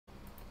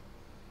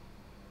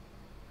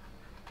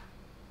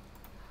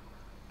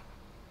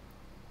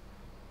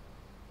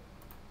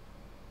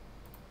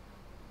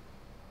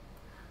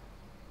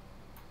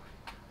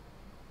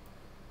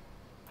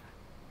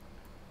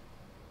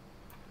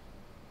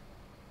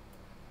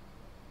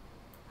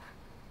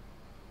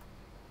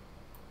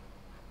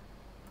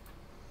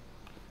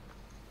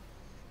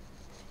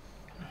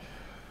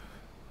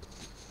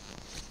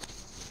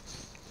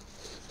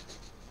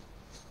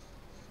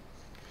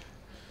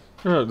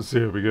Alright, let's see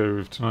how we go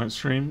with tonight's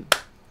stream.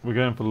 We're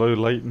going for low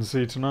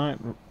latency tonight.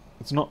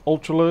 It's not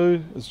ultra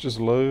low, it's just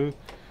low.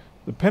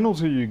 The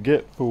penalty you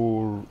get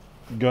for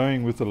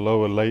going with the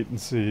lower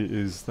latency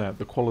is that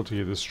the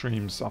quality of the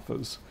stream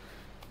suffers.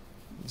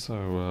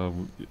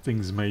 So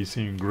things may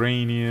seem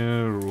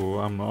grainier,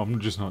 or I'm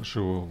just not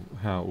sure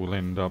how it will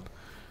end up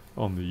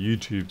on the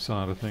YouTube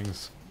side of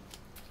things.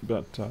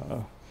 But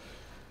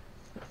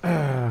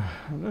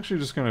I'm actually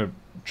just going to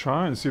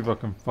try and see if I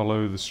can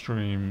follow the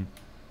stream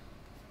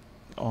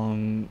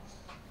on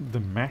the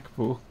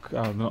MacBook,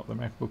 not the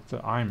MacBook, the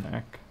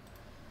iMac,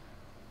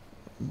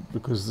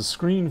 because the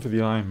screen for the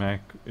iMac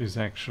is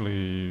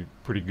actually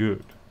pretty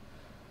good.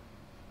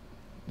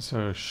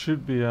 So I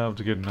should be able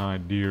to get an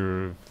idea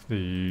of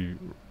the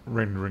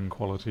rendering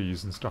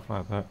qualities and stuff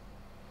like that.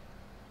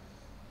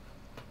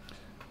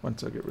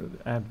 Once I get rid of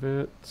the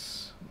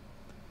adverts.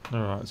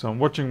 Alright, so I'm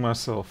watching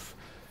myself.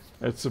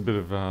 It's a bit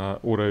of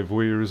auto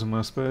voyeurism,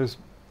 I suppose.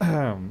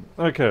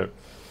 Okay.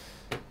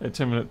 A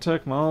 10-minute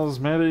tech. Miles,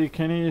 Maddie,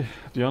 Kenny,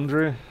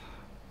 DeAndre,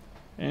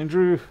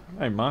 Andrew.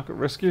 Hey, Market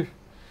Rescue.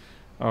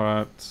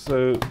 Alright,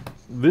 so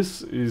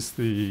this is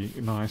the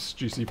nice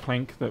juicy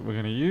plank that we're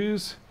going to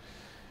use.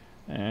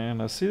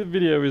 And I see the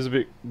video is a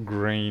bit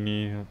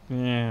grainy.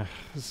 Yeah,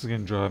 this is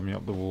going to drive me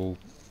up the wall.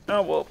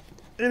 Oh well,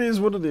 it is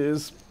what it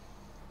is.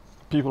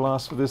 People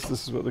ask for this,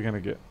 this is what they're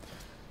going to get.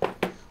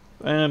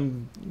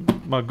 And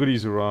my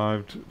goodies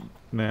arrived.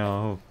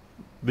 Now,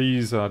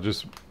 these are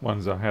just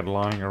ones I had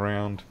lying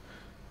around.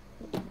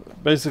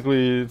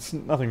 Basically, it's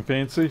nothing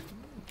fancy.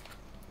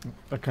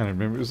 I can't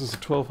remember, is this a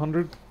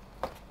 1200?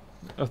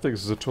 I think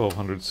this is a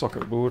 1200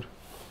 socket board.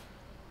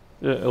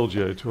 Yeah,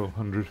 LGA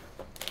 1200.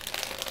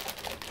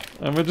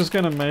 And we're just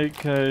going to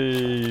make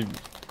a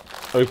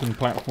open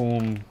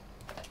platform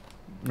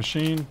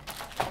machine.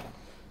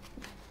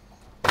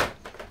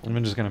 And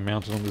we're just going to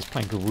mount it on this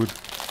plank of wood.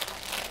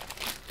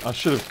 I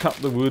should have cut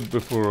the wood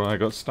before I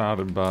got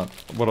started, but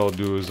what I'll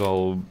do is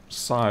I'll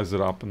size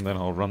it up and then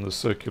I'll run the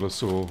circular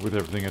saw with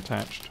everything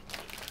attached.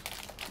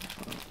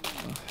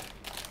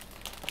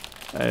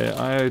 Hey,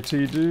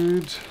 IoT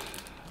dude.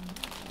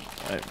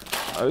 Hey,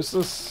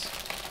 Osis.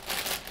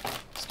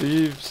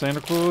 Steve,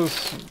 Santa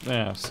Claus.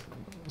 Yeah,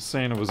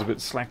 Santa was a bit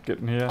slack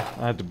getting here.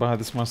 I had to buy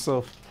this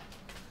myself.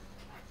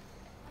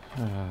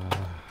 And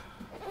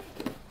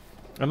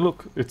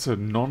look, it's a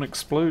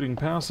non-exploding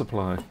power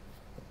supply.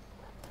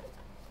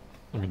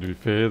 I mean, to be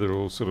fair, they're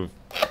all sort of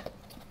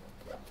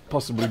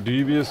possibly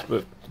dubious,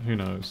 but who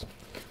knows.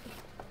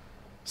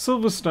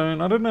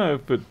 Silverstone, I don't know,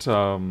 but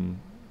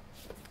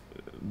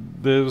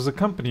there was a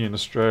company in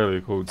Australia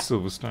called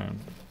Silverstone,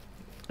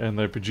 and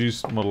they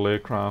produced model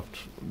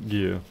aircraft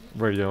gear,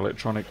 radio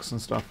electronics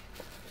and stuff.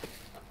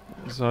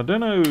 So I don't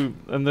know,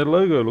 and their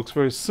logo looks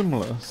very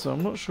similar, so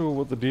I'm not sure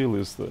what the deal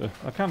is there.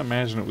 I can't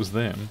imagine it was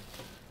them.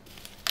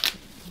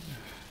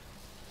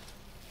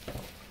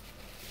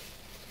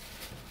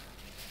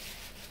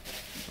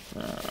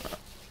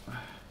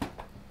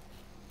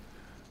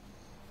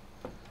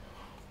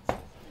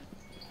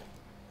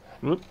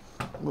 Whoop,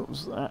 what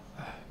was that?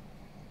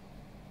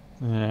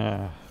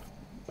 Yeah.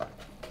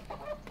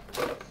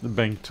 The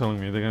bank telling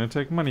me they're going to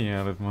take money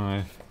out of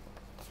my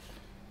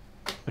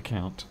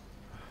account.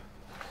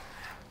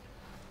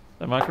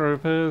 The micro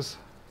repairs.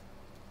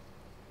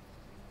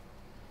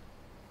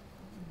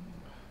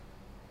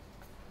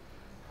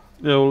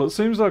 Yeah, well, it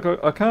seems like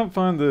I can't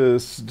find the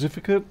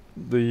certificate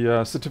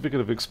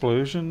of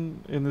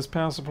explosion in this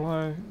power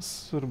supply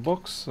sort of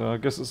box. So I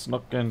guess it's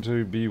not going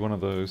to be one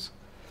of those.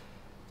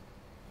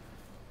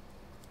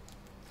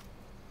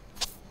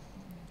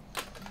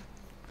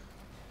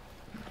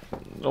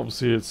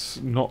 Obviously,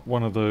 it's not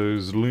one of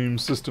those loom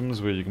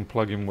systems where you can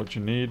plug in what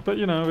you need, but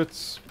you know,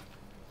 it's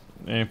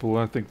ample,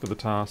 I think, for the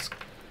task.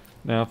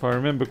 Now, if I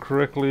remember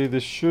correctly,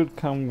 this should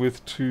come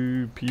with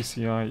 2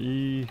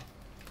 PCIe.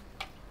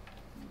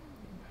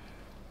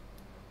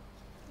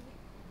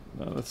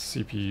 No, that's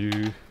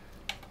CPU.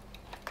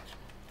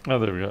 Oh,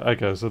 there we go.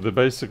 Okay, so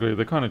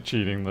they're kind of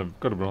cheating. They've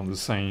got to be on the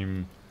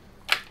same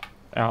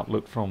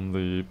outlet from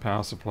the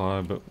power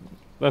supply, but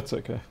that's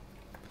okay.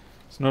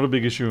 It's not a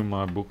big issue in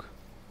my book.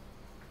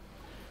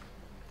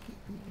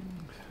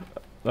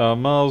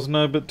 Miles,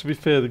 no, but to be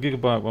fair, the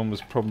Gigabyte one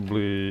was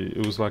probably,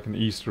 it was like an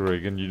Easter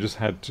egg, and you just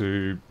had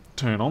to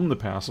turn on the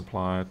power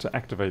supply to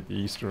activate the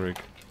Easter egg.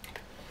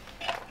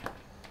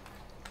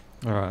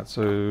 Alright,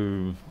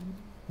 so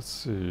let's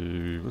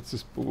see, what's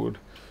this board?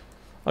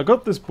 I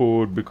got this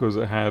board because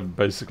it had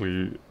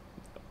basically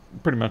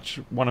pretty much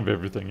one of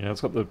everything. Yeah,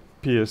 it's got the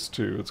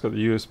PS2, it's got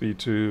the USB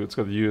 2, it's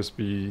got the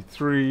USB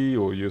 3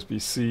 or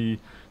USB-C,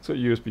 it's got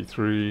USB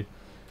 3.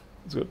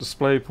 It's got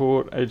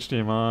DisplayPort,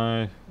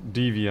 HDMI,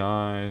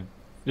 DVI.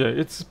 Yeah,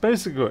 it's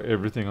basically got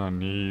everything I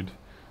need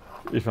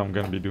if I'm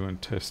going to be doing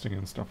testing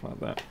and stuff like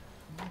that.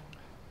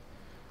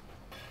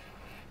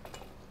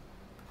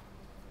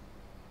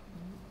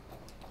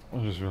 I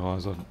just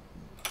realised I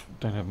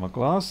don't have my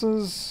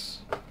glasses.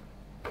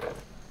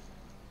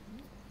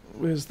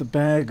 Where's the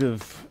bag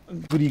of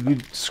goody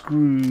good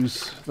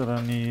screws that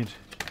I need?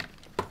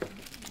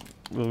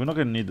 Well, we're not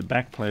going to need the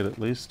back plate at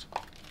least.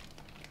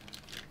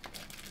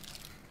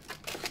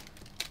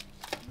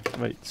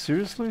 Wait,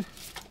 seriously?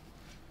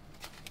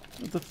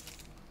 What the f...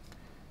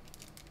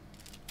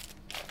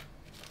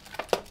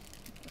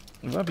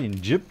 Have I been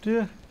gypped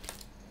here?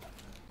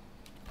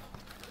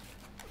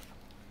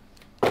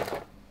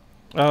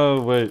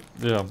 Oh, wait,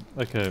 yeah,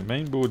 okay.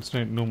 Main boards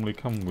don't normally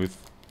come with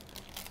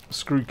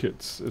screw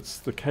kits. It's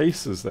the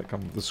cases that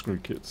come with the screw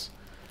kits.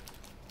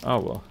 Oh,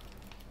 well.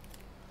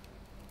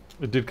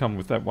 It did come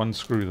with that one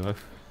screw, though.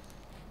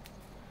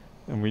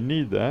 And we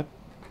need that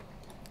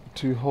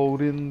to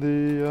hold in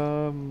the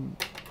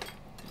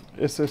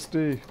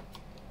SSD.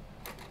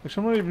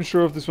 Actually, I'm not even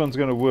sure if this one's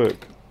going to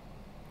work,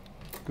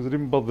 because I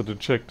didn't bother to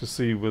check to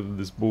see whether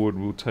this board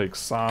will take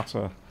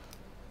SATA,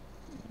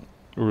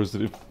 or is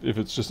it if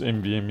it's just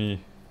NVMe.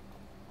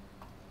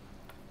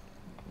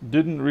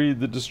 Didn't read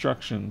the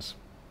instructions.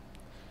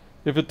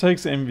 If it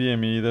takes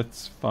NVMe,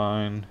 that's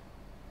fine.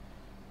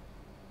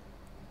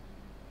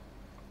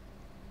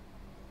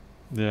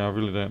 Yeah, I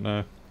really don't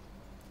know.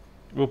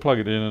 We'll plug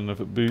it in, and if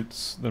it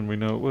boots, then we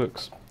know it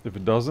works. If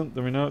it doesn't,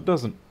 then we know it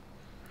doesn't.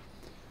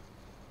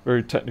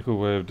 Very technical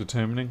way of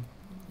determining.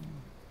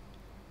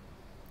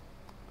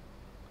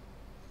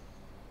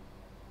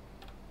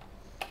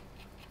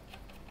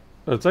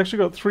 It's actually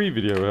got 3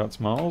 video outs,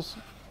 Miles.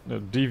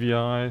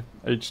 DVI,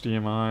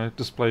 HDMI,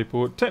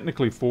 DisplayPort.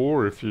 Technically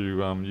 4 if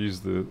you use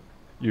the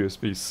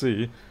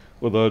USB-C,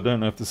 although I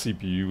don't know if the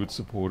CPU would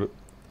support it.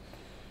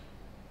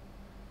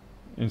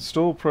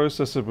 Install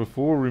processor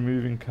before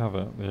removing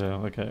cover. Yeah,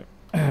 okay.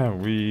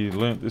 We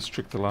learnt this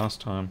trick the last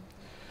time.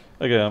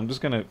 Okay, I'm just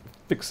going to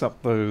fix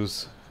up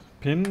those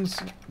pins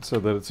so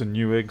that it's a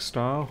Newegg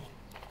style.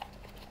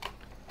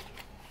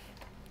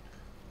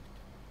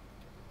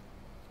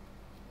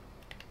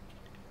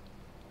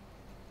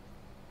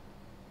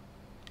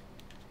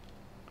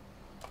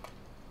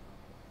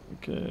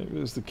 Okay,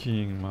 where's the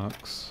keying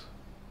marks?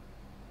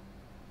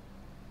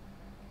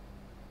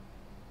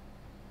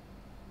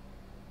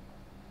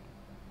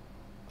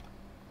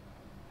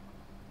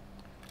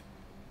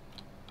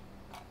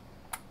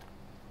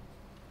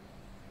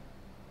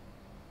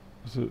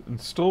 So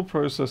install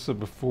processor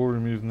before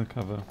removing the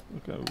cover.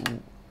 Okay,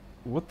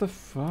 what the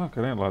fuck?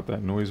 I don't like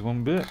that noise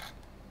one bit.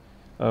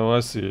 Oh, I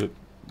see it.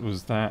 It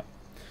was that.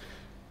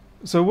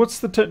 So what's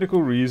the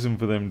technical reason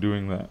for them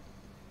doing that?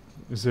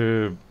 Is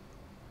there...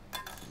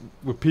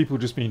 Were people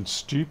just being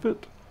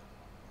stupid?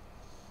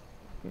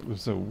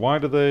 So why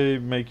do they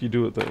make you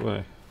do it that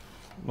way?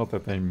 Not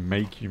that they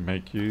make you,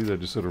 they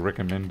just sort of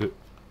recommend it.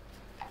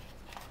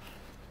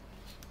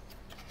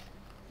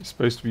 You're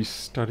supposed to be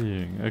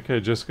studying. Okay,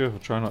 Jessica, I'll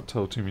try not to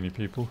tell too many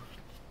people.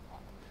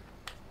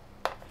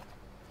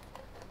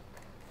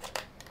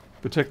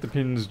 Protect the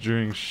pins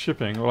during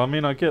shipping. Well, I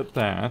mean, I get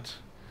that.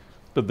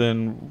 But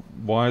then,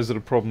 why is it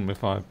a problem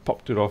if I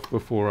popped it off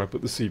before I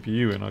put the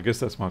CPU in? I guess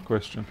that's my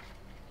question.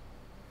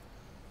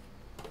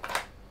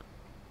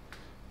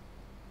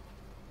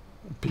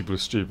 People are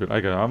stupid.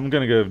 Okay, I'm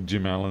going to go with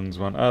Jim Allen's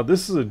one.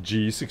 This is a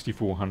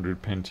G6400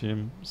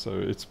 Pentium, so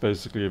it's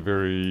basically a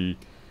very...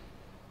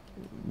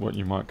 what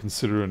you might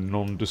consider a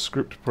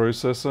nondescript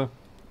processor,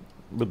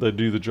 but they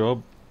do the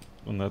job,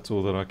 and that's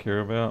all that I care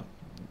about.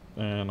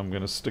 And I'm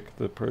going to stick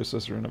the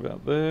processor in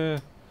about there.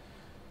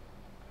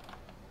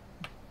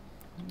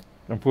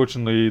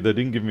 Unfortunately, they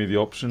didn't give me the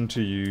option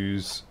to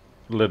use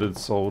leaded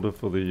solder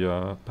for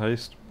the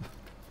paste.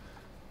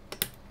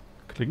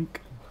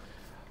 Clink.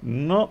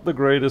 Not the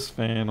greatest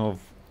fan of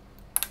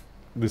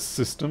this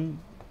system.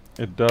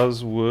 It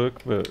does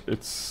work, but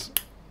it's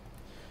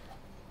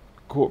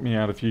caught me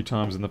out a few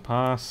times in the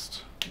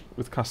past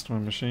with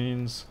customer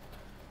machines.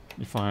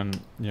 You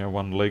find, you know,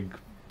 one leg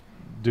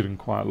didn't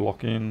quite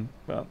lock in,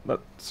 but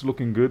that's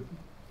looking good.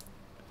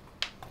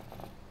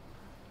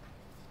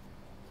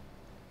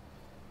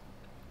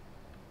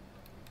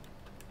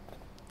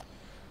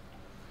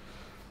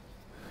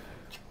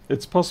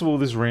 It's possible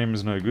this RAM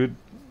is no good.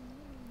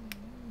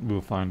 We'll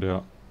find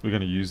out. We're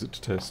going to use it to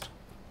test.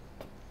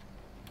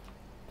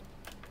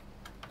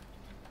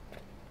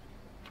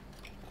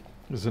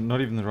 Is it not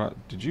even the right...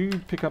 Did you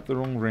pick up the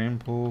wrong RAM,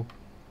 Paul?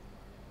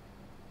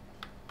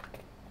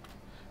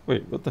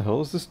 Wait, what the hell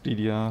is this?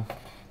 DDR...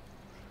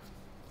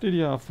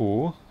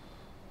 DDR4?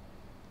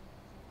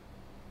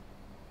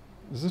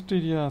 Is this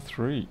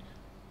DDR3?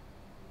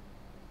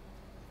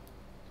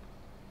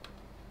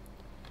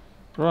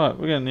 Right,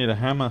 we're going to need a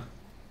hammer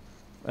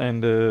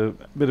and a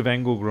bit of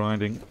angle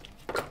grinding,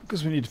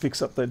 because we need to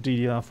fix up that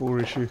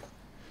DDR4 issue.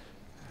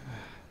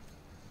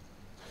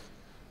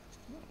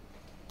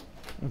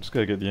 I'm just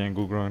going to get the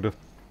angle grinder.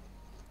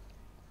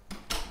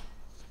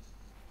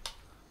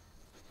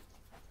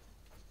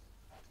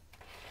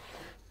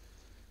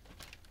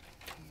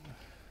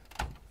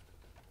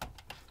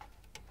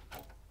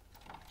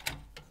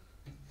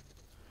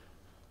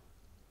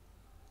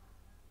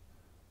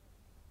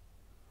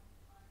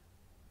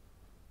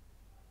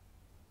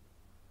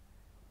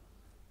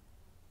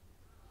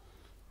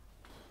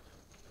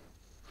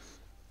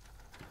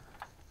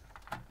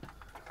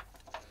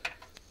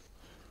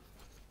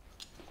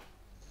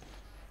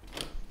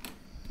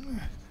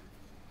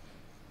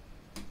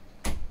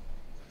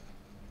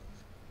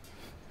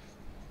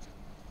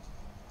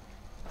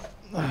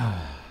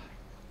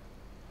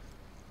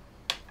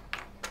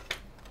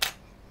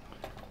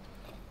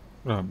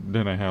 Don't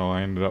know how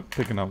I ended up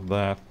picking up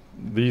that.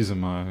 These are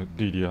my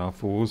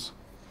DDR4s.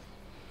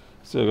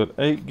 So I've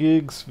got 8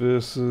 gigs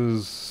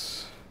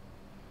versus...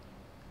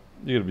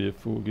 You gotta be a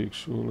 4 gig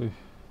surely.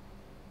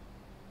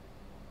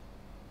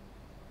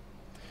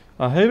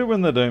 I hate it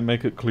when they don't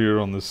make it clear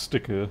on the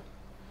sticker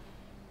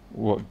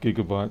what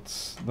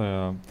gigabytes they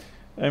are.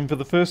 And for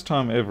the first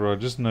time ever, I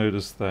just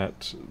noticed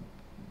that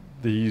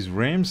these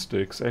RAM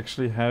sticks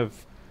actually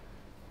have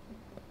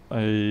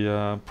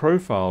a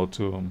profile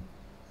to them.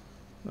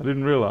 I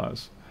didn't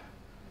realize.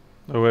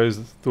 I always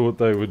thought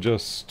they were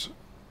just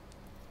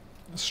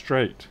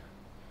straight,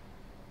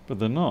 but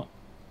they're not.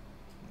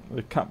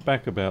 They're cut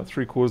back about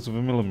 3/4 of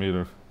a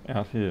millimeter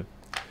out here.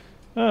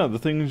 The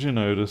things you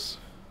notice.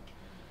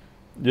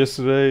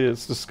 Yesterday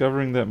it's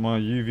discovering that my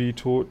UV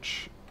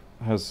torch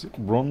has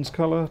bronze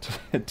color.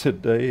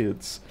 Today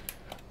it's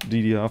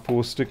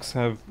DDR4 sticks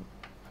have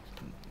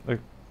a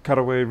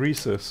cutaway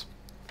recess.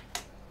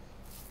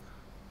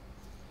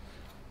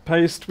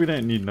 Paste, we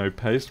don't need no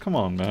paste. Come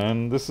on,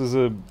 man. This is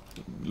a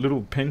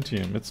little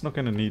Pentium. It's not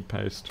going to need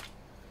paste.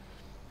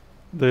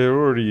 There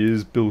already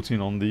is built in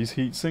on these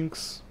heat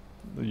sinks.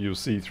 You'll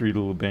see 3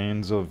 little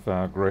bands of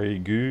grey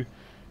goo,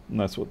 and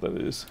that's what that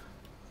is.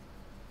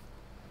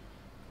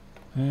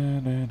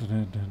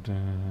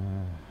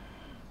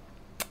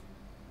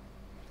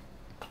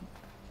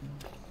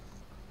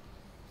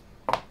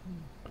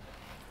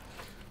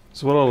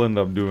 So what I'll end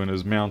up doing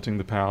is mounting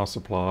the power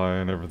supply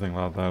and everything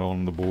like that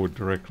on the board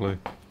directly.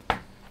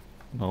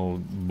 And I'll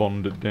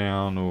bond it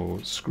down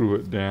or screw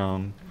it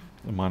down.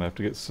 I might have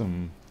to get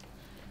some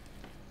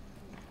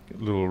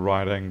little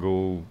right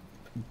angle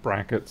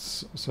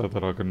brackets so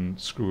that I can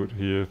screw it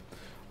here.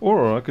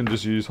 Or I can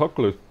just use hot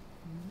glue.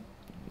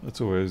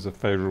 That's always a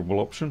favourable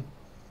option.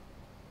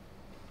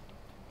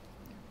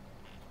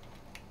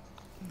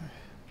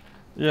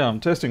 Yeah, I'm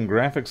testing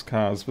graphics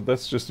cards, but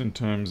that's just in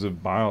terms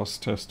of BIOS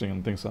testing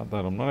and things like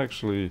that. I'm not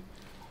actually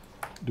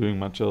doing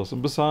much else.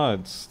 And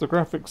besides, the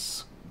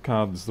graphics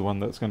card is the one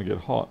that's going to get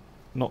hot,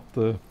 not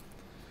the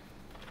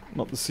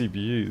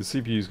CPU. The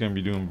CPU is going to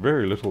be doing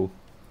very little.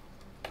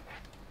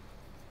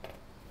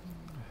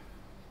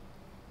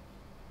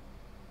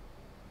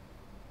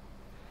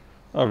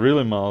 Oh,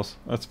 really, Miles?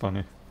 That's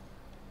funny.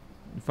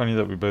 Funny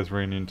that we both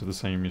ran into the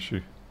same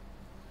issue.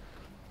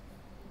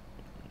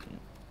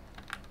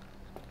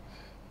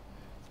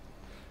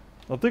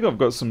 I think I've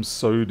got some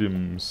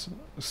SODIMMs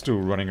still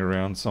running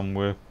around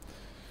somewhere.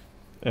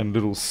 And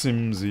little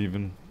SIMs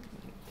even.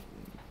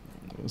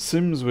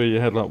 SIMs where you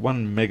had like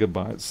 1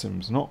 megabyte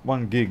SIMs. Not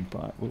 1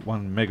 gigabyte, but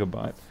 1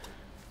 megabyte.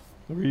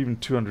 Or even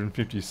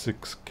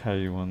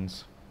 256k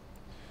ones.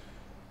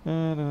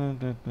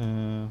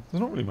 There's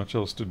not really much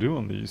else to do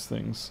on these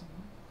things.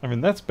 I mean,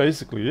 that's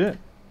basically it.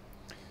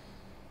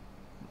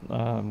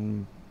 Yeah,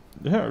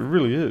 it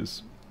really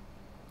is.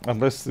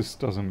 Unless this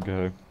doesn't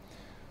go.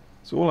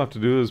 So all I have to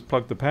do is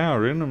plug the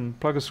power in and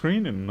plug a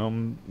screen in, and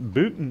I'm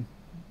booting.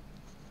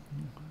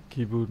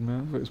 Keyboard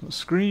mouse, where's my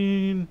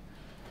screen?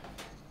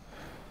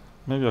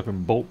 Maybe I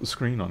can bolt the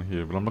screen on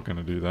here, but I'm not going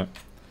to do that.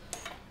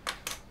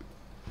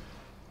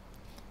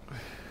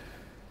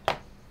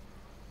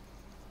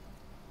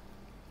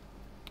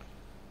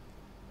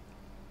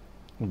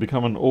 It'll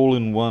become an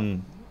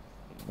all-in-one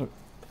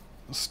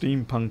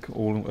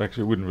steampunk.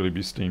 Actually, it wouldn't really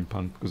be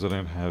steampunk because I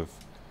don't have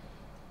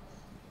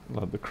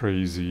like the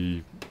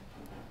crazy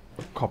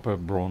copper,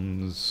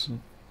 bronze,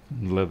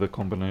 leather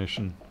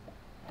combination.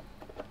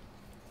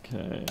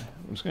 Okay,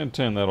 I'm just going to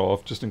turn that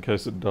off just in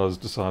case it does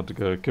decide to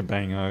go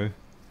kabango.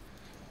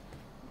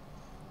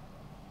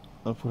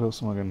 What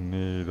else am I going to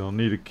need? I'll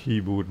need a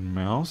keyboard and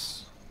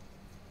mouse.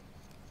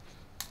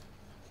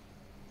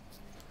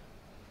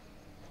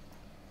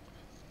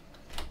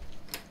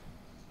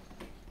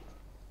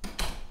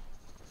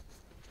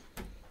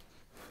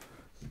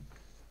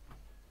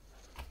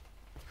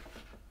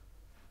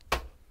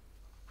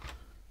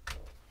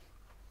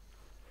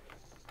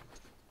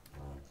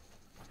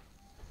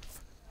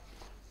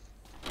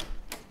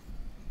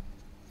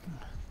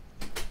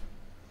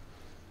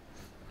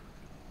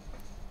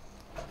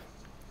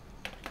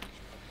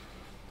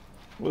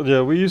 Well,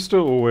 yeah, we used to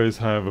always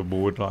have a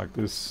board like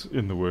this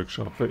in the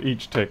workshop for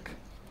each tech.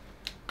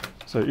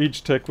 So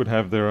each tech would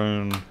have their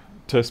own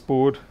test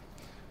board,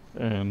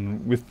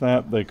 and with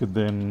that they could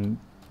then,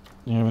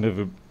 you know,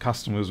 whenever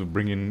customers would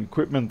bring in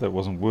equipment that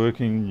wasn't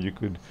working, you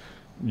could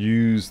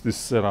use this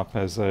setup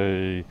as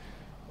a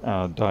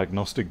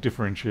diagnostic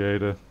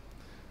differentiator,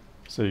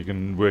 so you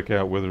can work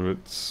out whether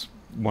it's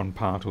one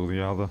part or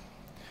the other.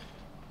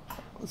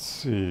 Let's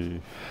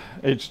see,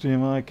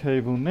 HDMI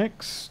cable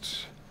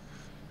next.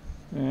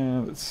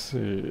 Let's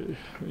see,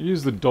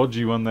 use the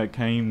dodgy one that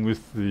came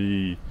with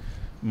the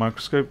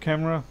microscope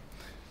camera.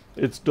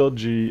 It's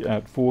dodgy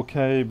at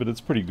 4K, but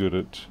it's pretty good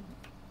at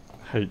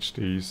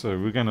HD, so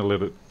we're going to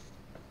let it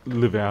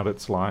live out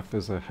its life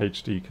as a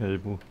HD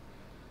cable.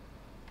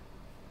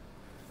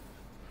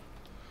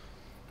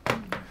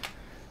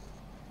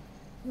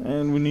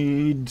 And we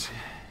need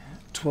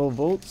 12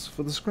 volts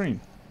for the screen.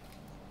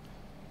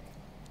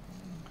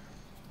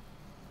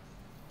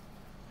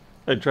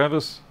 Hey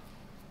Travis,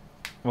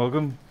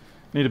 welcome.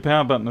 Need a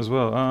power button as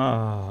well.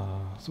 Ah,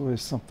 there's always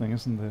something,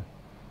 isn't there?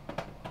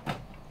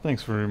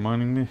 Thanks for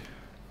reminding me.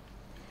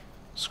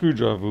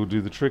 Screwdriver will do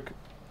the trick.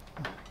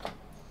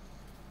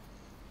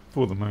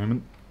 For the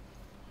moment.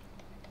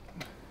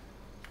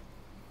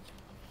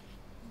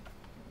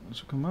 That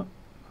should come up.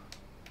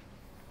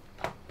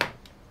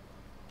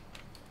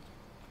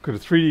 Could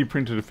have 3D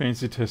printed a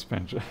fancy test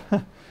bench.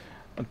 I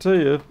tell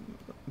you,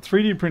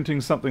 3D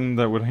printing something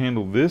that would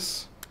handle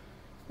this,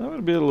 that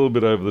would be a little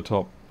bit over the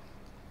top.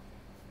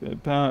 Yeah,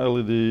 power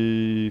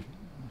LED,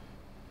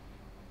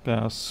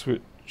 power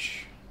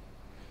switch.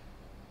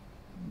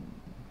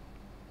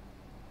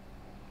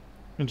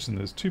 Interesting,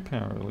 there's 2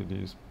 power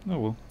LEDs. Oh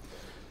well.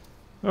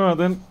 Alright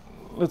then,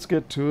 let's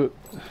get to it.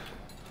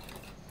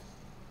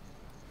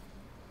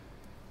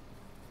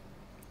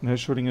 No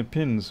shorting of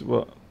pins.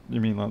 What, you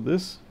mean like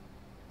this?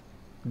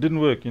 It didn't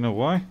work, you know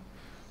why?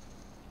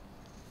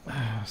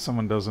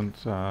 Someone doesn't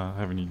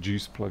have any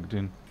juice plugged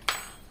in.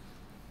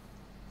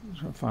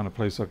 Try to find a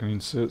place I can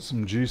insert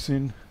some juice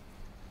in.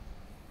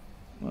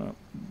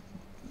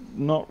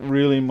 Not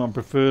really my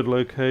preferred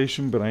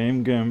location, but I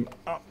am going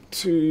up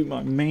to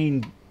my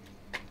main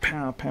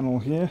power panel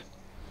here.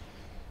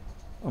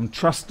 I'm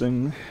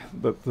trusting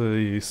that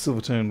the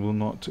Silvertone will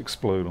not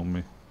explode on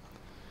me.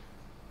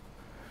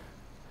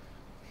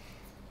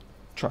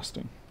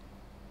 Trusting.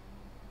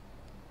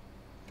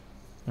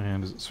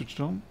 And is it switched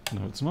on?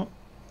 No, it's not.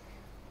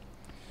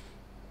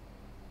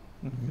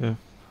 Yeah.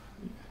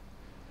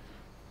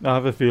 I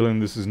have a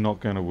feeling this is not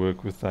going to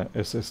work with that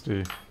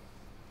SSD.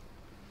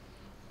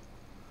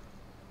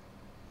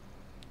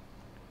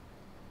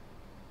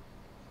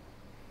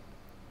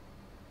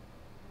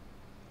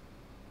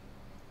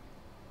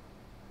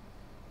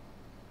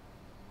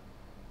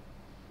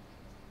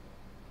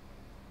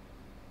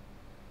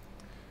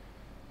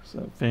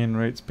 So fan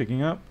rate's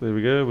picking up. There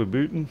we go, we're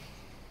booting.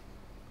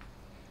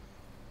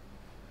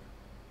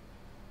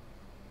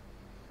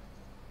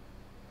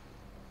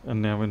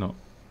 And now we're not.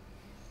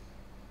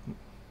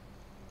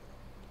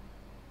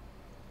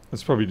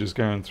 It's probably just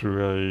going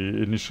through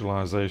a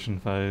initialization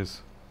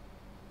phase.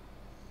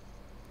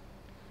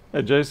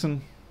 Hey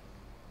Jason.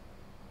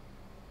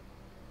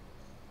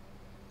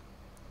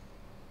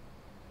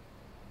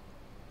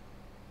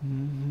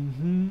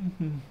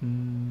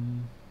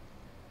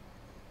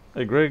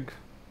 Hey Greg.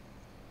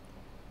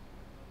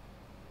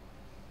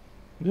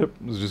 Yep,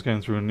 it's just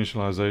going through an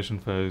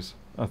initialization phase,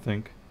 I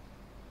think.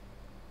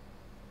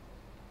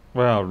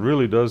 Wow, it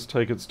really does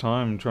take its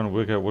time trying to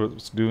work out what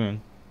it's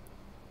doing.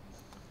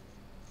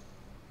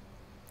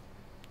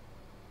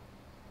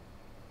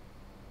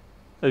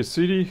 Hey,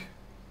 CD.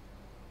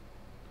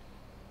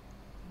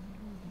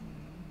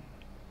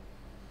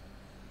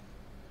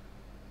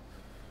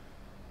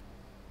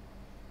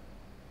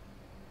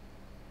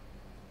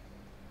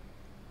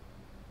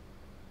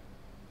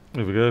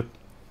 There we go.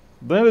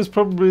 That is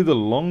probably the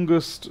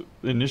longest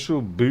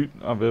initial boot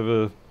I've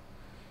ever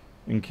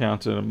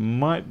encountered. It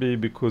might be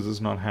because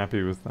it's not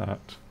happy with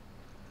that.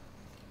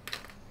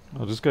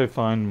 I'll just go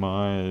find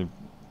my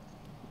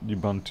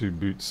Ubuntu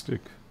boot stick.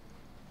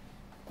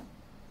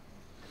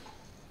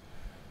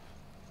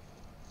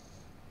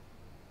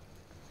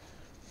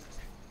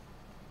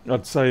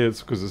 I'd say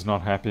it's because it's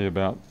not happy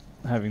about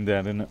having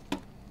that in it.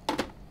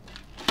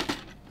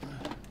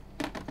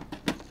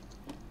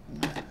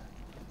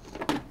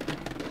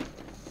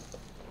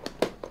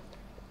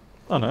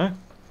 Oh no,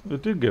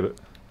 it did get it.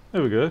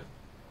 There we go.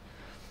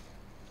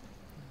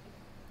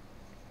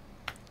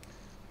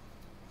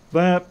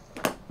 That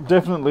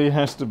definitely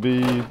has to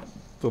be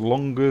the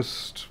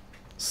longest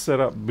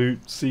setup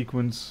boot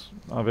sequence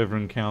I've ever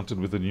encountered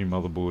with a new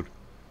motherboard.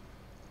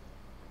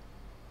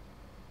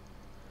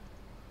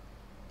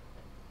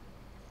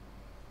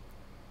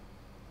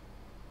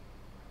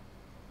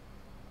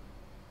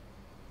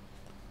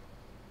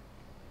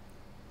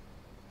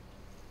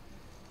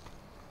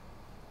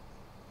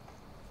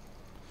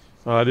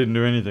 Oh, I didn't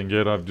do anything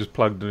yet, I've just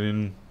plugged it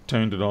in,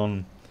 turned it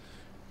on,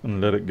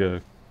 and let it go.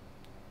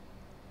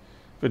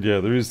 But yeah,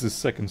 there is this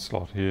second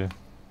slot here.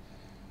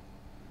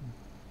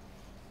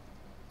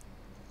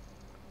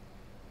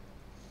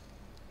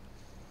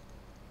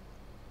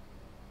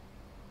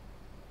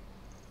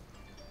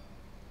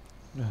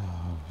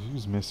 Oh,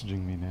 who's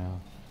messaging me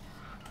now?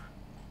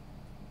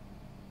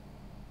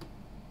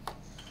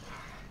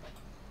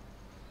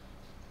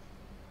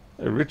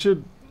 Hey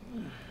Richard,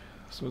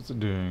 so what's it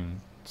doing?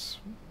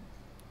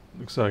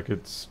 Looks like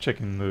it's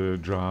checking the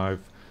drive.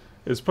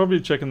 It's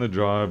probably checking the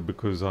drive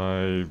because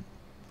I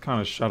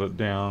kind of shut it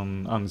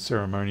down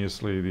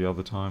unceremoniously the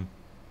other time.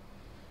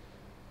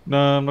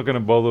 No, I'm not going to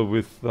bother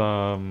with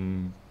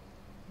any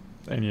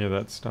of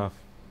that stuff.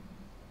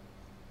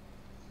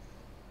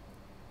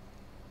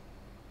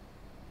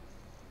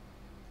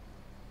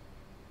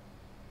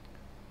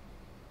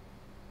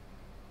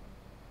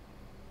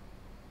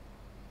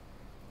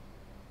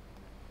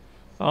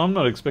 I'm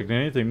not expecting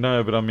anything,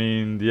 no, but I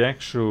mean,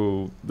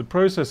 the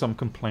process I'm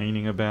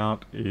complaining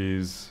about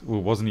is, well,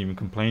 wasn't even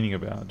complaining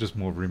about, just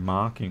more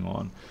remarking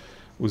on,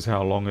 was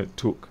how long it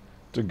took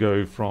to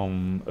go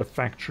from a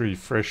factory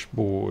fresh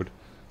board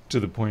to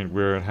the point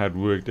where it had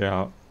worked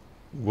out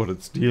what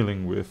it's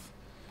dealing with.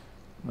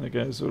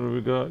 Okay, so what have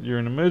we got? You're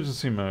in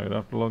emergency mode.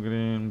 After logging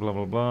in, blah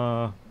blah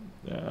blah.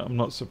 Yeah, I'm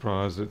not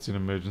surprised it's in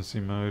emergency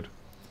mode.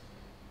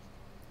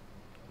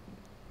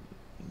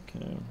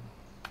 Okay.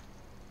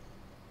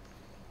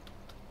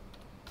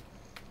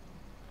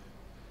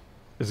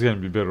 It's going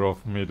to be better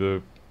off for me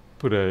to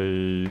put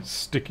a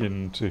stick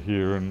into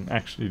here and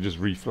actually just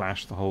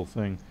reflash the whole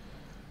thing,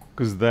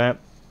 because that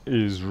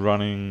is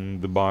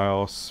running the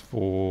BIOS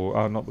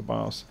for not the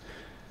BIOS.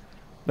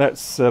 That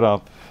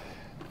setup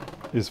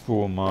is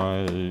for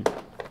my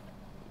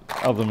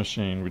other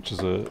machine, which is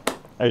a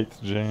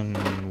 8th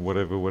gen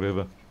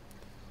whatever.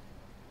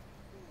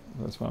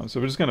 That's fine.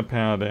 So we're just going to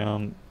power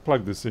down,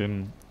 plug this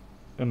in,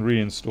 and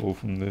reinstall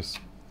from this.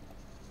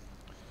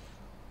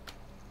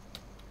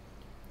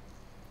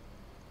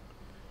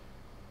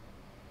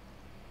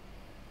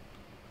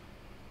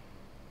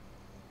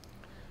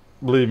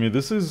 Believe me,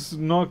 this is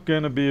not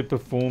going to be a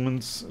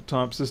performance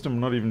type system. I'm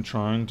not even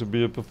trying to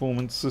be a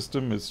performance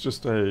system. It's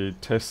just a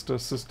tester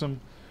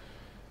system.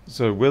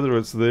 So whether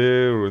it's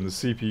there or in the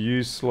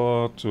CPU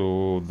slot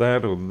or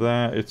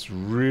that, it's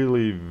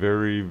really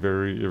very,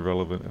 very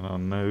irrelevant. And I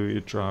know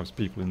it drives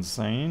people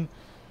insane,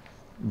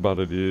 but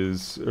it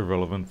is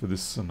irrelevant for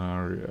this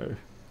scenario.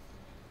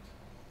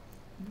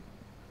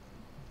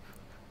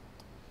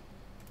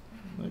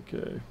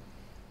 Okay.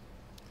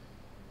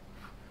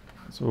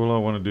 So all I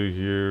want to do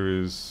here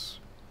is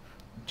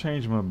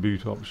change my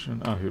boot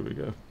option. Oh, here we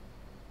go.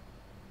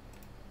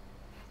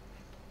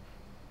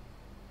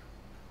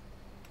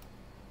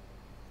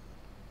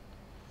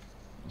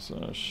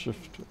 So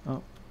shift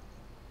up,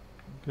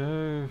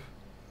 go.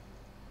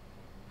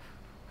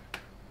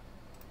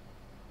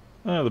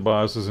 The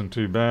BIOS isn't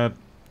too bad.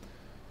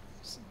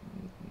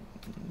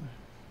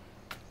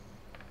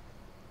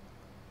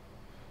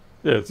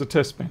 Yeah, it's a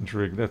test bench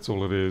rig, that's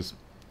all it is.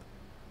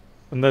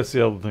 And that's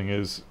the other thing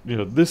is, you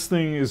know, this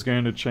thing is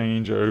going to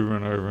change over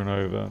and over and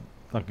over.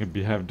 Like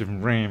it'll have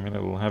different RAM and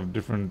it'll have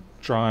different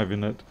drive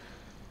in it.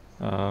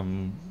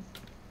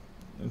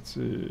 Let's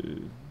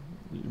see,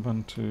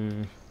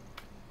 Ubuntu.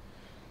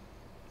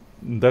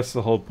 That's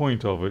the whole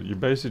point of it. You're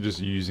basically just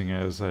using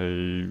it as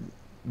a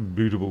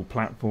bootable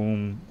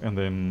platform, and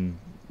then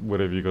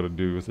whatever you got to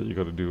do with it, you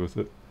got to do with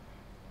it.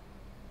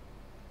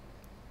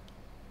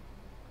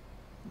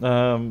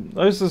 I'm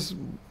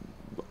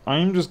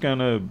just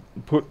gonna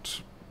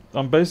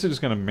I'm basically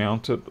just gonna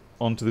mount it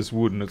onto this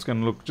wood, and it's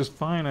gonna look just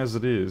fine as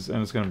it is,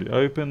 and it's gonna be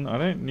open. I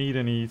don't need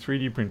any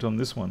 3D print on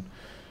this one.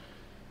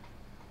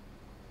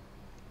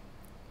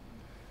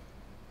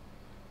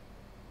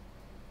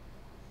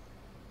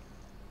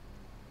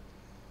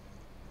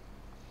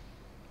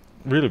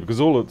 Really, because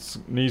all it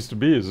needs to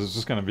be is it's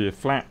just going to be a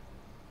flat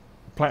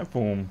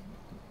platform,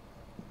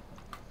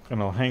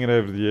 and I'll hang it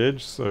over the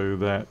edge so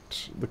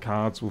that the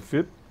cards will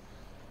fit,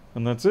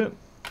 and that's it.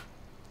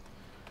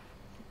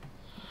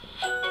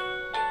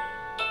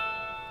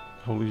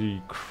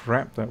 Holy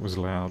crap, that was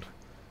loud.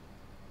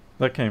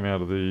 That came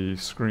out of the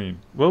screen.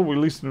 Well, at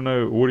least we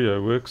know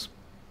audio works.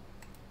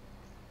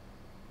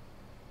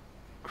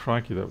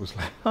 Crikey, that was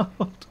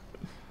loud.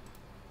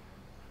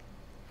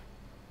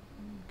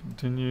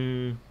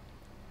 Continue.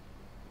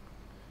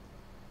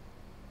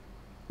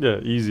 Yeah,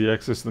 easy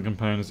access to the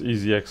components,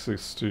 easy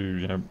access to,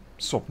 you know,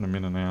 swapping them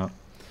in and out.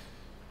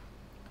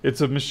 It's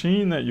a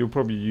machine that you'll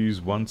probably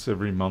use once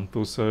every month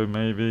or so,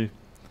 maybe,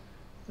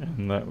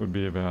 and that would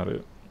be about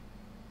it.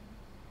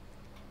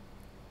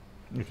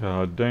 Okay,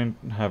 I don't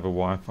have a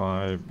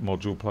Wi-Fi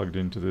module plugged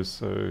into this,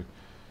 so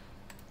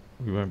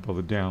we won't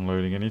bother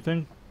downloading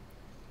anything.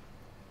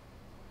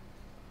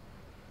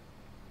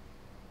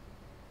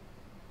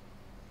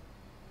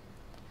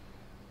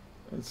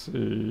 Let's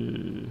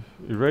see,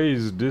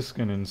 erase disk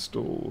and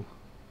install.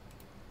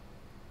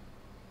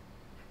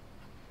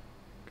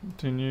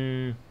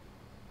 Continue.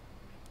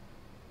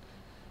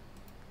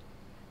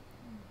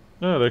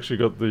 Oh, it actually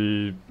got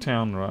the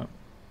town right.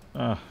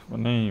 My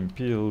name,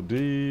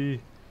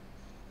 PLD,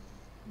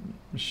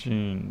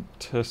 machine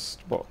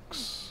test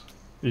box,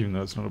 even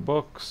though it's not a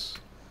box.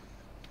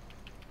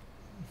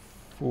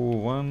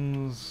 4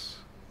 ones,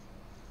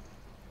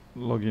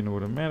 log in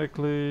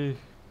automatically,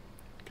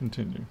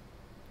 continue.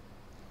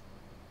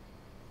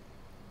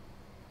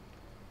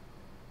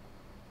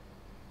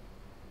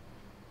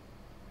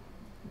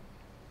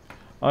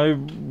 I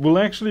will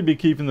actually be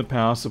keeping the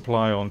power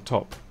supply on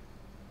top,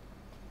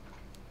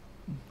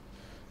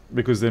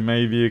 because there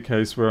may be a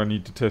case where I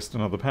need to test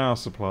another power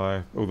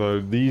supply, although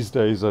these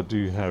days I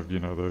do have, you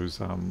know, those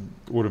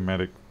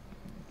automatic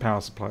power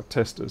supply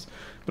testers.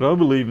 But I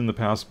will leave the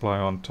power supply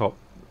on top.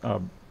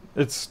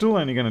 It's still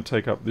only going to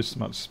take up this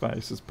much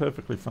space. It's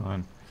perfectly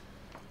fine.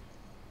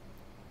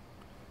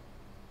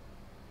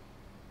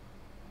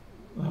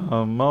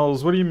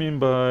 Miles, what do you mean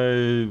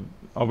by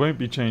I won't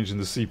be changing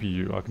the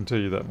CPU? I can tell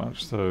you that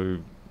much. So,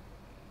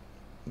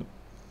 no.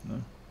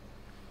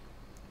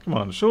 Come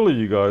on, surely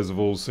you guys have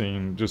all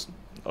seen just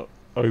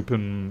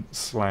open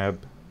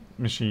slab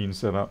machine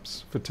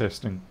setups for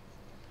testing.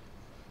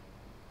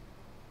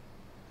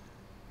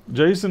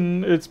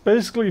 Jason, it's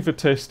basically for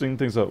testing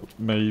things like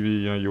maybe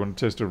you want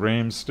to test a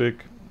RAM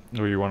stick,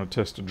 or you want to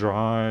test a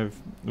drive,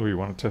 or you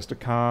want to test a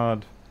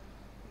card,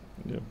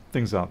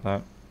 things like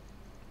that.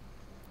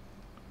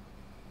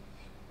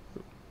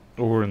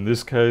 Or in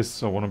this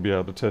case, I want to be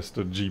able to test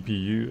a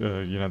GPU,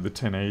 the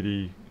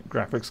 1080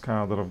 graphics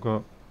card that I've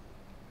got.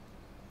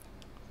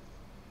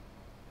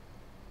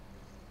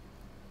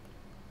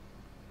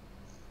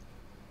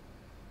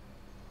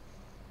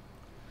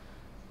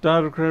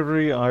 Data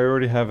recovery, I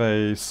already have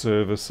a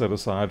server set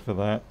aside for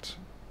that.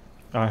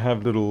 I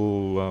have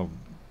little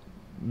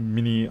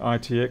mini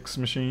ITX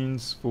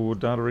machines for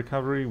data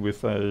recovery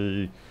with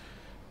a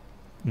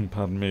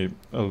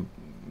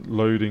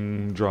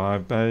loading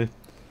drive bay.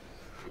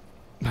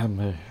 Pardon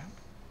me.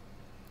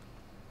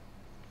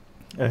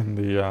 And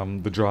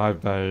the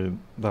drive bay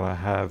that I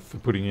have for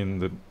putting in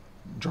the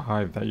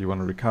drive that you want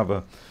to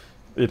recover,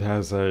 it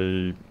has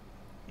a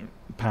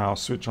power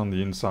switch on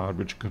the inside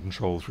which you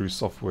control through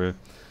software.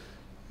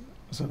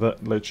 So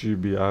that lets you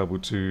be able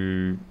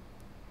to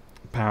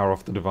power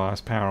off the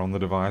device, power on the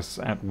device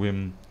at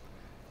whim,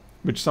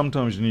 which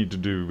sometimes you need to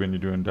do when you're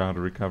doing data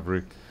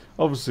recovery.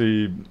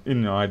 Obviously,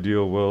 in the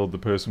ideal world, the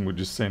person would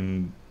just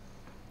send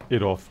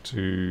it off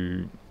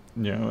to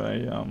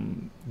a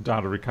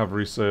data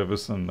recovery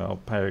service and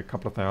they'll pay a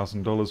couple of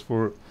 $1,000s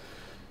for it.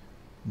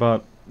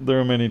 But there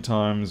are many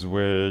times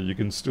where you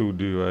can still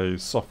do a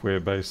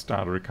software-based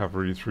data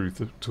recovery through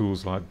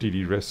tools like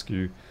DD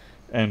Rescue,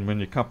 and when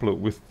you couple it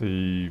with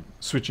the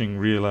switching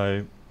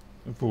relay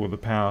for the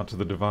power to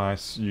the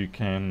device, you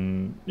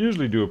can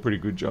usually do a pretty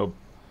good job.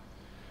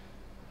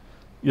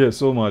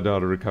 Yes, all my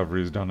data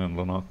recovery is done in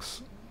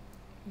Linux.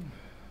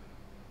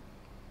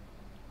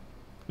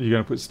 You're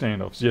going to put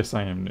standoffs? Yes,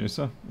 I am,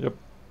 Noosa. Yep.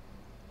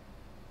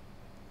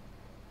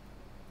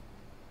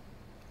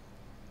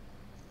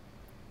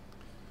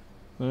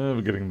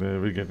 We're getting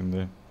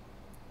there.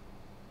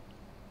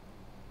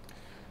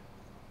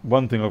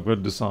 One thing I've got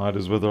to decide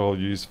is whether I'll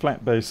use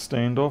flat-based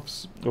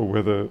standoffs or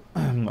whether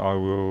I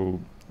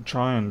will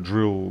try and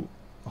drill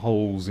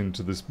holes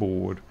into this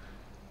board,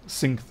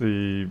 sink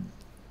the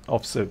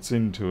offsets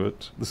into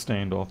it, the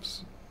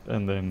standoffs,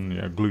 and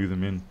then glue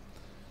them in.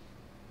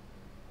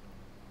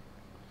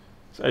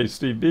 So, hey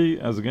Steve B,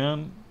 how's it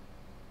going?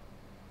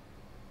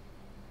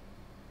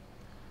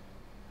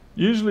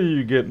 Usually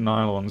you get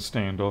nylon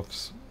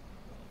standoffs.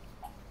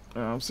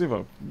 I'll see if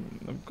I've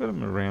got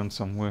them around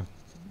somewhere.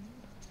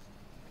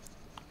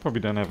 Probably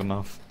don't have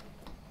enough.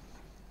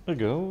 Hey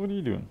girl, what are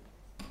you doing?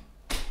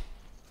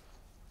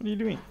 What are you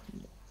doing?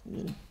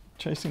 You're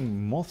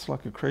chasing moths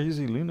like a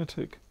crazy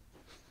lunatic.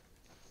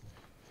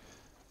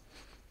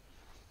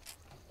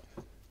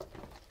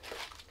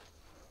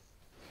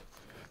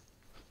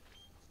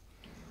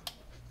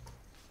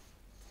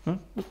 Huh?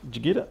 Did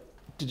you get it?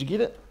 Did you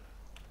get it?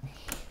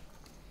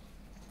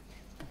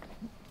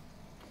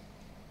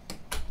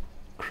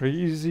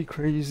 Crazy,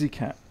 crazy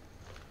cat.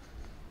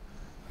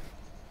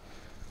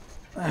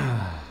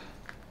 I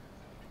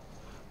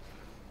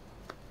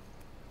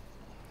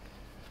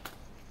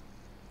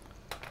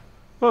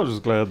was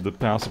just glad the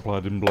power supply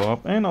didn't blow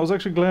up, and I was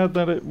actually glad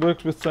that it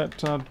worked with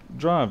that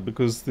drive,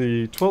 because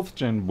the 12th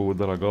gen board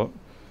that I got,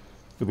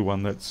 for the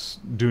one that's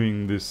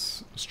doing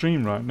this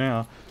stream right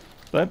now,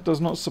 that does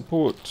not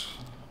support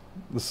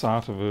the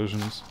SATA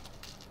versions.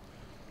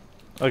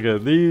 Okay,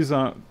 these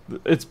are,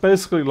 it's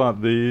basically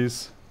like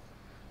these,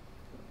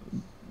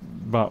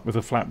 but with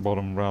a flat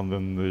bottom rather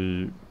than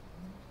the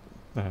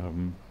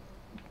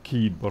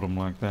keyed bottom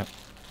like that.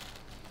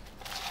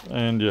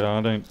 And yeah,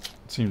 I don't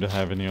seem to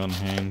have any on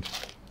hand.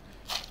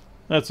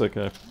 That's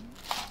okay.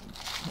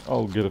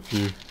 I'll get a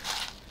few.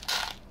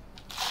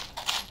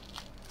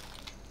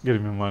 Get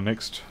him in my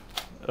next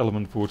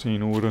Element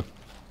 14 order.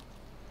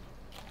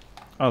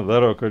 Either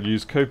that or I could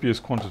use copious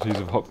quantities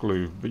of hot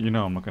glue, but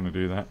I'm not going to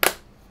do that.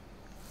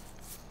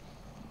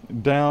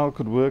 Dowel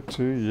could work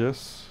too,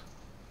 yes.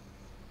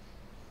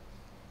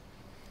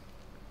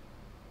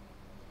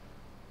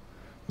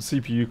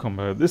 CPU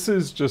combo. This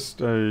is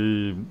just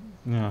a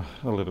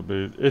little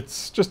bit.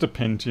 It's just a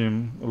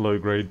Pentium, a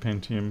low-grade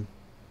Pentium.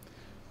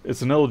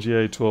 It's an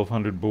LGA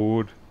 1200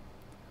 board.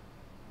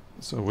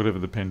 So whatever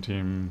the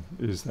Pentium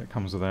is that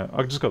comes with that.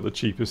 I just got the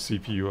cheapest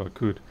CPU I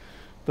could.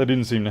 They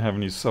didn't seem to have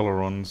any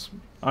Celerons.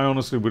 I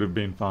honestly would have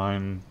been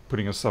fine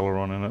putting a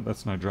Celeron in it.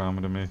 That's no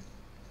drama to me.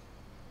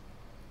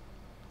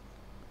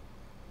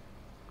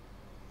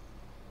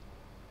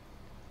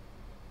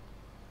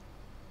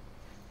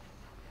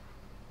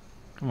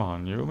 Come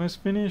on, you're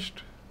almost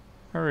finished.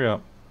 Hurry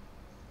up.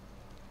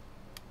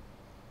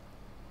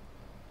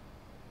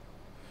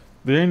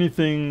 The only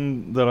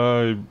thing that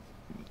I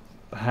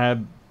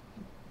had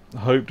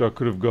hoped I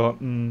could have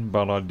gotten,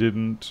 but I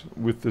didn't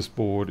with this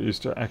board, is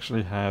to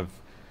actually have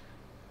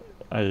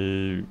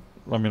a...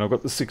 I mean, I've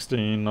got the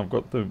 16, I've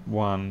got the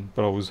 1,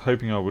 but I was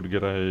hoping I would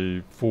get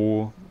a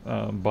 4x4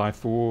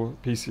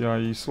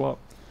 PCIe slot.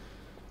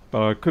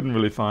 But I couldn't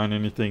really find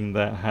anything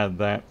that had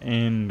that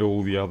and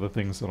all the other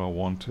things that I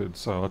wanted,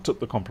 so I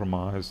took the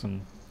compromise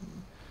and...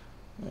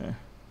 yeah.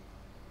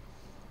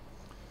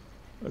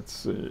 Let's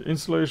see.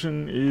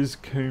 Installation is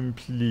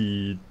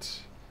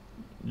complete.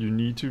 You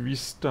need to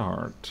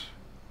restart.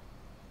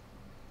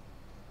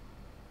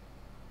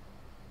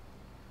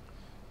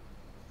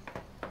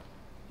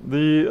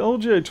 The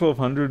LGA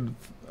 1200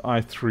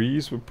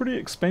 i3s were pretty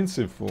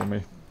expensive for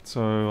me,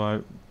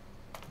 so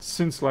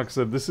since, like I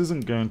said, this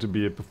isn't going to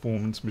be a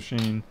performance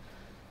machine,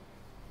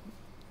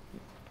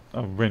 I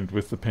went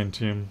with the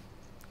Pentium.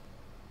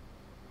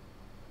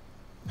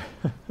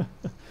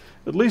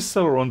 At least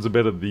Celerons are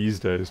better these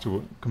days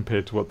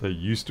compared to what they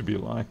used to be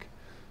like.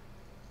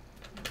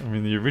 I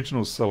mean, the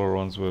original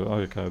Celerons were,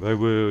 okay, they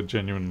were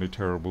genuinely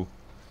terrible.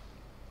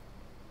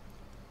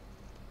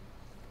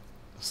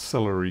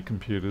 Celery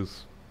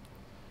computers.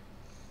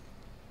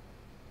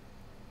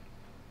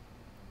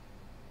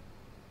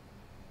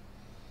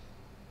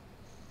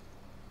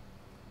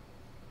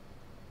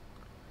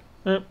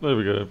 Yep, there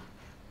we go.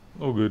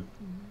 All good.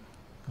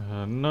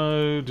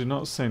 No, do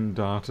not send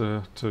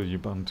data to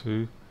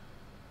Ubuntu.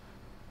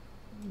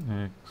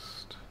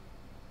 Next.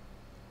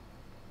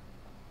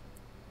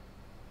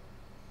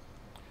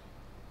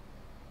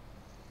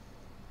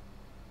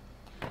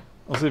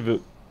 I'll see if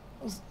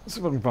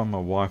I can find my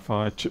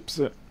Wi-Fi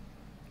chipset.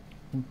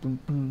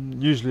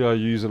 Usually I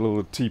use a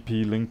little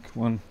TP-Link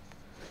one.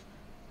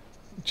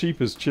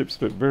 Cheapest chips,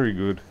 but very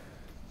good.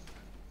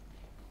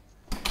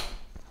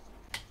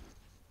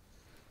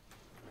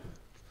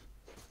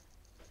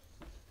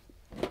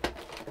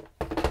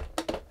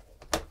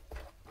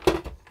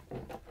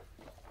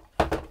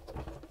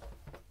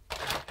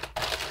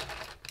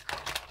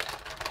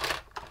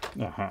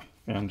 Aha,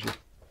 found you.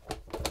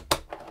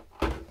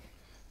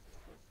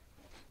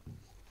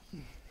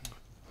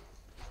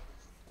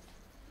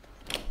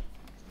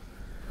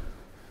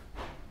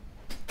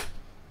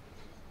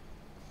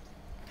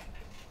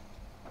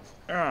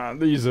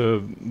 These are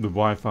the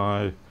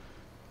Wi-Fi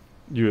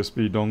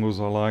USB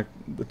dongles I like.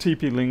 The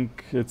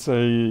TP-Link,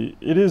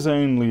 it is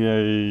only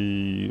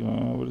a,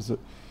 what is it?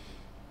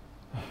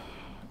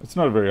 It's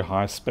not a very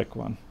high spec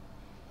one,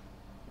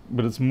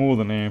 but it's more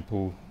than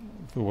ample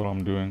for what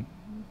I'm doing,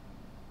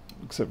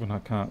 except when I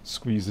can't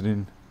squeeze it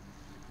in.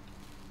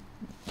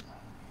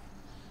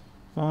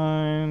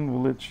 Fine,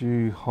 we'll let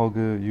you hog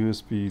a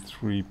USB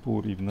 3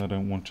 port even though I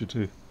don't want you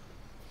to.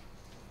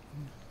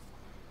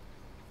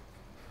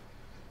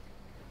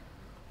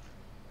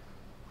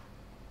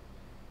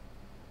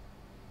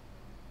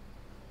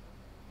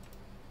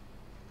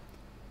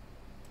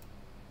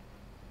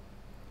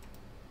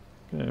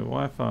 Okay,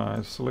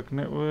 Wi-Fi, select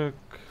network,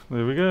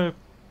 there we go,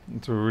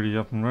 it's already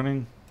up and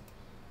running.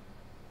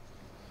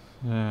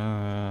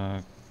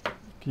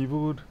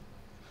 Keyboard,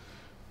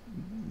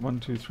 1,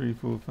 2, 3,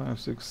 4, 5,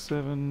 6,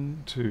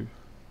 7, 2.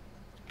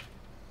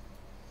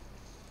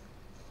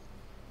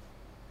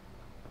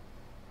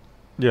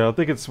 Yeah, I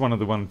think it's one of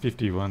the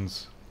 150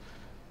 ones.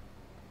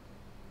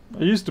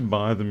 I used to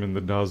buy them in the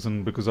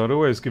dozen because I'd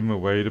always give them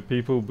away to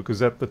people,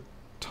 because at the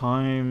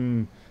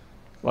time,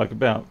 like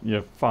about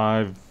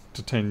 5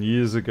 to 10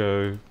 years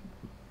ago,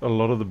 a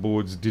lot of the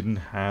boards didn't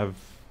have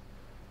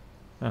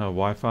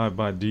Wi-Fi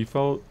by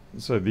default,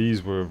 so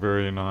these were a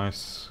very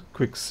nice,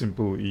 quick,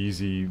 simple,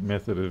 easy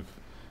method of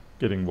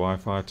getting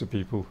Wi-Fi to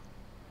people.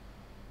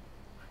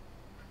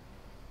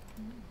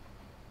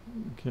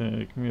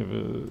 Okay, can we have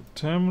a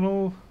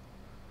terminal?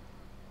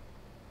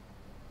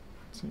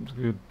 Seems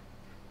good.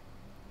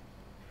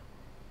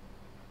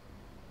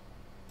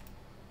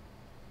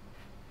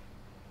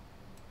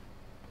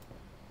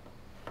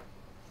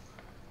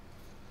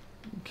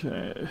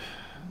 Okay,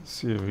 let's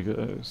see, here we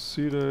go.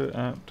 Sudo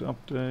apt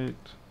update.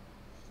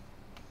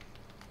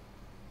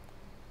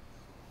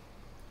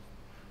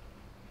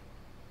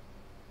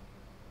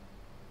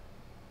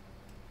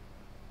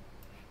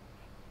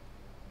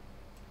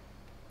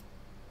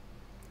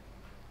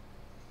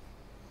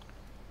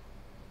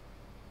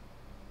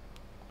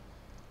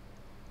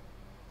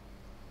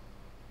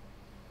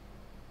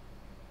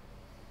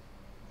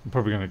 I'm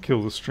probably going to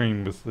kill the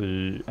stream with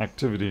the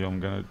activity I'm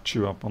going to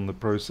chew up on the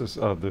process,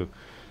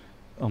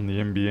 on the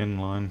MBN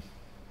line.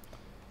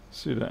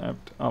 Sudo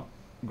apt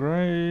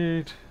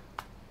upgrade.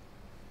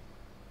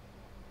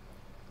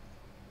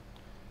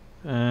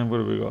 And what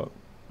have we got?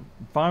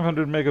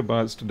 500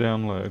 megabytes to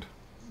download.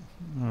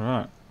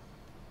 Alright.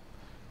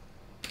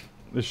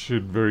 This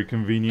should very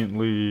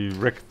conveniently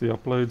wreck the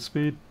upload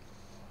speed.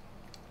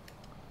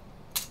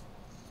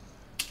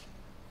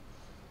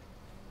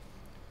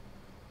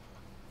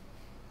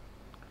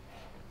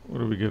 What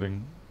are we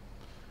getting?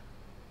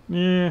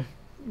 Yeah,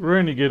 we're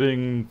only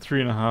getting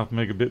 3.5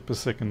 megabit per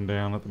second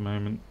down at the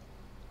moment.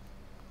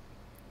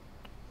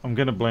 I'm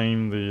going to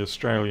blame the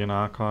Australian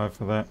archive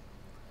for that.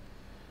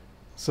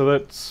 So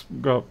that's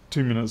got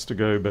 2 minutes to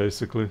go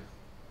basically.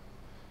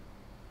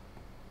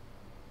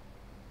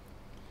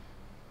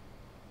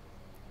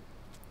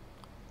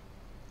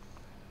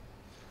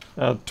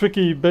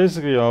 Twicky,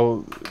 basically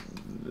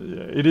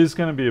it is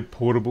going to be a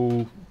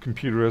portable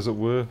computer, as it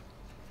were.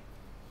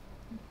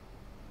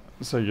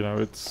 So,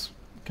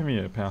 come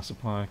here, power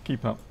supply,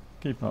 keep up.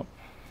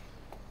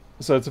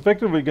 So it's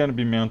effectively going to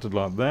be mounted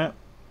like that.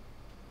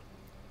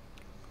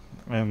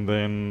 and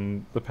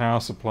then the power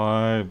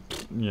supply,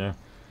 yeah,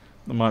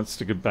 I might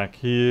stick it back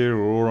here,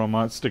 or I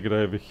might stick it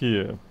over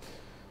here.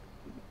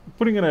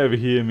 Putting it over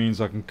here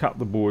means I can cut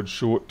the board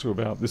short to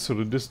about this sort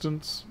of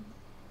distance,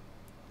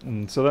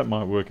 and so that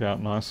might work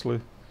out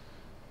nicely.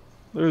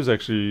 There is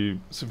actually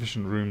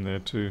sufficient room there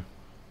too.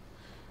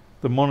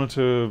 The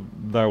monitor,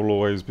 they will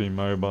always be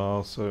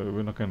mobile, so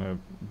we're not going to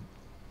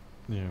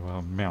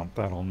mount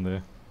that on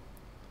there.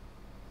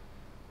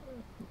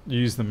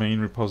 Use the main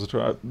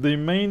repository. The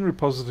main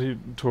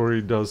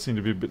repository does seem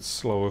to be a bit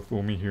slower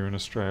for me here in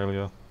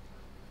Australia.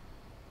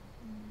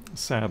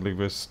 Sadly,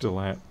 we're still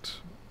at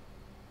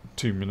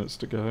 2 minutes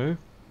to go.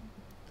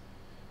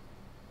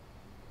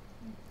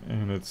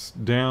 And it's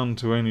down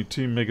to only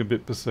 2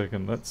 megabit per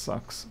second. That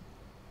sucks.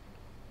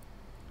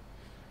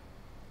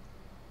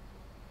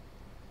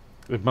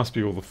 It must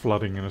be all the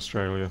flooding in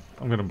Australia.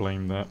 I'm going to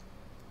blame that.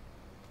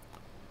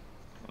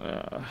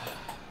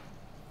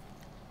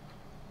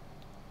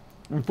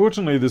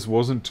 Unfortunately, this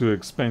wasn't too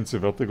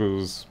expensive. I think it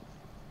was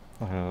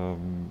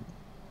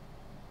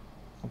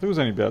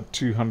only about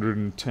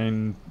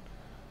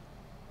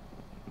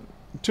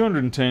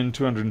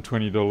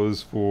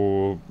 $220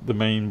 for the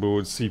main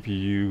board,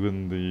 CPU,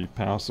 and the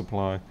power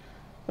supply.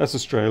 That's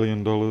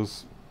Australian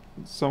dollars,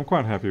 so I'm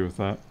quite happy with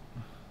that.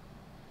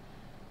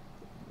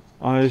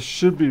 I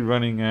should be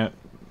running at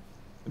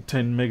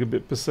 10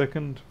 megabit per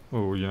second,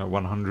 or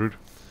 100.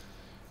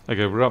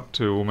 Okay, we're up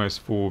to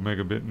almost 4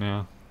 megabit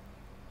now.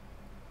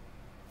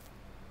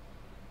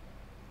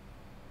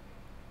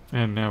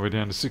 And now we're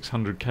down to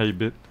 600k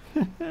bit.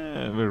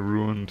 We're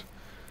ruined.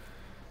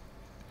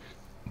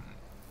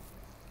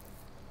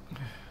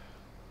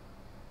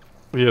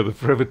 Yeah, the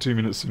forever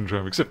 2-minute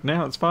syndrome, except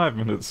now it's 5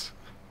 minutes.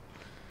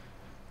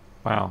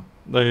 Wow,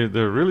 they're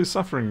really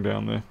suffering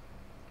down there.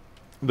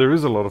 There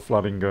is a lot of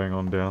flooding going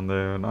on down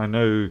there, and I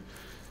know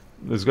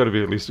there's got to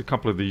be at least a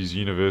couple of these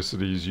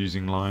universities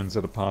using lines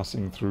that are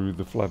passing through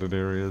the flooded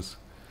areas.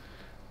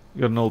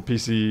 Got an old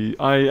PC.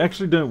 I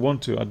actually don't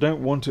want to. I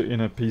don't want it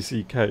in a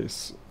PC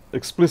case.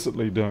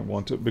 Explicitly don't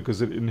want it,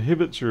 because it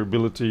inhibits your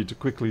ability to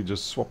quickly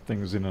just swap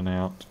things in and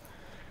out.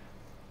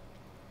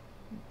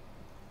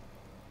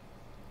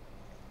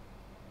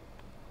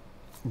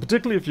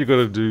 Particularly if you've got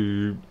to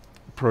do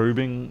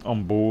probing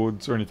on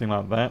boards or anything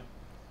like that,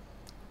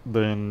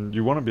 then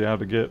you want to be able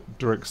to get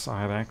direct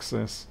side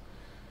access.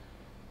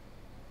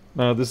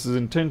 Now, this is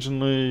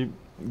intentionally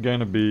going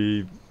to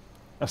be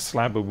a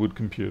slab of wood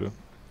computer.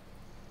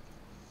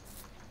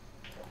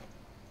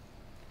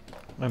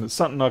 And it's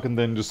something I can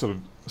then just sort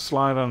of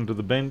slide onto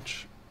the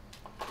bench,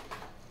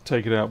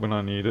 take it out when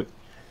I need it.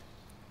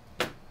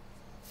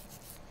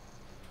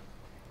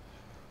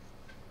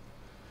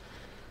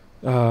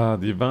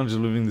 The advantage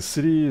of living in the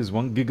city is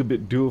 1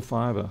 gigabit dual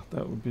fiber.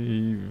 That would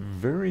be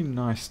very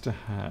nice to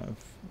have.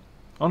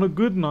 On a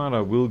good night,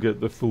 I will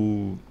get the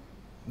full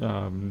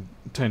 10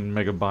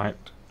 megabyte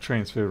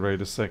transfer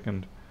rate a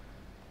second.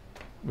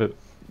 But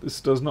this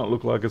does not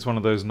look like it's one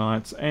of those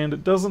nights, and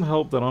it doesn't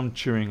help that I'm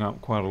chewing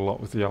up quite a lot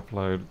with the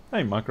upload.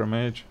 Hey,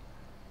 Micromage.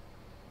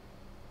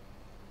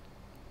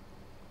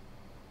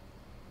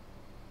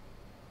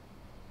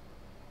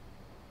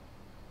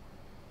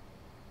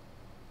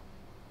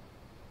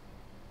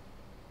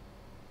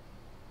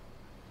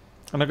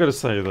 And I gotta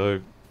say though,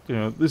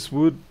 this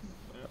wood,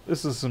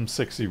 this is some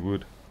sexy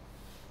wood.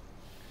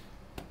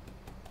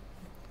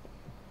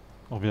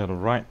 I'll be able to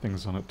write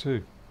things on it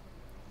too.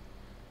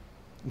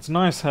 It's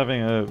nice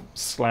having a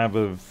slab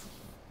of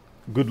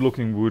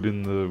good-looking wood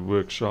in the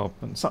workshop,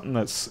 and something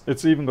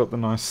it's even got the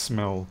nice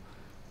smell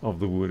of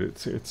the wood.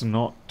 It's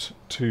not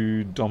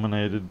too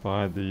dominated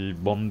by the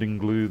bonding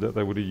glue that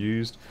they would have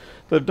used.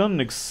 They've done an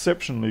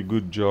exceptionally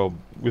good job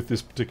with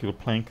this particular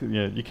plank.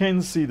 Yeah, you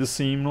can see the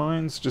seam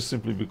lines just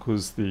simply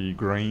because the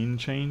grain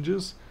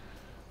changes,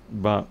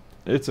 but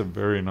it's a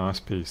very nice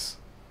piece.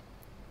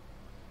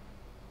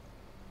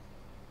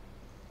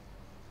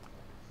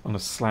 On a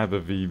slab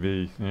of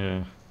VB,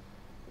 yeah.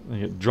 They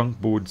get drunk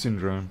board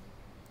syndrome.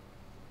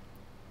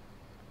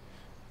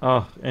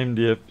 Ah,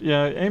 MDF.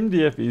 Yeah,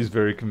 MDF is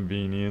very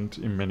convenient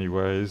in many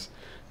ways,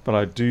 but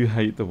I do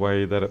hate the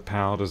way that it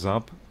powders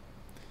up.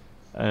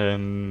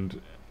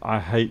 And I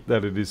hate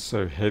that it is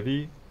so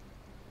heavy.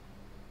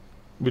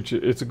 Which,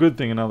 it's a good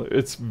thing.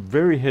 It's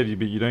very heavy,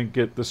 but you don't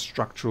get the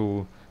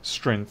structural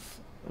strength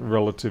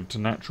relative to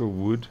natural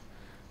wood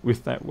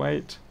with that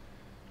weight.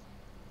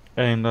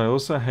 And I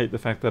also hate the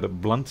fact that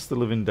it blunts the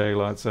living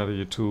daylights out of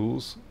your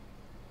tools.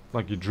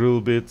 Like your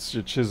drill bits,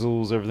 your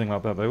chisels, everything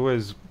like that. They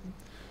always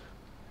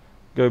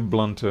go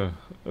blunter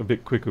a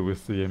bit quicker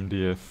with the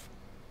MDF.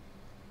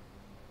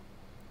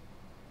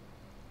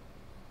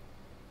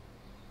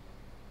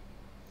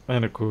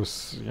 And of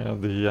course, yeah,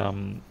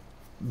 the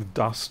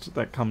dust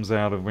that comes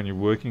out of when you're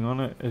working on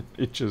it, it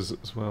itches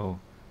as well.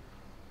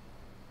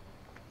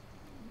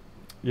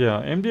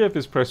 Yeah, MDF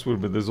is pressed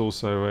wood, but there's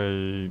also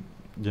a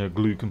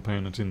glue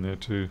component in there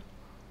too.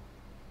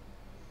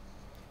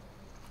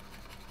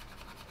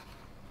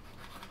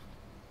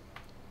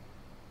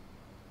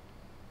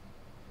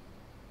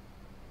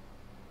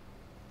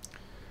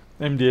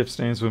 MDF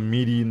stands for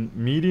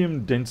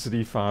medium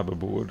density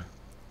fiberboard.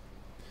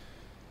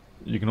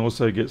 You can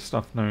also get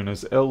stuff known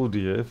as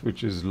LDF,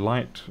 which is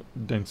light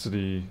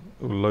density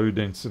or low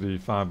density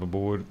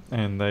fiberboard,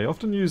 and they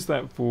often use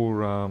that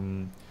for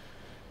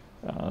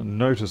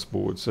notice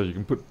boards, so you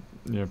can put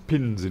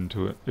pins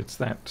into it. It's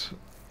that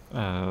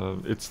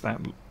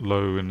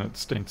low in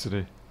its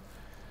density.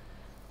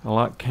 I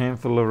like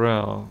camphor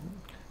laurel.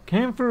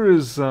 Camphor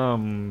is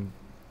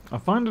I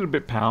find it a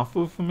bit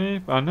powerful for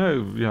me. I know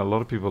a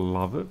lot of people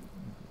love it,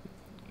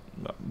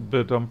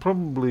 but I'm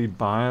probably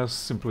biased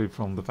simply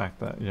from the fact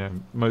that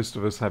most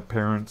of us had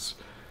parents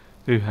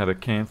who had a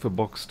camphor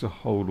box to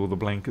hold all the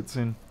blankets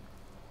in.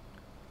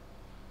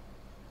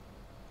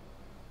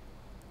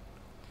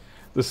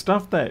 The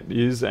stuff that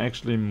is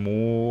actually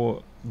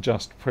more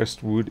just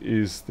pressed wood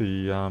is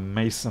the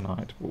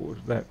masonite board.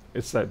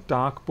 It's that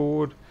dark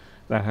board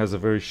that has a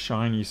very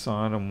shiny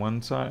side on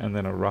one side and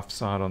then a rough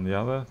side on the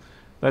other.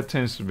 That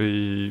tends to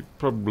be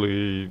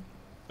probably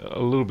a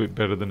little bit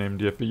better than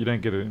MDF, but you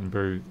don't get it in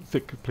very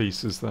thick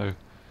pieces though.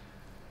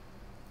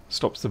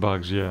 Stops the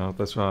bugs, yeah,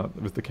 that's right,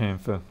 with the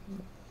camphor.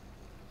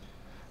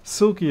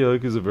 Silky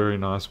oak is a very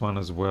nice one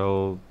as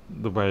well.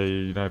 The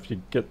way, if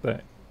you get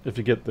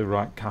the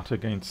right cut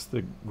against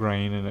the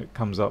grain and it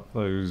comes up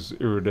those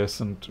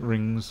iridescent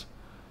rings.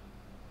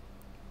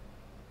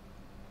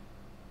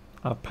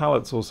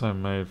 Pallets also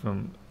made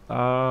from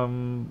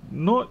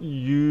not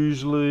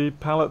usually.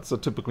 Pallets are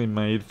typically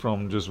made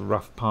from just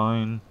rough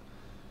pine.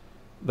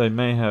 They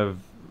may have,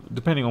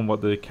 depending on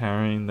what they're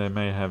carrying, they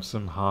may have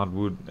some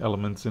hardwood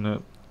elements in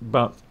it,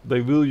 but they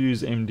will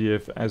use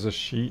MDF as a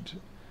sheet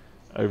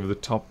over the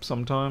top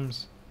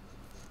sometimes.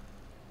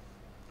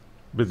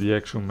 But the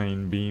actual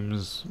main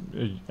beams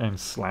and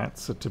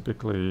slats are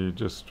typically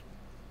just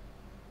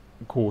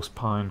coarse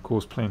pine,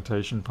 coarse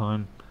plantation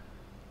pine.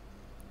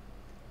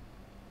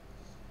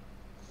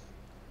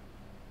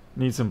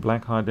 Need some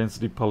black high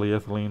density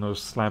polyethylene or a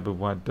slab of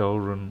white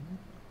Delrin.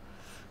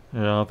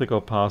 Yeah, I think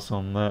I'll pass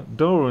on that.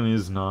 Delrin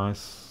is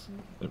nice.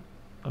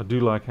 I do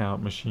like how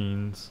it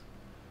machines.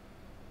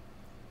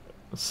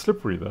 It's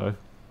slippery though.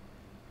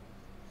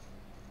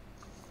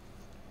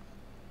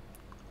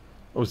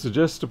 I would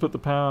suggest to put the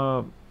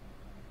power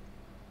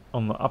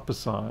on the upper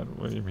side.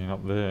 What do you mean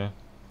up there?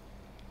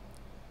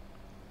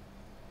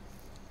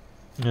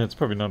 Yeah, it's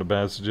probably not a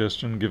bad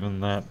suggestion given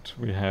that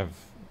we have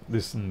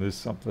this and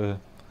this up there.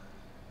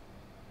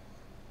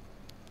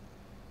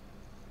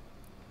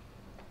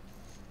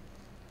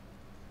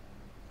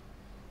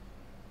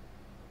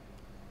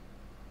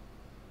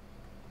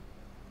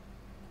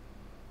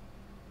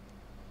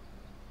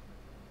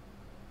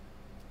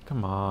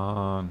 Come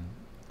on.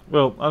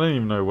 Well, I don't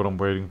even know what I'm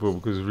waiting for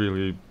because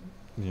really,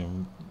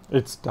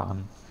 it's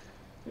done.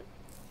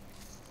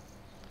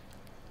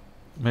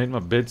 Made my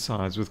bed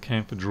sides with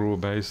camphor drawer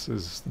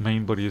bases. The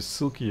main body is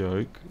silky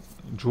oak.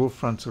 Drawer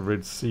fronts are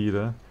red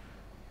cedar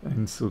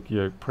and silky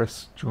oak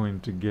press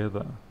joined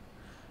together.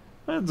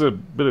 That's a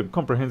bit of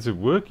comprehensive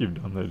work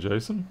you've done there,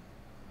 Jason.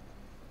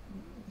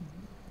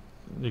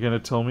 You're going to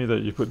tell me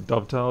that you put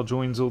dovetail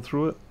joins all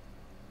through it?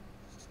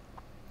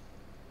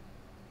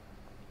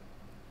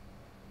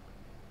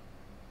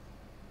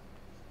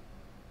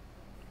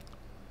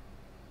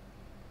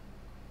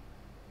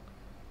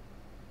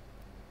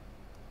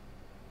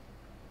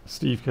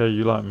 Steve K,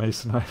 you like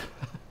masonite?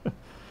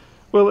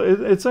 Well,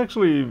 it's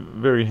actually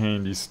very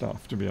handy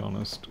stuff, to be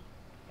honest.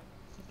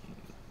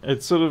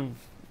 It sort of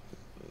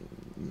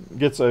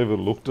gets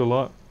overlooked a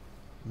lot,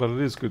 but it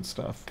is good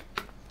stuff.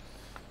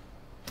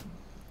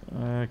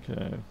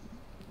 Okay.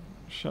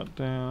 Shut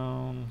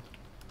down.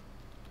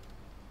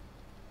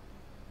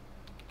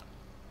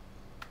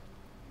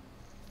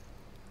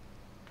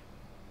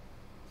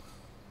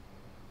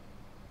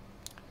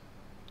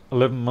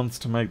 $11 months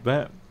to make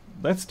that.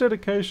 That's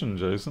dedication,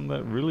 Jason.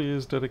 That really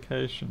is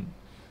dedication.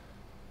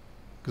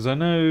 Because I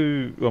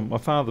know, well, my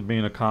father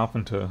being a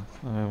carpenter,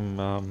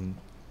 I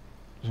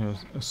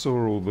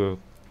saw all the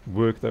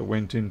work that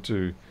went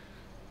into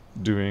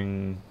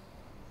doing,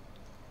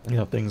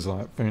 things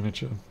like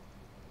furniture,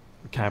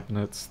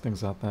 cabinets,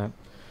 things like that.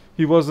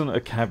 He wasn't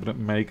a cabinet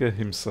maker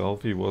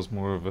himself. He was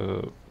more of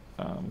a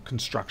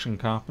construction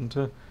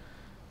carpenter,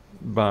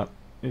 but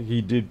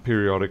he did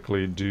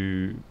periodically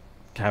do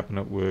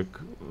cabinet work,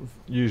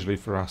 usually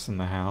for us in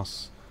the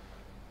house.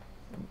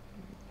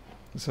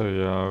 So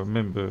yeah, I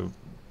remember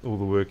all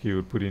the work he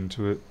would put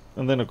into it.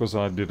 And then of course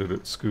I did it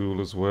at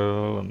school as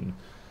well, and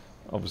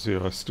obviously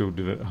I still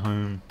did it at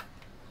home.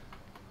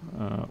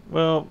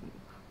 Well,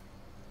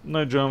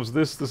 no dramas.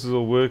 This is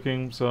all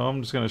working, so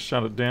I'm just going to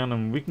shut it down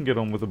and we can get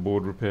on with the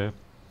board repair.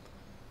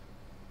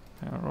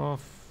 Power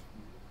off.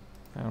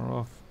 Power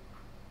off.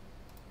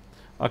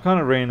 I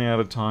kind of ran out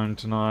of time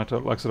tonight.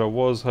 Like I said, I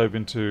was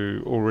hoping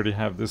to already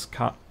have this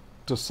cut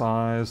to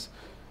size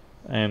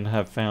and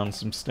have found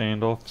some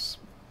standoffs,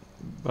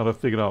 but I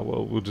figured out,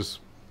 well, we'll just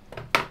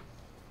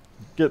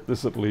get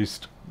this at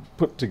least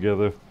put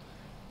together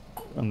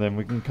and then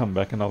we can come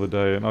back another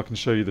day and I can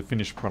show you the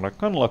finished product,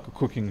 kind of like a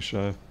cooking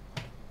show.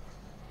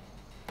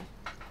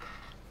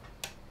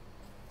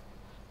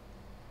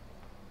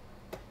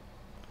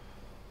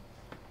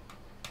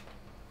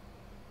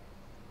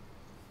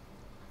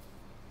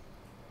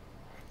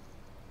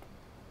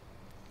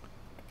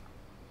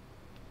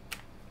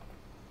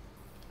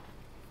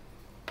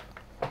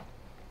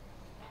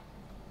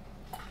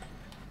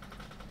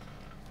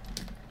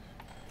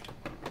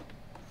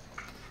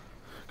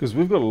 because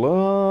we've got a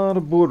lot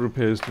of board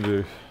repairs to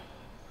do.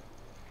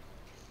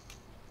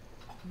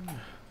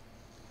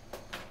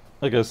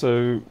 Okay,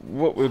 so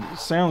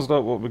sounds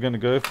like what we're going to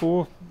go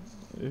for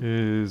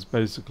is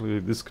basically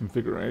this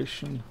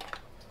configuration.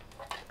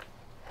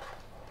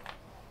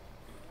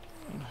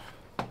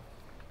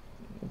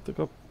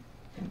 Let's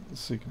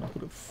see, can I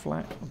put it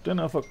flat? I don't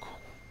know if I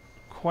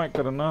quite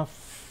got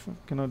enough.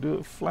 Can I do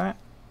it flat?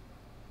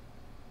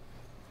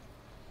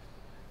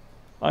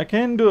 I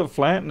can do it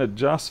flat and it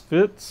just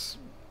fits.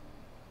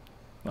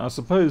 I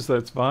suppose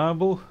that's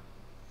viable.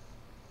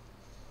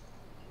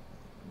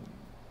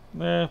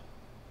 Yeah,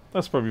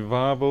 that's probably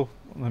viable.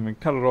 Let me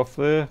cut it off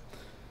there.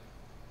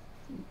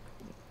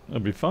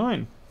 It'll be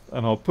fine.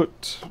 And I'll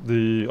put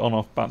the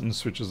on-off button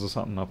switches or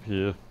something up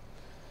here.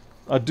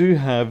 I do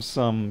have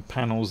some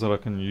panels that I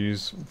can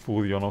use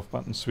for the on-off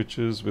button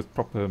switches with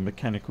proper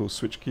mechanical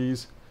switch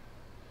keys.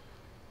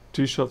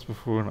 2 shots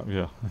before and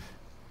yeah.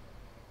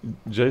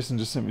 Jason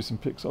just sent me some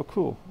pics. Oh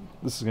cool.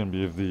 This is going to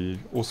be of the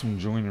awesome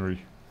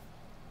joinery.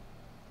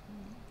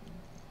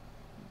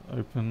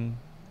 Open.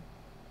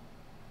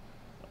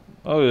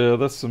 Oh yeah,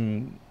 that's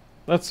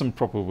some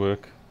proper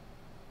work.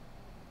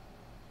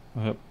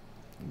 Yep.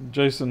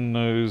 Jason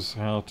knows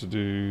how to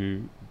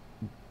do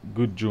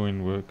good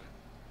join work.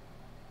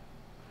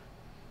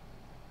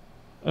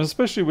 And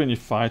especially when you're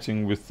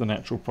fighting with the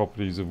natural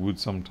properties of wood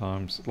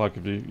sometimes. Like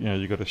if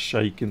you got a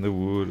shake in the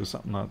wood or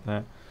something like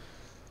that.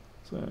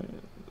 So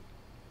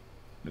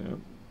yeah,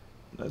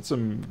 that's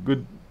some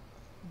good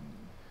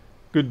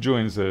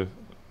joins there.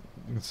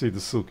 You can see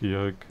the silky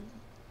oak.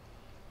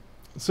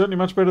 Certainly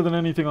much better than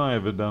anything I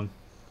ever done.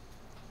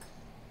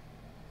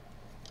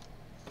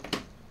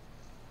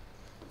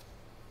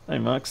 Hey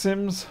Mark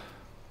Sims.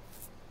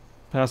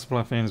 Power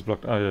supply fan is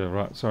blocked. Oh yeah,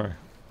 right, sorry.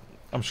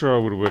 I'm sure I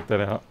would have worked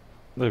that out.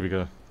 There we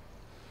go.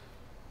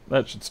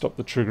 That should stop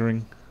the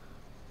triggering.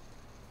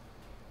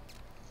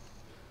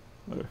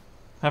 There.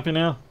 Happy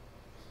now?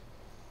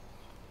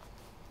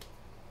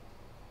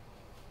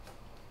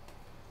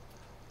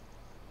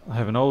 I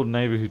have an old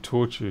neighbour who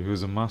taught you, who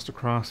was a master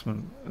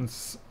craftsman, and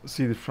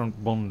see the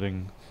front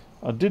bonding.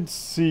 I did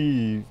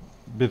see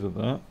a bit of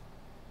that.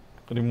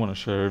 I didn't want to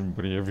show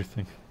everybody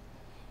everything.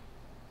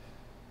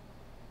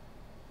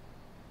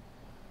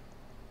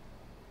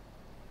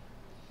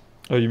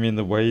 Oh, you mean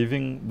the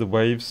waving, the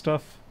wave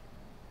stuff?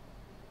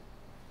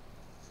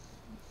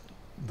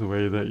 The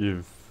way that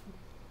you've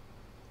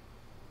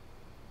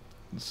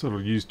sort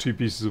of used 2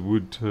 pieces of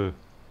wood to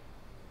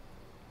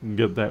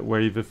get that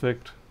wave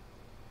effect.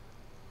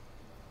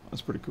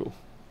 That's pretty cool.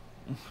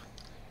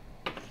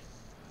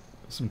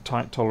 Some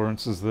tight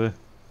tolerances there.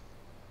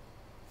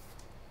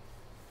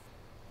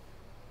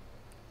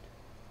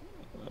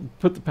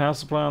 Put the power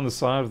supply on the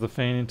side of the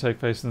fan intake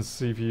facing the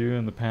CPU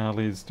and the power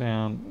leads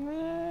down.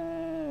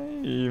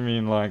 You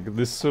mean like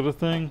this sort of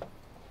thing?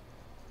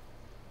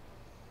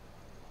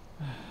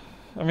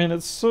 I mean,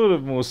 it's sort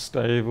of more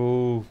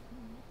stable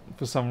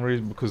for some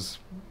reason because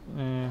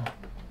I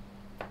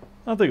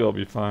think I'll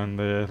be fine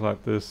there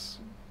like this.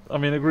 I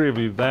mean,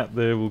 agreeably, that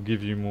there will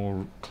give you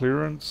more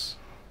clearance.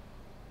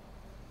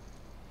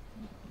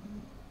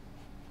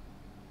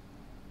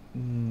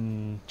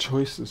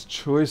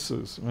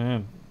 Choices,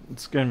 man.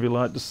 It's going to be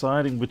like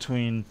deciding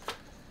between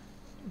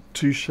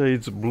 2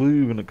 shades of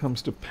blue when it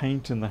comes to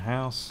paint in the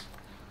house.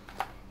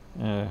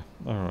 Yeah,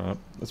 alright.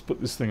 Let's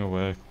put this thing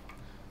away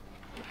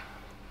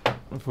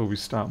before we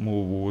start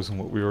more wars than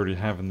what we already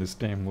have in this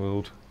damn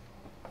world.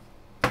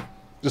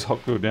 Just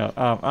hot glue down.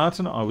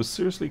 Arton, I was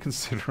seriously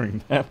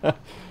considering that.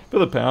 For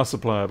the power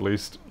supply at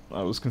least,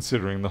 I was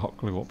considering the hot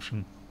glue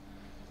option.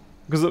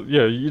 Because,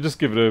 yeah, you just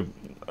give it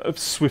a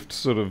swift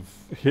sort of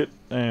hit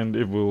and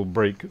it will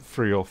break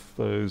free off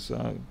those.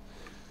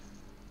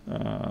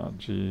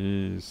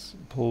 Jeez.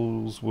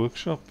 Paul's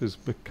workshop has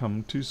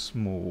become too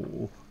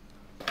small.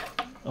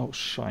 Oh,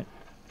 shite.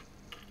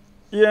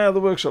 Yeah, the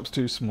workshop's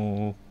too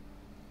small.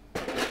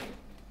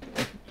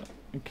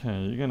 Okay,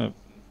 you're gonna...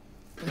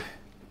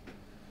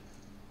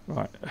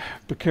 Right,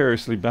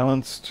 precariously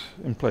balanced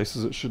in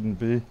places it shouldn't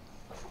be.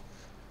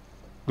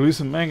 Glue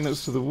some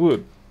magnets to the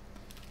wood.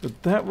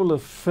 But that will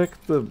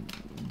affect the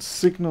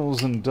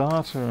signals and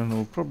data and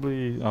it'll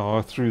probably... Oh,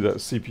 I threw that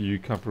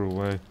CPU cover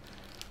away.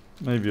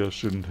 Maybe I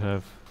shouldn't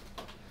have.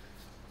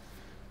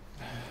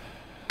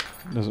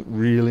 Does it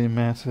really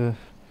matter?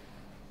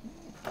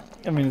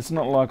 I mean, it's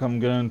not like I'm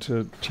going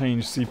to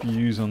change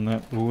CPUs on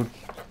that board.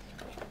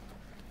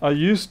 I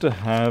used to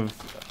have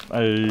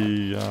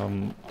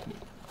a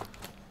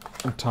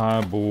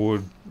entire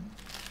board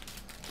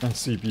and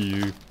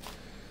CPU,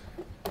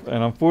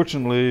 and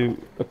unfortunately,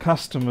 a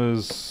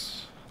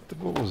customer's,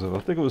 what was it? I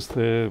think it was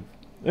their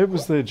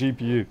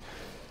GPU.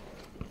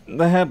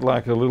 They had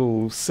like a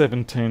little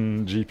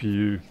 710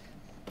 GPU,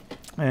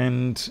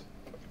 and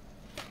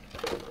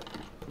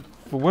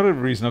for whatever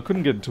reason, I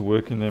couldn't get it to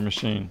work in their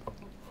machine.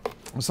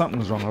 Something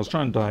was wrong. I was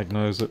trying to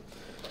diagnose it,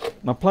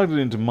 and I plugged it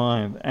into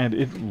mine, and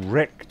it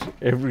wrecked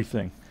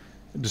everything.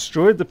 It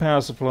destroyed the power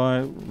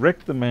supply,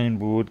 wrecked the main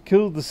board,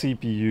 killed the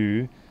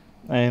CPU,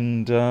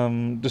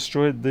 and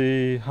destroyed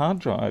the hard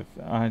drive.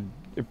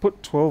 It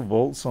put 12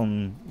 volts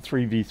on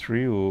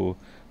 3v3 or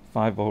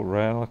 5 volt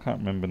rail, I can't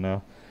remember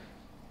now.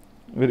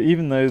 But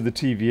even though the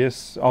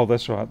TVS, oh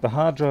that's right, the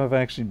hard drive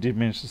actually did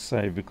manage to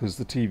save because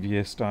the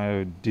TVS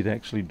diode did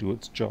actually do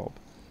its job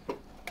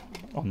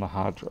on the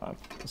hard drive.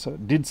 So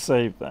it did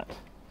save that.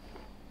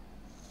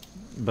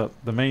 But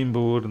the main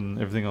board and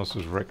everything else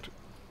was wrecked.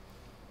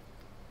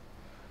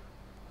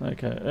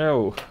 Okay,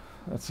 oh,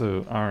 that's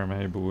a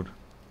RMA board.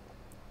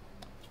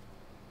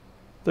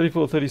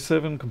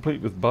 3437, complete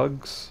with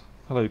bugs.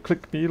 Hello,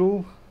 Click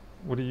Beetle.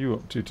 What are you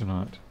up to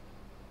tonight?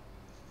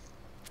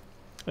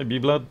 Hey,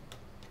 B-Blood.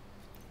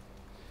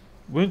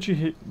 Weren't you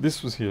here?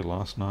 This was here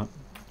last night.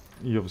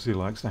 He obviously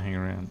likes to hang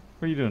around.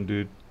 What are you doing,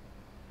 dude?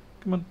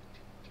 Come on.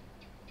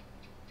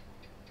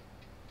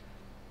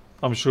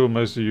 I'm sure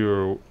most of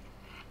you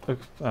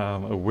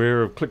are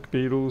aware of Click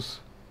Beetles.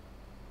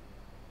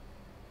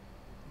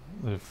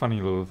 They're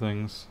funny little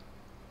things.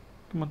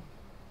 Come on.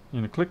 You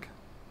gonna click?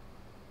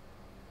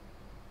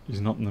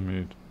 He's not in the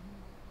mood.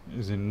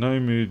 He's in no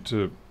mood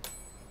to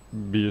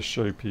be a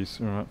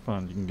showpiece. Alright,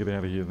 fine. You can get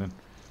out of here then.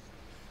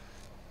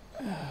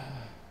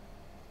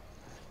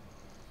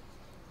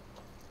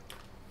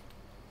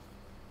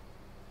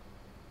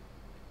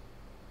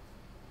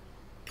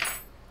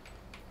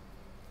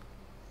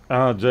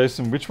 Ah,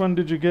 Jason, which one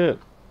did you get?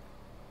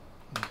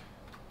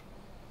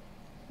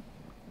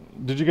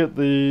 Did you get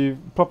the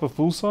proper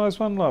full-size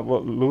one, like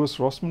what Lewis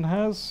Rossman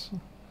has?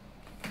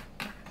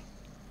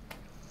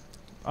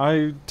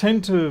 I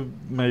tend to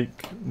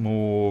make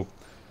more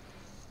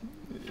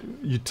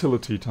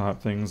utility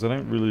type things. I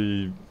don't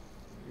really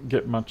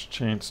get much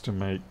chance to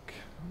make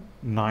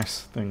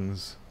nice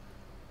things.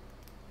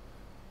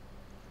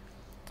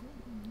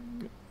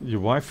 Your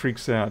wife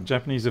freaks out.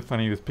 Japanese are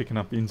funny with picking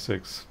up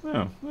insects.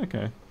 Oh,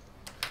 okay.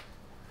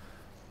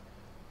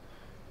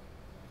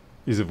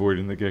 He's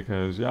avoiding the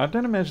geckos. Yeah, I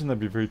don't imagine they'd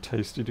be very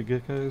tasty to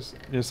geckos.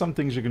 Yeah, some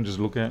things you can just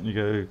look at and you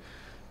go,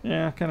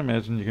 yeah, I can't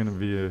imagine you're going to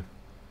be a...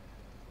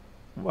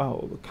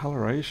 Wow, the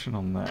coloration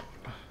on that.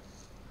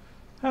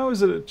 How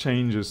is it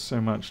changes so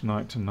much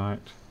night to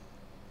night?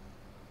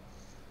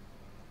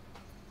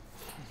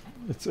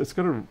 It's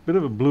got a bit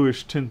of a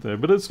bluish tint there,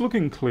 but it's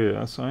looking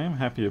clear, so I am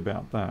happy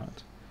about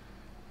that.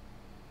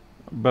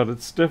 But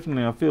it's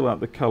definitely, I feel like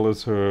the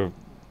colours are a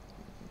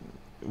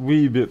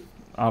wee bit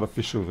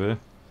artificial there.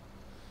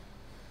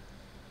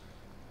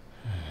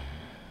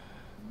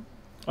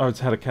 Oh,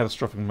 it's had a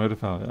catastrophic motor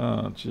failure.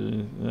 Oh,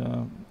 gee,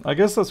 yeah. I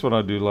guess that's what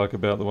I do like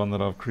about the one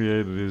that I've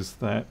created is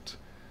that,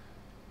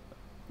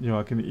 you know,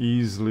 I can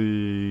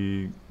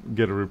easily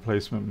get a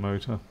replacement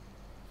motor.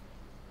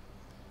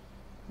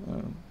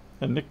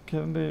 And Nick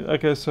Kennedy.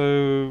 Okay,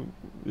 so,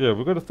 yeah,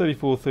 we've got a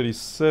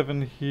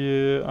 3437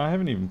 here. I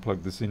haven't even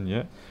plugged this in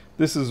yet.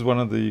 This is one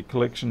of the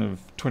collection of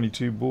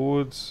 22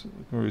 boards.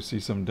 You can already see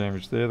some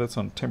damage there. That's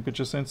on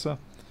temperature sensor.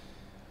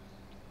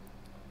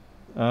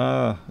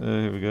 Ah,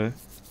 here we go.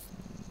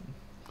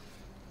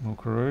 More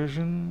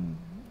corrosion.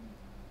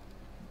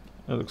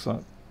 It looks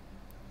like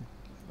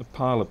a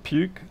pile of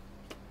puke.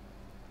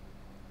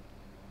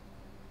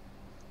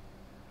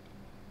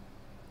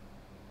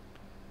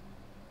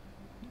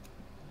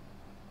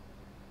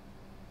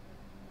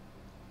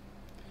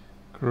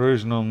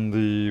 Corrosion on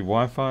the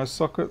Wi-Fi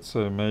socket,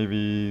 so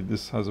maybe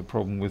this has a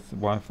problem with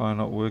Wi-Fi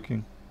not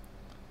working.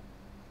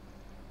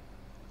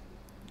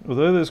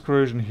 Although there's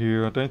corrosion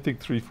here, I don't think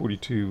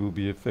 342 will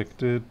be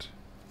affected.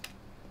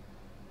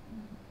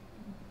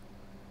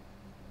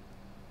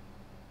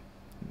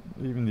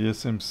 Even the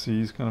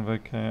SMC is kind of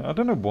okay. I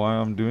don't know why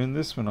I'm doing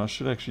this when I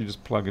should actually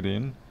just plug it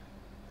in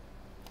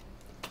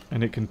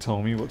and it can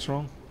tell me what's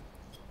wrong.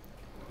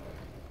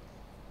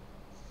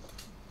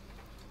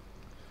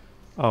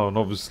 Oh, and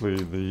obviously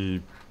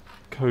the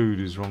code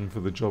is wrong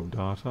for the job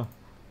data.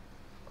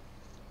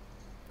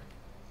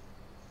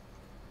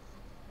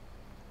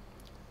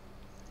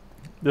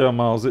 Yeah,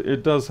 Miles,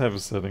 it does have a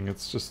setting.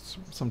 It's just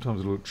sometimes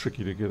a little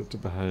tricky to get it to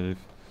behave.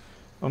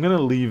 I'm going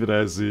to leave it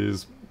as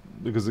is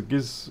because it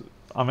gives...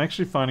 I'm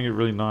actually finding it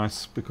really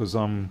nice because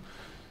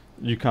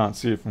you can't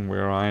see it from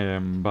where I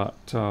am,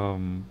 but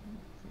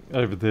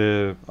over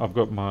there I've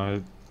got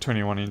my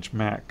 21-inch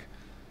Mac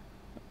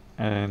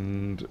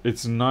and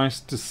it's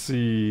nice to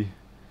see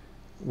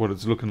what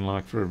it's looking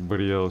like for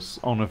everybody else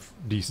on a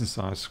decent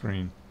sized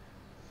screen.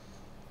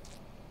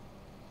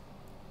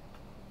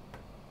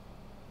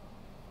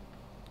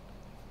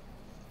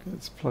 Okay,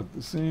 let's plug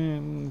this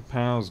in.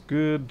 Power's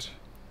good.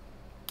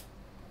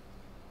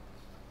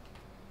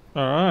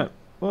 Alright.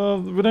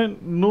 Well, we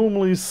don't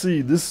normally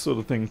see this sort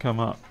of thing come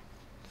up.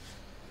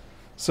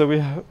 So we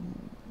have...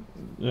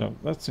 Yeah,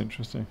 that's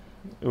interesting.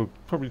 It'll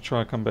probably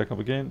try to come back up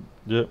again.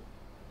 Yep.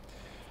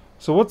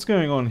 So what's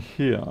going on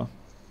here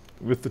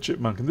with the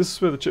Chipmunk? And this is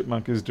where the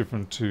Chipmunk is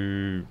different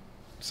to,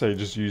 say,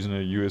 just using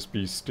a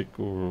USB stick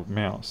or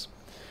mouse.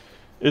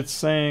 It's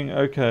saying,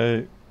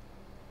 okay,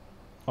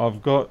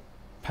 I've got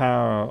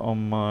power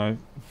on my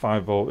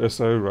 5 volt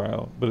SO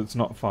rail, but it's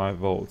not 5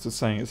 volts. It's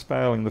saying it's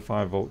failing the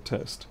 5 volt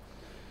test.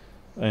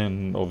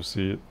 and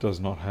obviously it does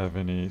not have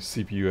any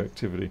CPU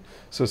activity.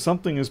 So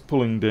something is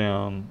pulling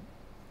down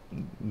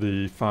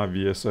the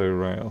 5VSO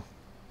rail.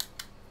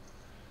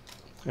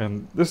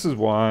 And this is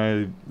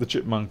why the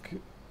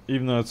Chipmunk,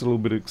 even though it's a little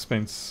bit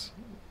expensive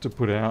to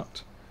put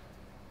out,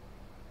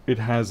 it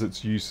has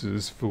its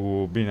uses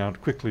for being able to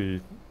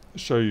quickly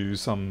show you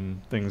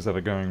some things that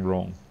are going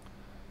wrong.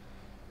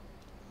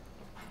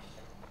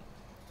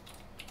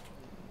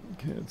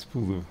 Okay, let's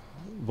pull the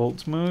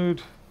volts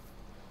mode.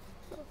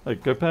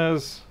 Like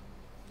Gopaz.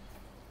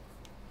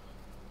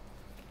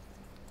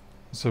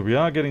 So we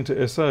are getting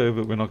to SO,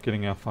 but we're not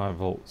getting our 5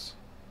 volts.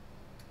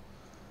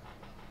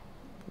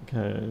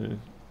 Okay.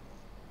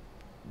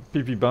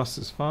 PP bus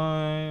is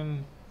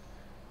fine.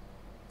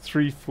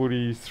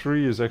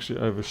 343 is actually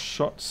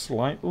overshot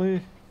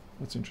slightly.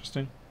 That's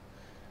interesting.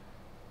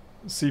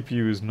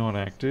 CPU is not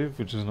active,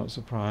 which is not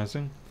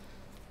surprising.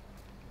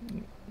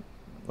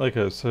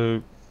 Okay,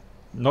 so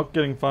not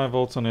getting 5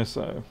 volts on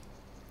SO.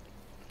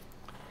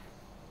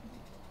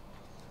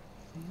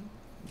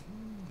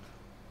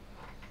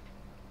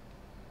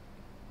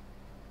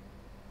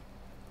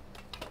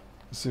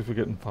 Let's see if we're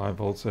getting 5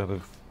 volts out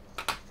of...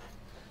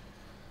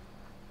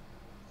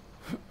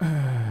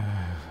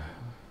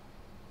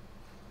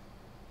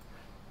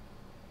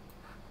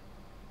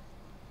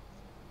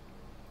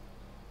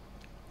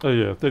 Oh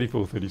yeah,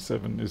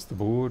 3437 is the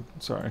board,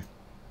 sorry.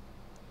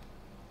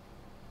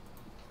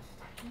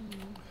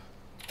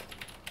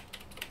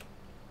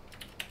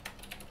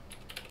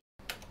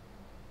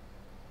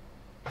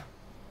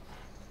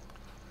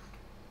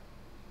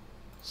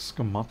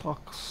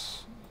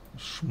 Schematics.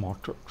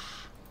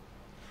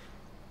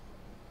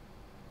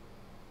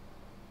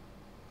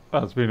 Oh,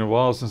 it's been a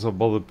while since I've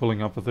bothered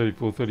pulling up a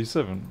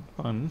 3437.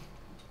 Fun.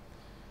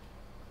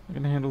 I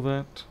can handle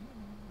that.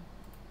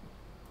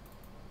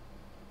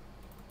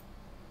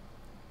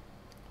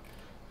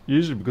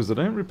 Usually because I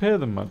don't repair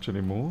them much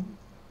anymore.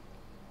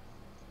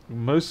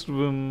 Most of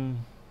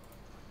them...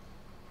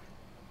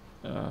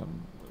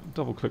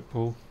 double click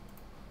pull.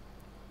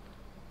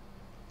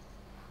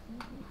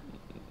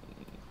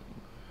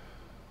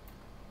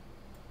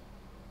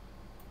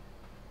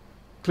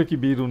 Clicky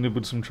Beetle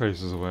nibbled some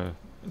traces away.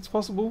 It's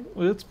possible.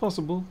 It's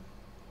possible.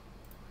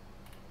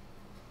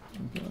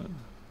 Okay.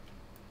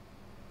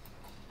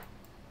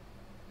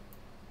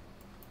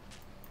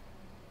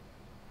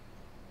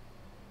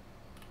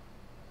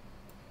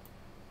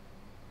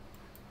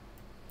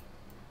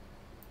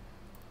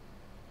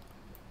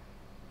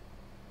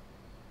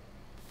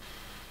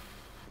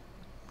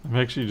 I'm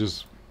actually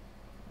just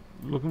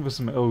looking for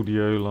some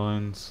LDO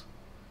lines.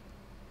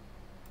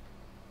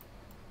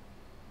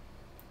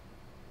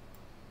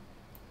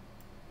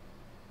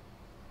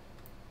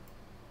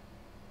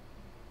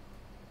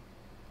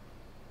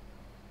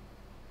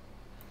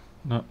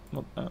 No,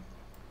 not that.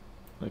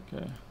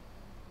 Okay.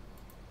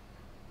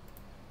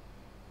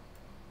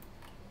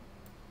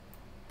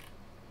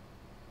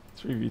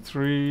 Three v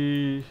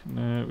three.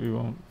 No, we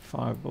want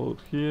 5 volt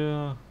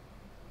here.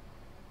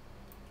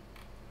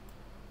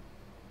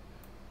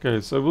 Okay,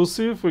 so we'll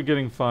see if we're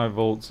getting 5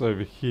 volts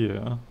over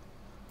here,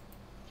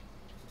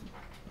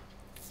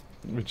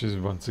 which is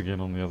once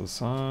again on the other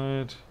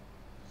side.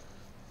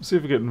 See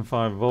if we're getting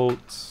 5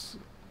 volts,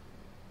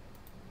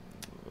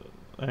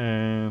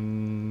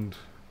 and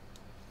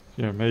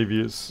yeah, maybe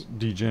it's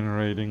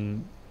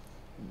degenerating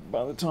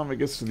by the time it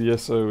gets to the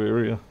SO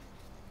area.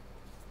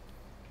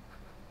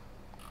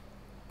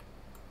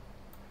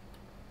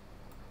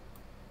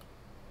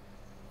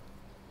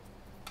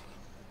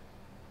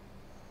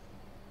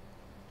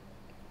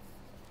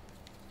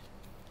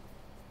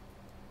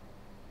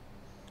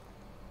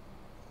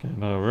 Okay,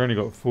 no, we've only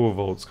got 4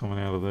 volts coming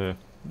out of there.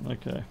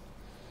 Okay,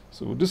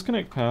 so we'll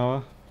disconnect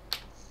power,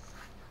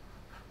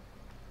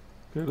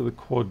 go to the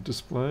quad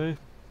display.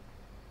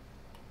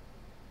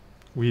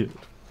 Weird.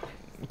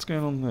 What's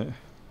going on there?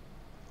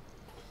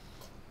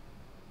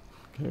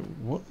 Okay,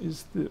 what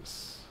is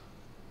this?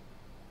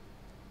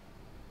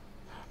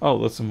 Oh,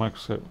 that's a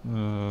microscope.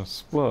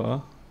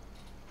 Splur.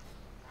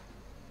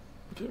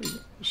 Okay,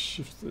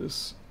 shift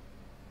this.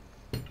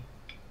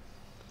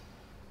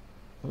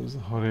 There's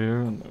the hot air,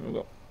 and then we've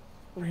got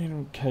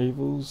random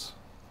cables.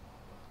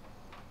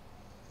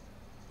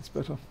 That's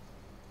better.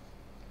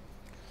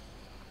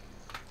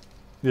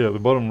 Yeah, the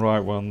bottom right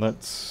one,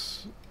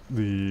 that's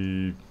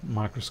the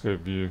microscope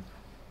view.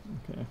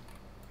 Okay.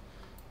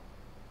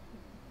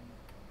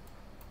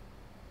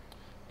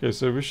 Okay,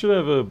 so we should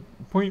have a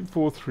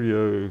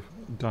 0.430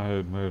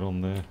 diode mode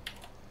on there.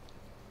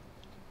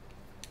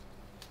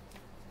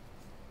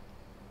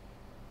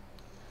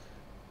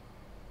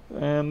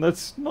 And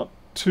that's not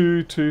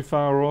too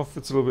far off.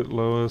 It's a little bit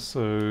lower,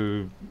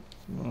 so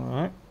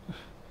alright.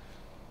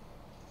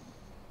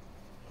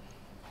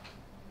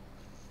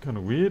 Kind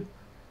of weird.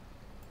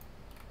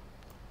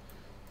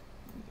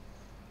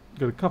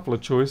 Got a couple of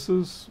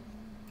choices.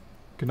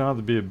 It can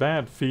either be a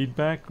bad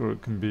feedback, or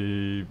it can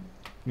be,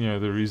 you know,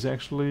 there is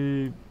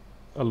actually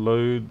a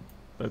load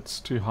that's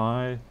too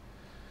high.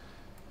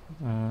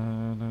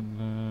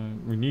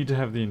 And we need to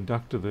have the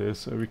inductor there,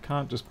 so we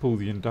can't just pull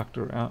the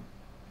inductor out.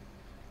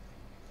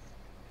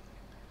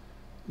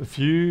 The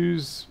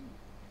fuse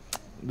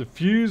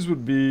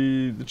would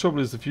be, the trouble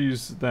is the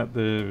fuse that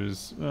there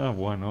is,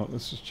 why not,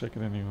 let's just check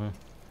it anyway.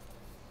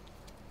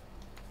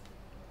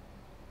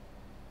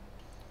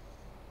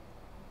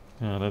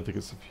 No, I don't think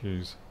it's a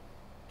fuse.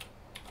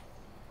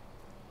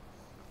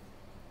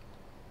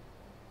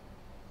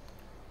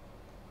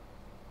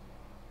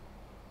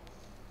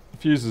 The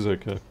fuse is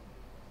okay.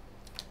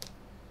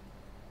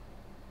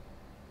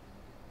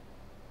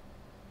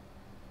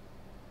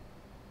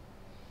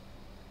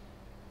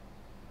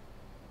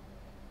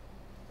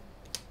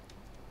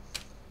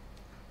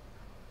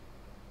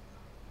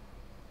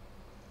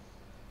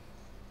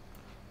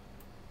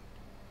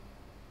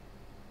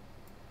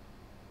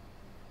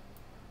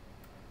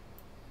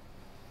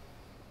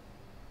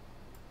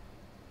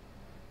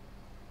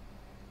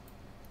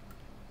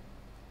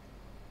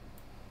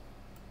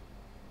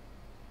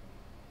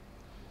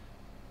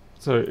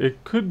 So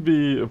it could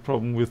be a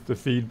problem with the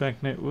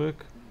feedback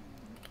network,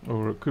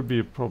 or it could be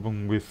a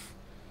problem with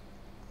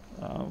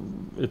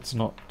it's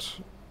not,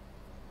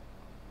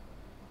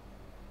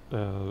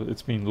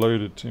 it's been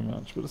loaded too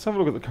much. But let's have a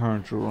look at the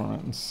current draw on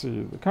it and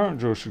see. The current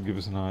draw should give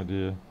us an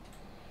idea.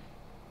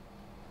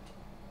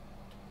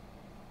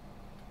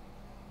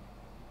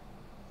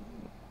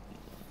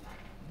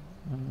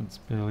 And it's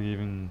barely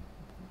even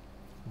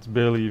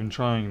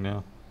trying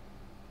now.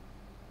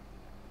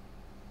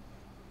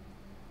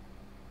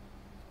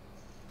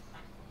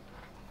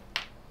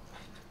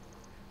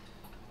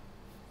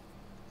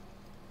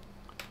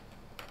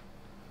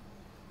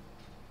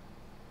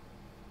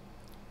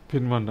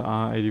 Pin 1 to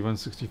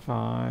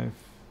R8165.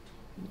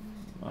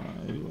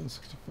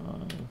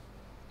 R8165.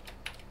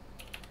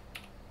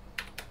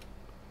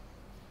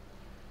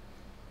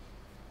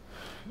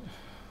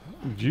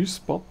 Did you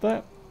spot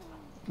that?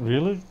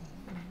 Really?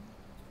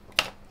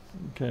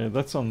 Okay,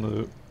 that's on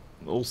the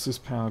all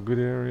sys power good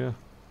area.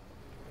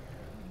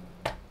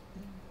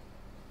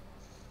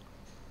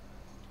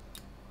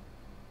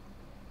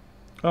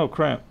 Oh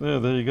crap,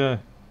 there you go.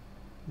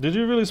 Did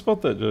you really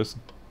spot that,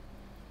 Jason?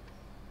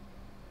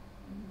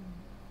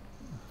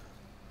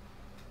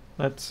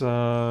 That's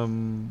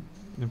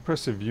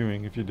impressive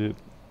viewing if you did.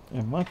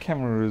 And my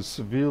camera is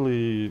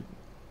severely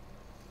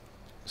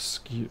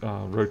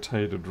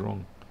rotated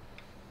wrong.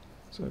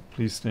 So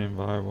please stand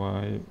by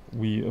while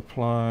we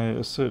apply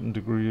a certain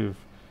degree of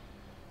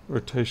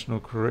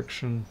rotational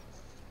correction.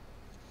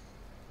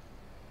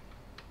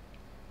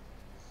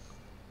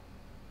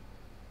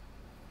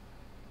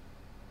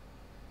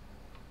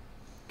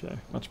 Okay,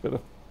 much better.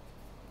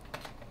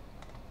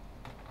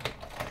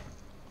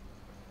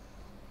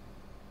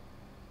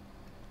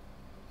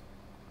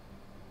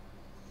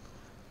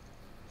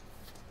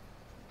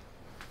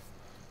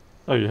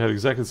 Oh, you had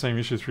exactly the same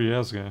issue 3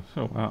 hours ago.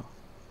 Oh, wow.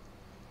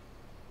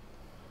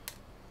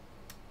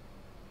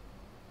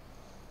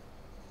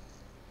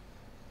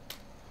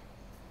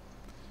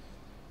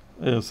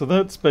 Yeah, so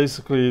that's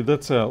basically,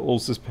 that's our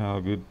all-sys power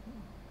good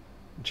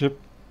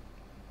chip.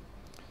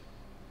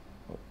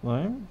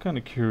 I'm kind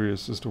of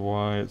curious as to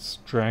why it's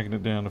dragging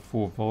it down to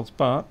 4 volts,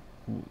 but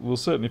we'll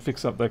certainly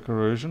fix up that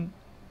corrosion.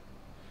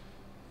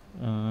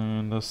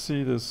 And I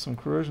see there's some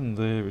corrosion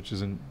there, which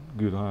isn't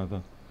good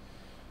either.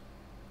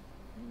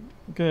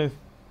 Okay,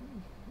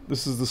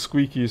 this is the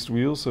squeakiest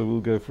wheel, so we'll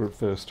go for it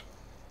first.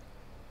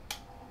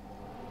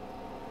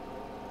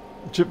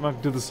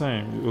 Chipmunk did the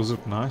same. It was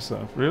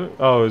nicer. Really?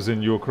 Oh, as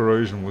in your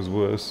corrosion was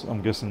worse,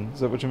 I'm guessing.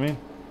 Is that what you mean?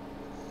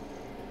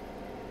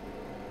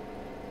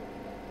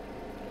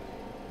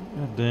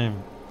 God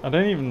damn. I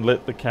don't even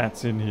let the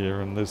cats in here,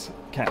 and there's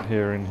cat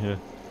hair in here.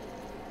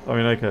 I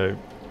mean, okay,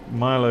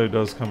 Milo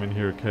does come in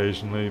here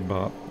occasionally,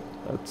 but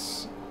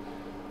that's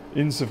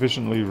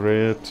insufficiently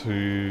rare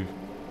to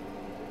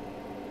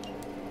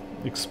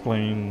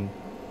explain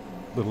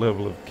the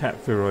level of cat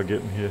fur I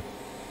get in here.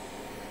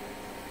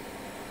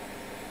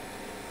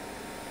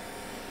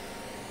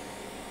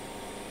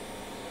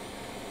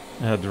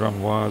 I had to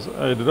run wires.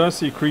 Hey, did I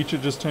see Creature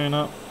just turn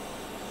up?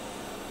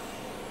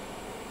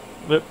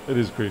 Yep, it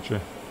is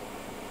Creature.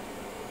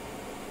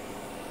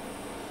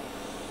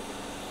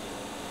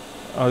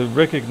 I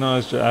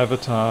recognised your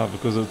avatar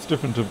because it's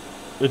different to...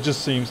 It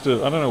just seems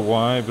to... I don't know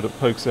why, but it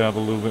pokes out a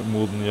little bit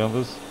more than the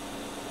others.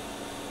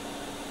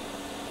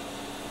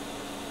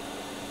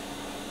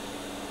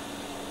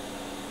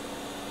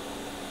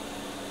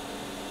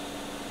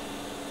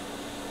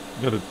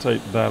 Got to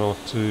take that off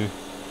too.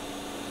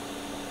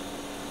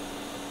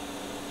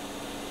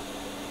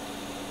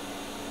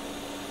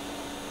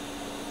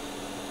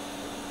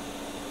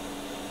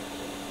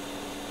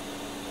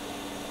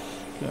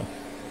 Okay.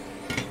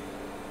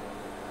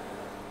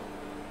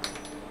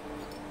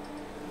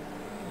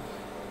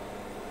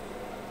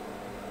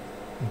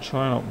 And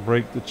try not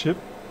break the chip.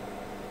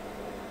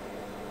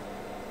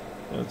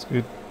 That's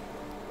good.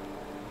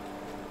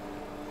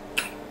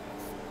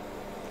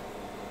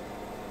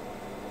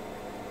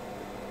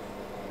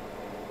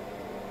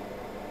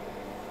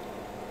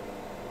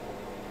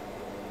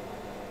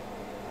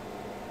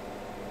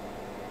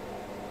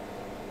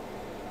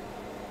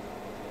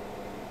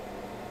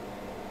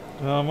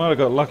 I might have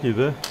got lucky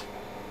there.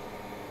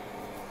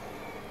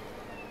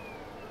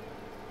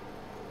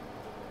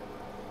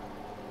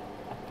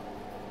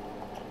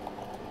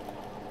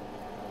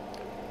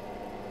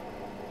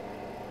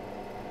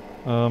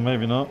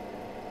 Maybe not.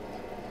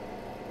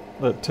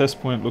 That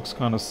test point looks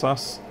kind of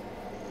sus.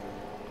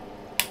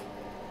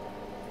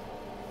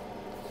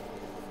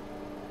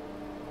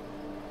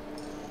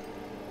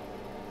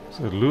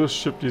 So Lewis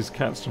shipped his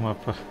cats to my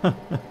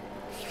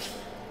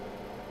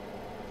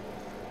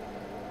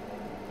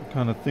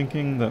kind of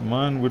thinking that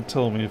mine would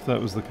tell me if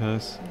that was the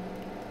case.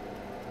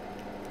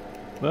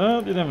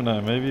 But you never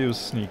know, maybe it was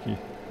sneaky.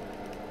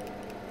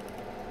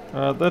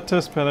 That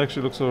test pad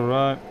actually looks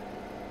alright.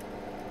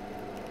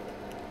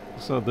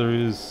 So there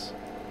is,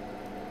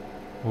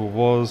 or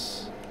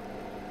was,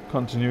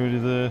 continuity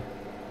there.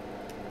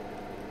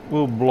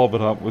 We'll blob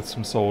it up with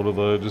some solder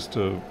though, just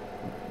to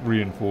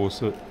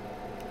reinforce it.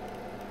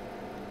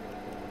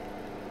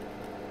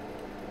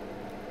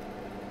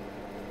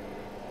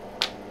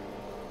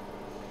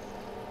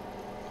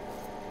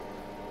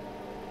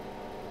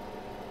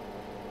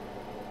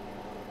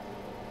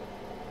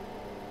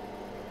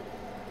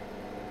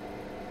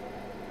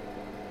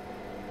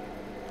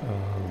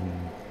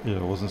 Yeah,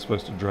 I wasn't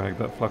supposed to drag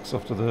that flux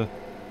off to there.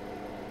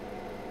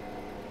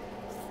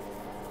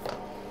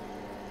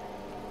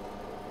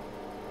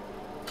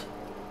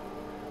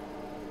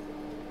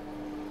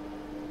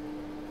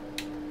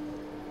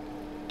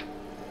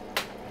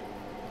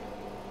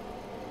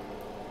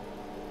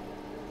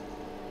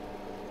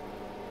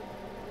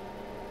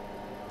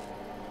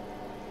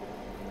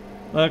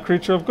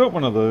 Creature, I've got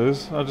one of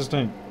those. I just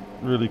don't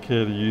really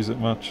care to use it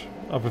much.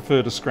 I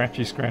prefer to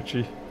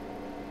scratchy.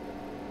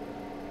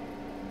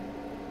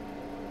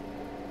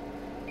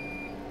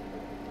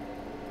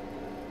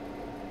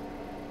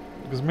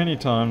 Because many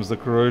times the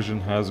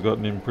corrosion has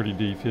gotten in pretty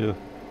deep here.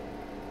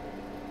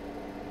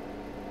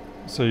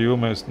 So you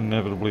almost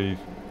inevitably,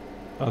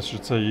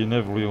 you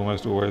inevitably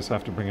almost always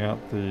have to bring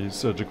out the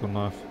surgical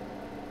knife.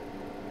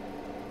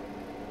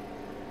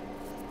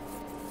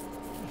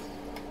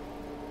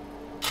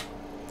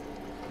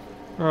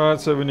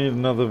 Alright, so we need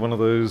another one of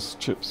those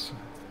chips.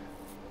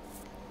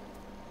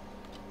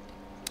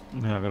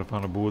 Now I've got to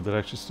find a board that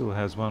actually still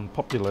has one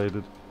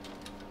populated.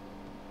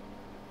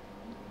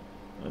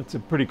 It's a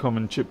pretty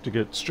common chip to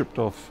get stripped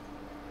off.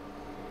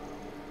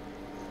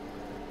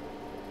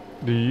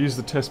 Do you use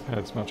the test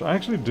pads much? I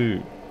actually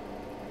do.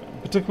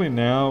 Particularly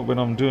now when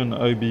I'm doing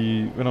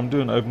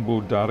open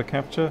board data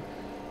capture,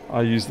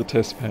 I use the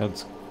test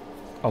pads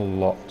a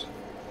lot.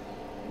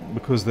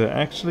 Because they're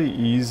actually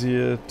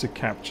easier to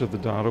capture the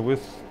data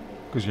with.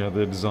 Because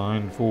they're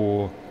designed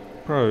for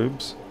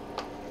probes.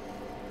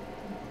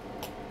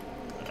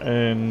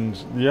 And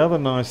the other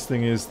nice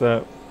thing is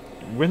that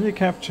when you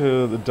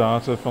capture the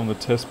data from the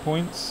test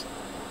points,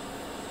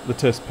 the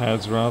test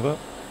pads rather,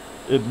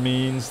 it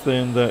means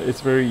then that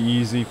it's very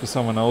easy for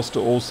someone else to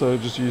also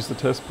just use the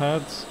test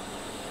pads.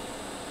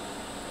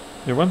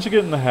 Yeah, once you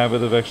get in the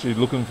habit of actually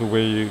looking for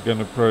where you're going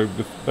to probe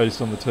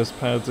based on the test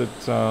pads, it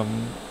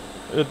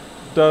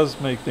does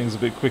make things a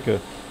bit quicker,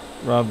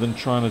 rather than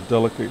trying to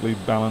delicately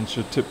balance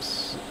your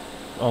tips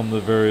on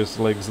the various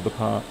legs of the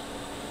part.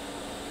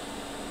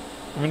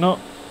 I mean,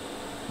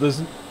 there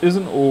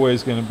isn't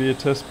always going to be a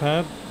test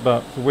pad,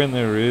 but for when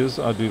there is,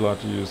 I do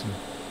like to use them.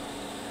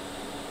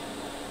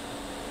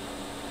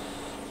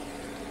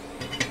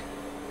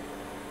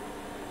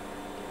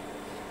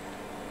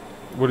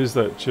 What is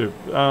that chip?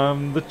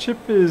 The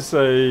chip is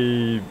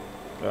a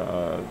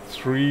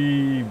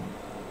 3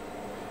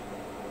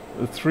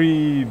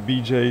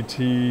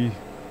 BJT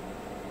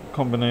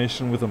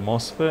combination with a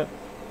MOSFET.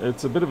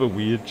 It's a bit of a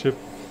weird chip.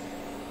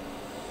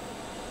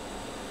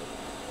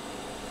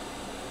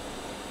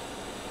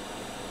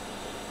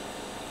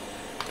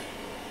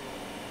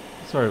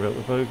 Sorry about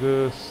the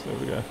focus. There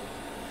we go.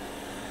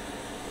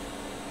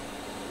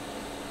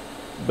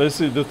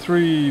 Basically, the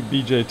 3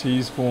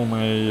 BJTs form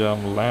a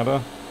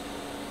ladder,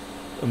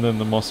 and then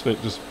the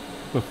MOSFET just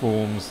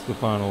performs the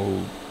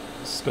final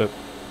step.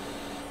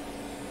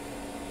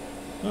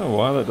 Oh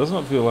wow, that does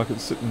not feel like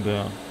it's sitting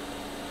down.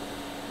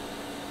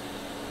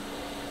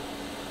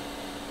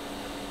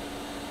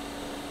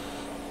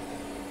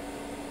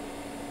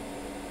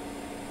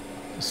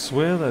 I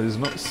swear that is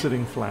not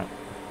sitting flat.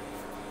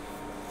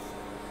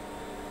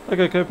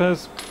 Okay,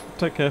 Copaz,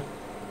 take care.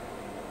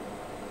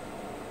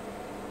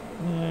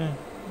 Yeah,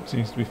 it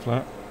seems to be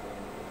flat.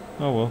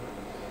 Oh well.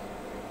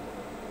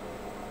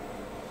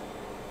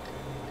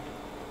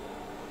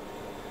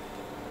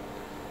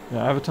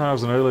 Yeah, Avatar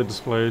is an OLED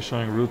display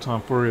showing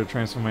real-time Fourier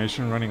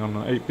transformation running on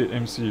an 8-bit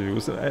MCU.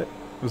 Was that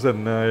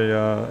an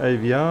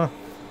AVR?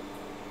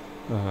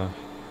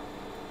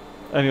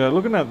 Anyway,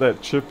 looking at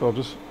that chip, I'll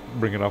just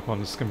bring it up on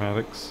the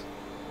schematics.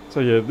 So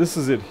yeah, this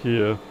is it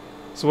here.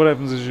 So what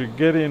happens is you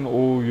get in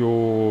all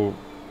your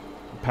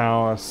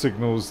power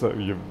signals,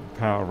 your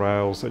power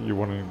rails that you're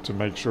wanting to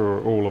make sure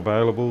are all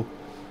available.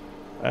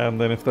 And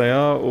then if they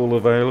are all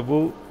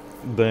available,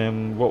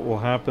 then what will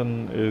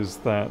happen is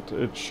that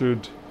it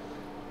should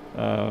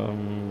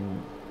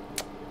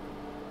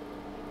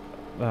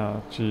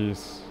Ah,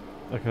 jeez.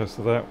 Okay,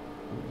 so that...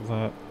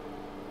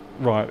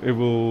 Right, it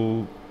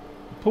will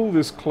pull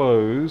this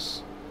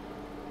close,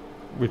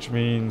 which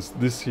means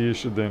this here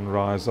should then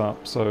rise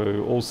up,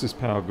 so all sys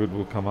power good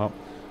will come up.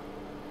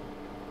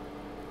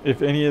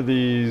 If any of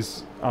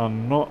these are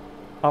not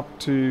up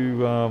to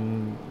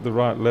the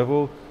right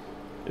level,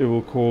 it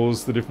will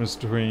cause the difference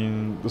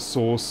between the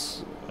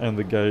source and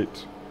the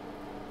gate,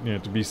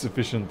 to be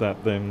sufficient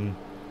that then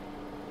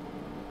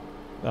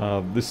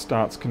this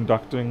starts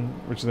conducting,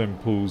 which then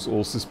pulls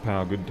all sys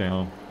power good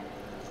down.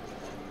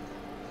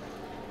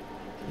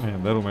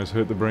 Man, that almost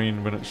hurt the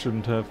brain when it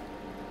shouldn't have.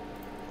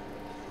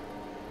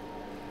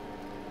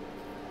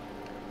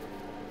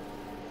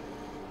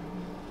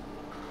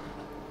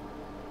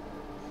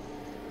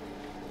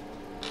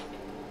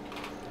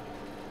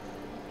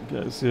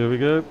 Okay, so here we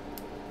go.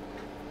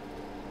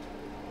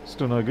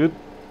 Still no good.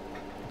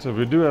 So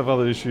we do have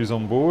other issues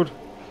on board,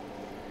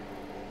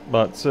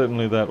 but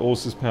certainly that all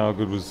sys power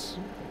good was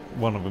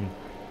one of them.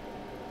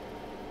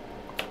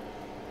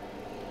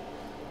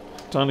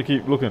 Time to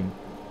keep looking.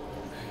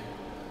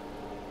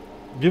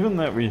 Given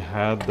that we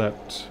had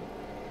that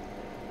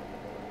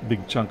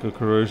big chunk of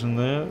corrosion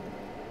there,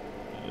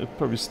 it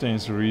probably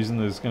stands to reason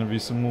there's going to be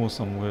some more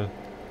somewhere.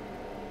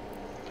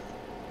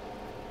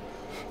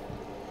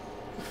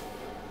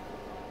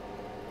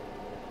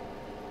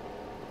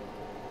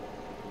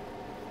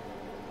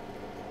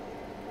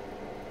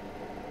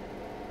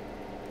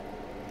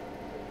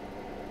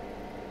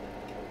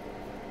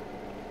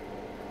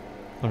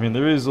 I mean,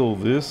 there is all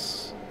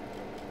this.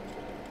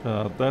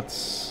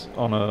 That's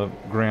on a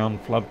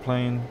ground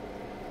floodplain,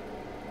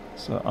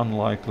 so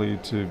unlikely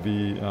to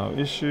be our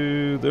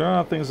issue. There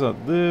are things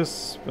like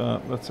this, but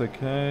that's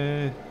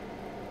okay.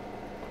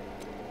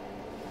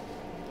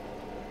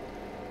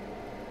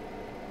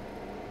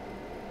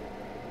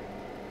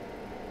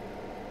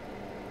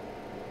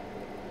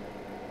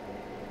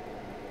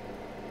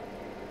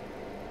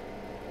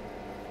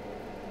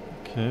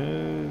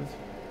 Okay.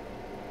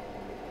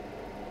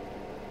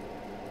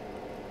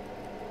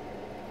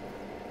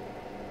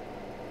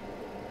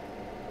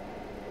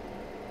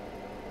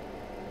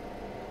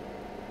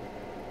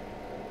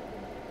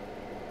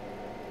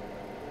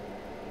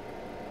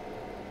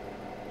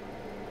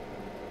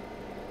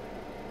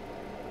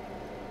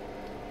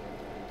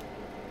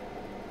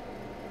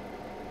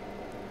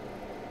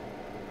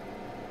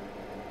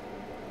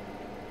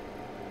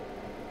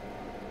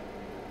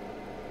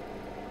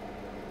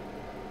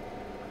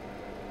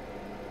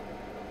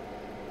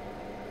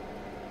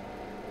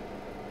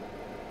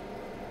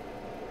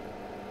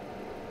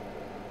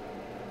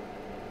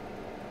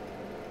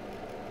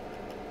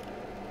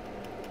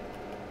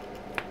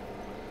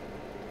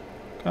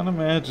 Can't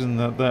imagine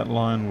that that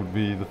line would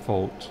be the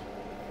fault.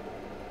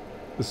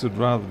 This would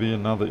rather be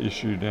another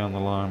issue down the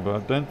line, but I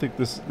don't think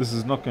this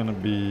is not going to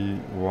be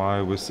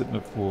why we're sitting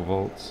at 4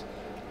 volts.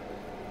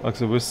 Like I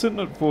said, we're sitting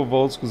at 4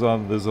 volts because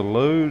either there's a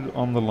load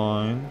on the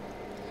line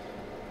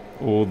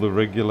or the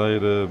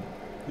regulator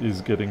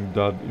is getting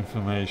dud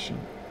information.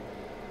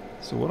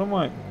 So what I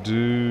might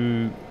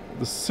do,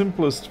 the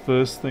simplest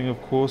first thing, of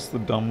course, the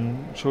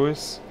dumb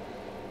choice,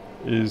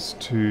 is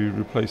to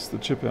replace the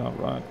chip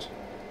outright.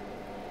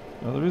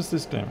 Now there is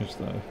this damage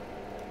though.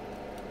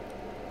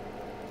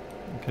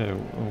 Okay,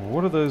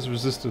 what are those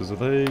resistors? Are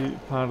they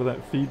part of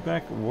that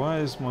feedback? Why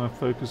is my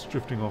focus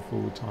drifting off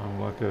all the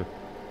time like a...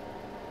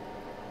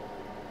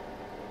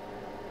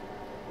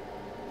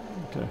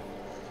 Okay.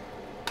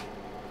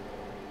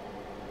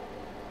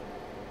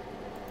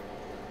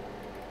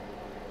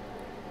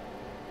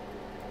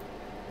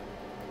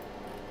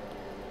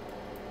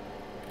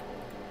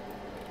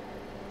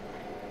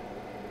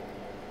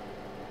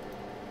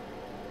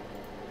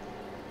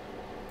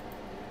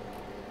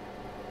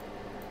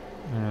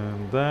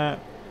 And that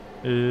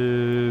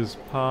is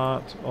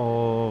part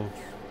of...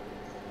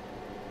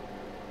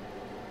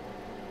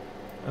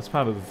 That's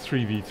part of the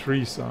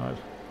 3v3 side.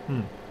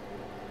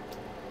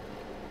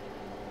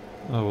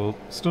 Oh well,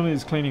 still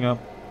needs cleaning up.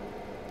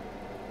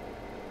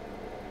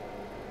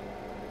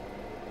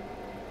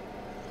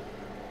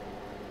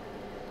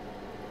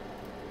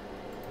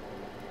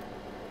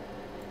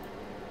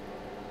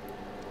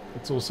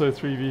 It's also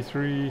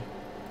 3v3.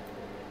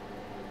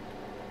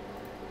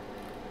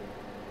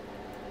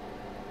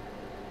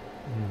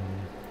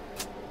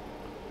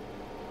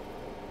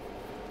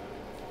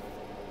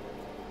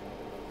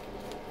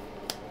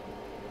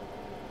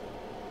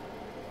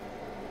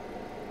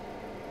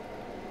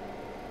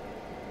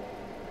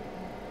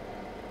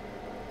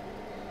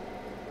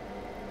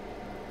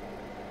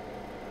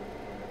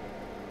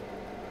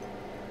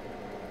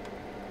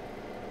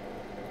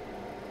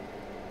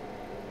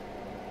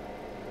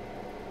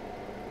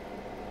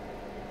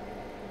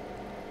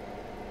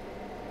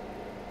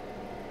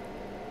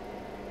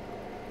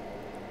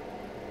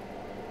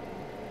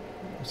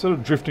 Sort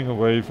of drifting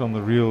away from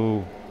the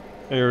real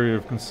area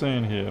of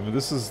concern here. I mean,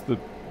 this is the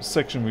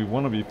section we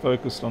want to be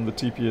focused on, the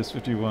TPS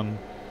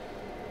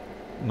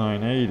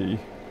 51980,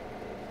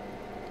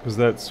 because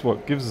that's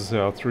what gives us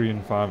our 3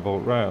 and 5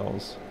 volt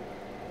rails.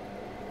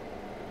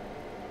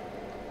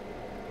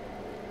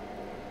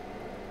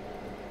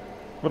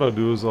 What I'll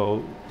do is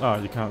I'll... Ah,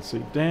 you can't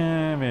see.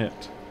 Damn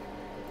it.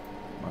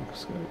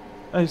 Microscope.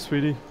 Hey,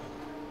 sweetie.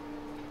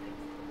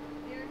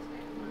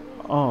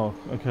 Oh,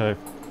 okay.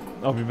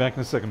 I'll be back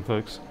in a second,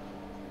 folks.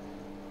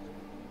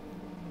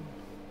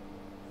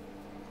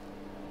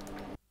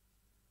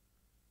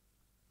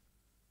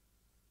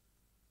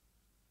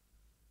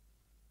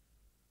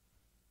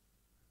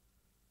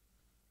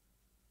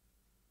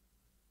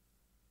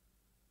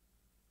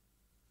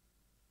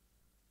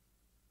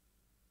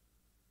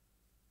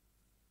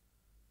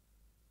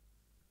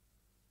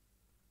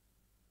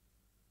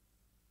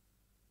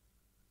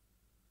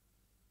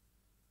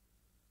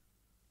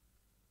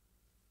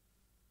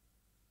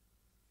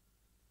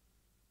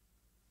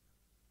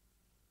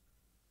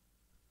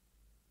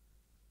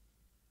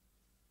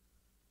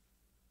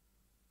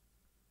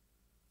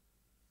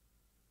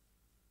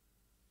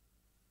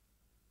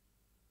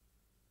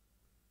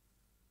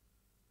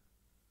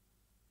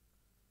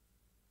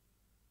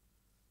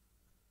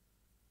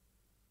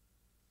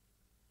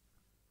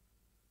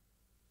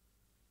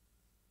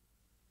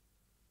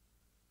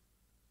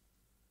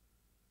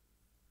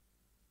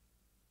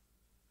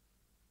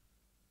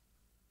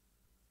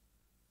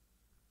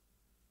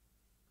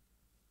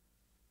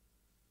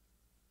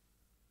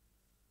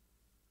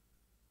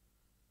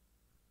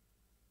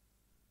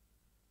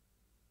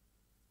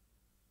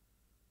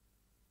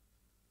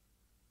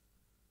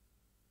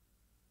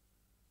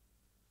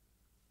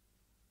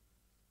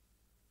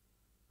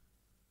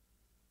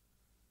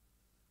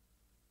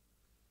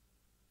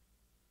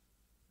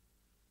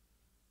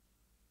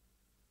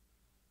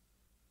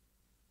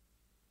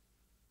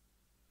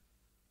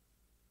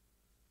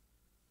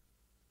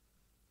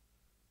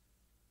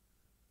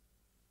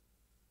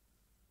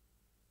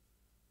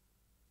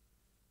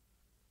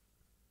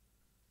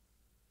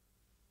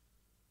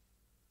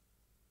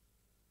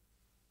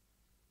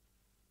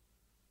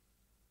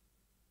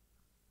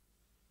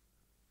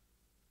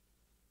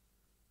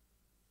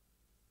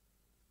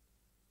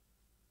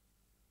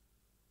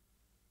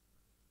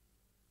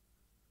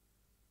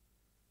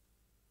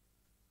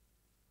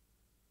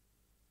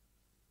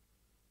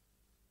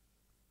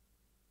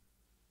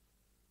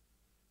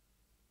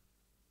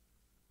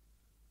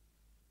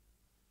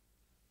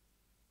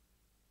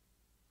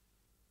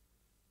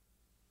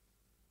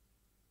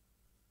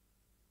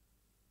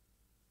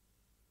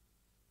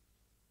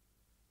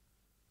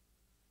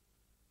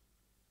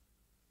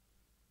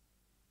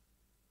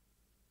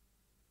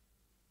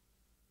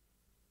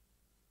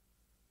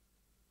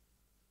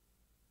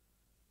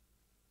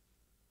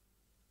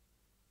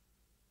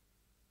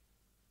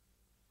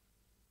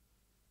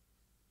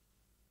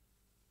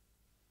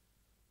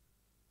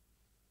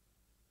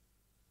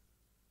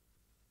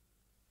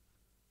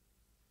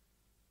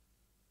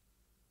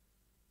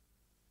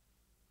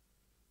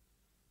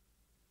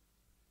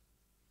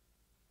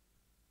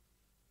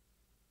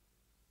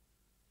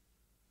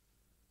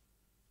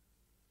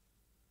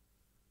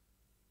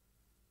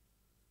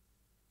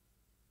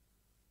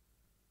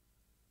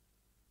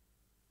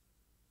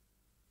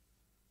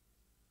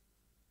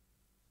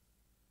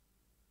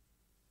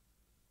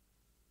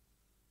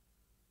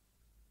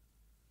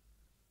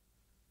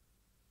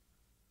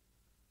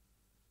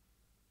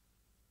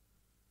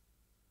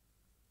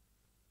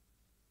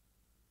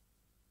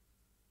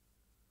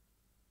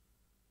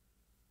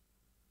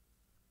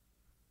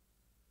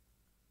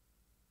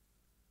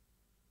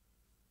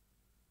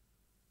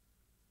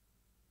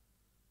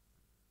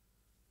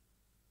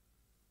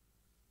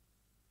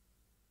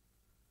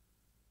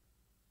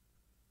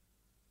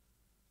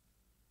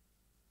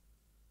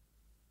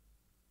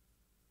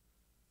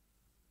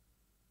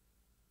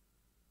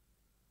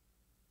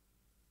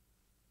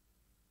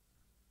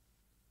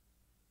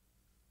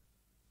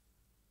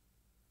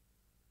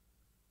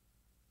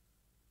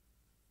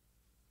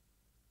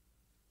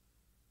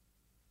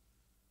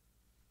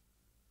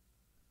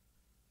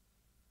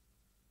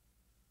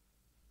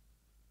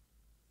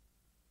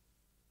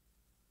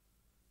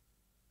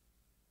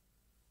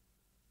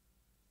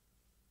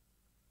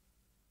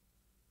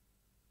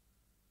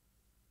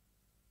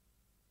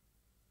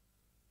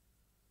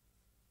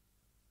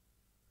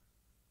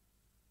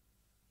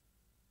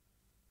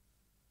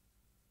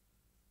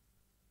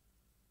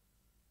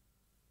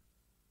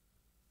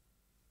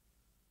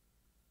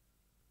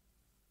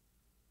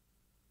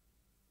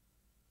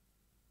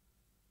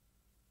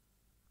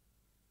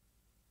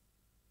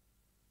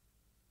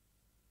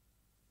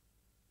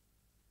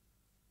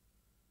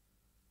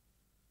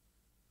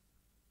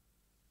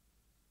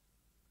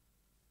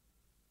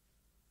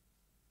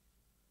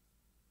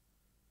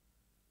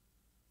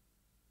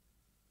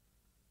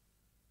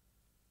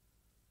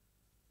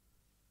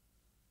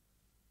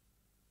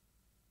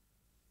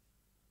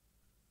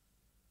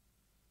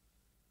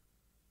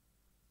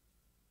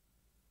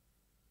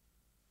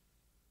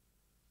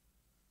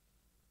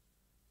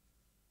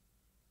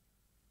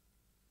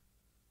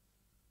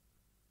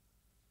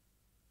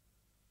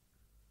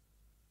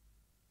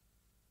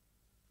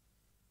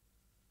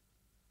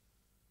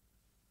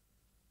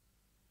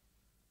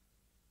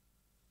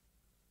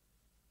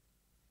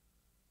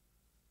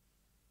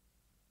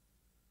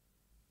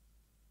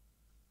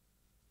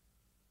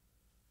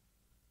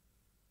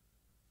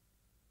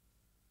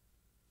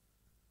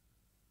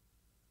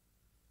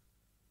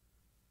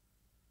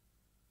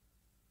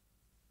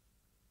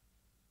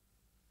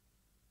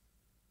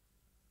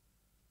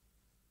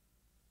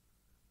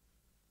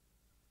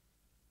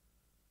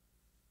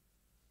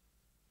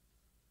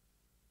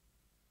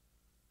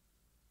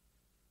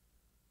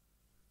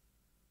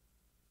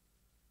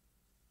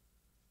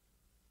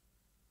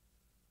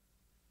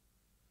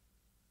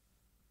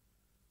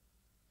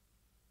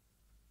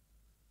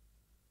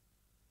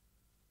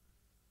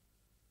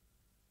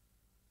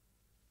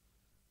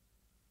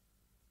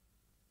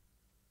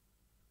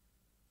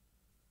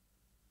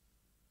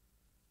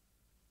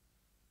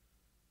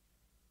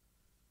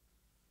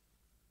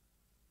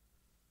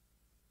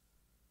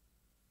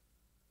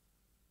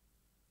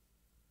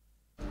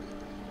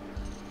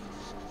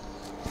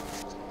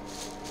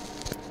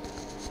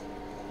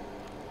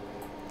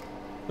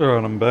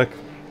 Alright, I'm back.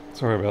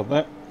 Sorry about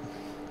that.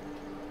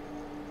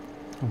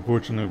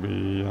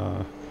 Unfortunately,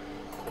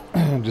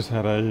 we just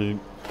had a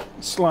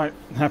slight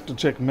have to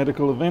check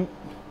medical event.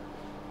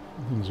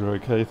 Things are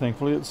okay,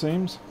 thankfully, it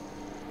seems.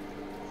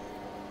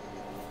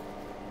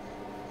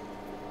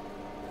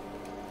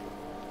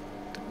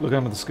 Look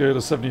under the skirt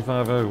of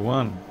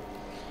 7501.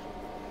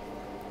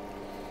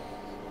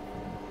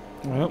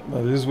 Well,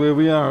 that is where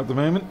we are at the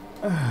moment.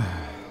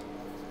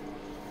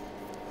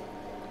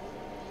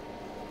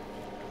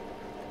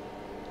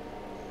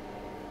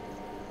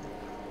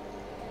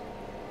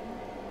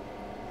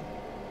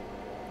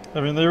 I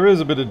mean, there is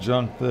a bit of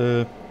junk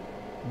there.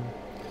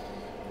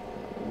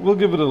 We'll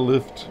give it a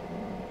lift.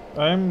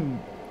 I'm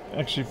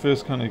actually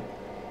first kind of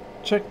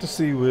check to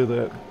see where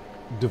that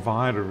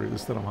divider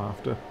is that I'm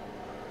after.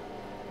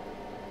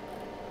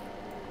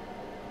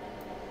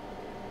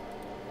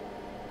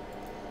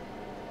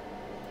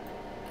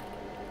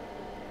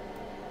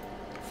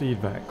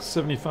 Feedback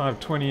 75,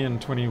 20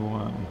 and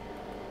 21.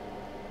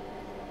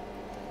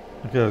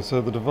 Okay,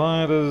 so the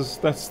dividers,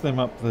 that's them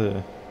up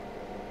there.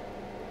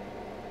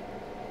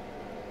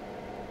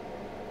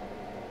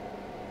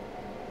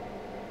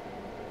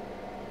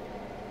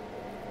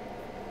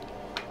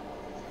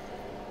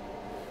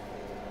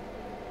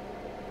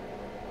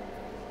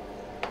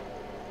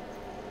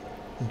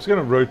 I'm just going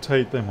to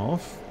rotate them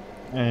off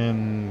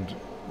and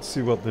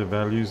see what their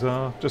values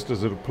are, just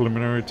as a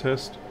preliminary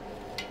test.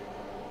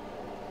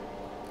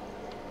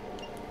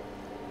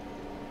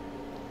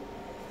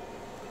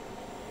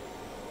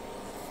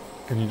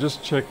 Can you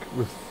just check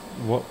with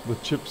what the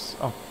chips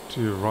up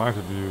to your right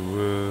of you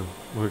were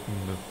working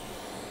with?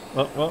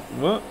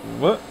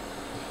 What?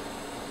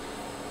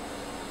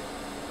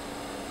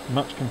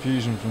 Much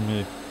confusion from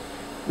me.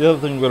 The other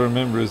thing we've got to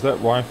remember is that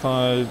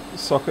Wi-Fi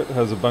socket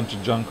has a bunch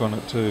of junk on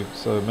it too,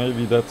 so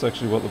maybe that's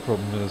actually what the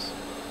problem is.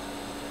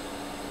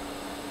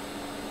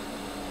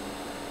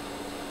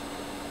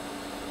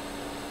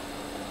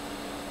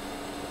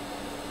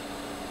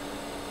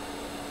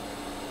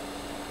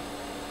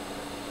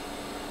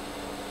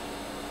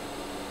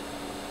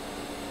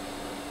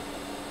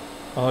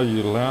 Oh,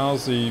 you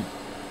lousy...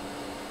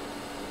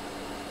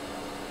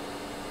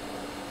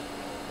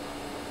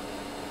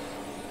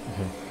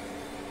 Okay.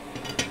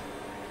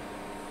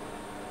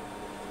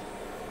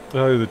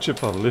 Oh, the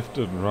chip I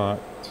lifted, right.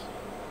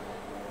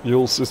 The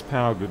all-sys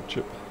power good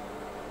chip.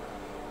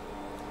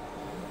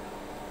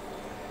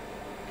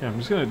 Okay, I'm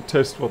just going to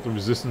test what the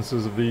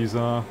resistances of these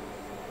are.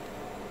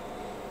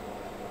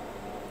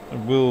 It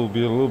will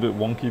be a little bit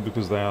wonky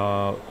because they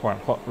are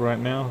quite hot right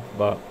now,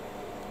 but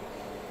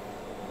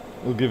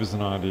it'll give us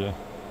an idea.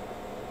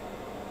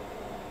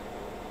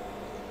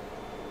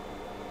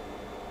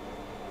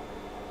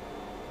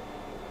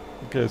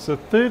 Okay, so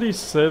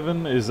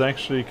 37 is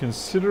actually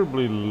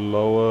considerably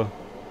lower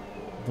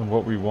than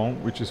what we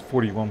want, which is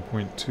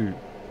 41.2.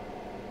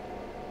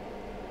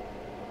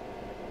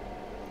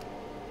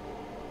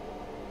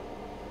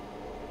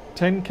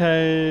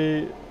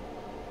 $10K.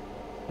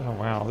 Oh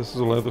wow, this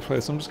is all over the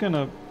place. I'm just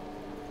gonna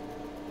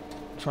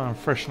try and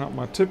freshen up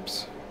my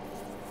tips.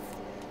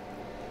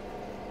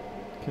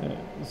 Okay,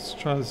 let's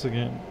try this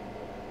again.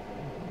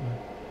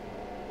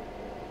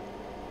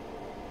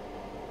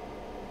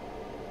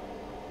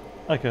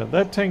 Okay,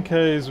 that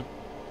 10K is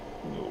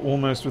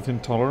almost within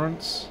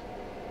tolerance,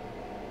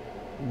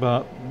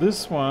 but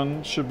this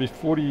one should be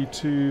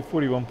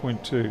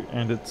 41.2,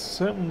 and it's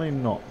certainly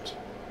not.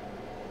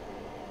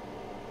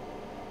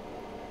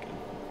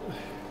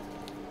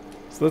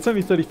 So that's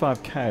only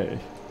 35K,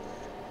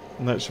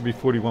 and that should be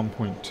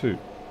 41.2.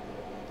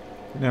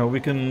 Now we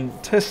can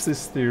test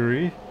this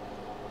theory.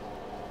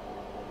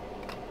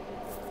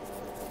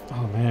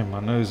 Oh man,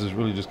 my nose is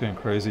really just going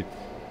crazy.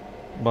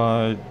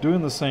 By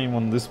doing the same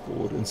on this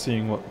board and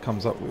seeing what it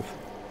comes up with.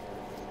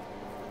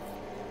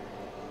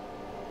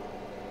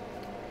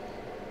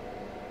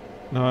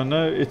 Now I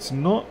know it's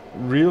not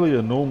really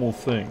a normal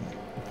thing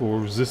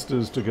for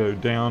resistors to go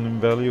down in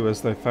value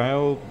as they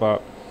fail,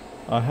 but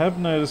I have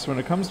noticed when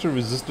it comes to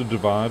resistor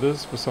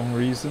dividers, for some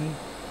reason,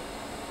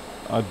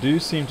 I do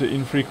seem to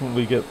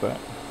infrequently get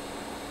that.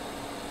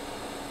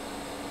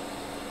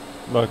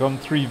 Like on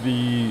the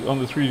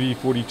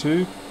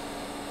 3V42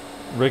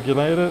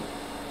 regulator,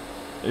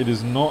 it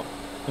is not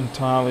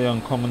entirely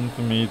uncommon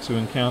for me to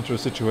encounter a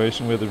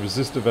situation where the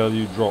resistor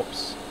value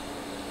drops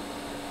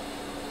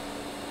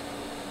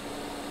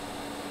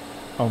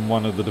on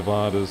one of the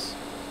dividers.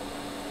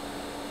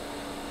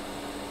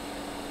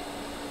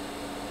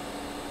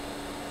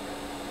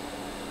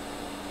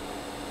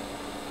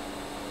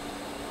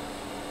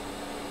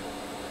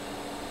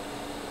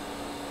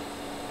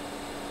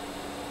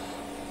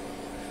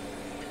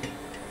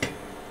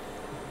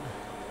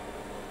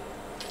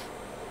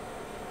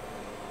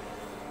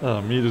 Oh,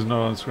 meter's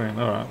not on screen.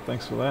 Alright,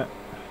 thanks for that.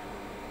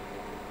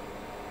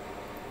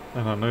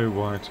 And I know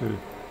why too.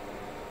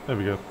 There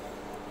we go.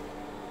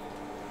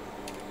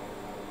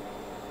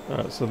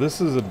 Alright, so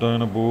this is a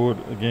donor board.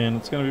 Again,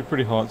 it's going to be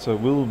pretty hot, so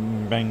it will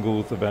mangle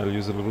with the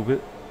values a little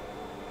bit.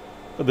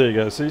 But there you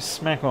go, see,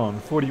 smack on.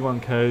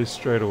 41K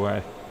straight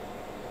away.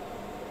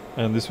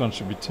 And this one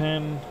should be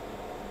 10.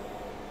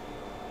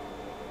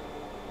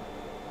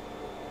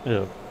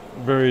 Yeah,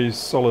 very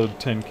solid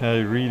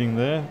 10k reading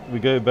there. We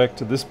go back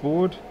to this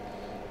board.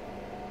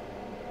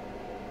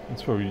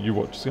 It's probably, you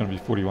watch, it's going to be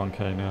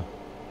 41k now.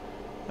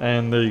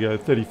 And there you go,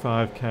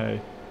 35k.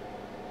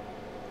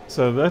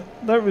 So that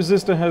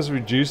resistor has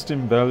reduced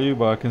in value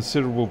by a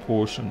considerable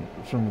portion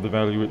from the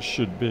value it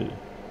should be.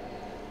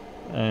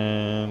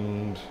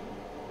 And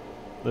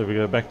there we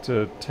go, back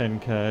to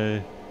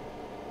 10k.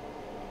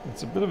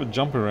 It's a bit of a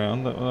jump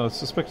around. I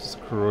suspect it's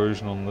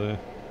corrosion on there.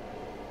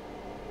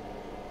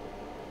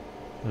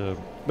 Yeah.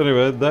 But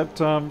anyway, that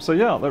so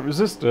yeah, that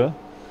resistor,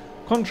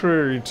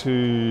 contrary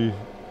to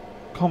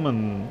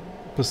common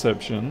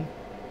perception,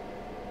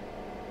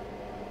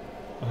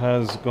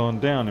 has gone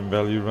down in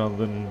value rather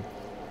than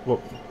what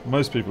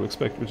most people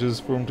expect, which is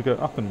for them to go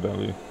up in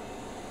value.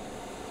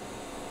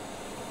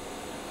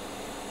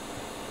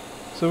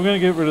 So we're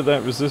going to get rid of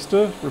that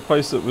resistor,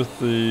 replace it with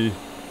the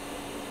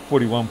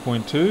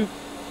 41.2,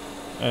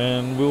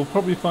 and we'll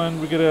probably find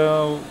we get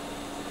our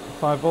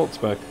 5 volts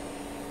back.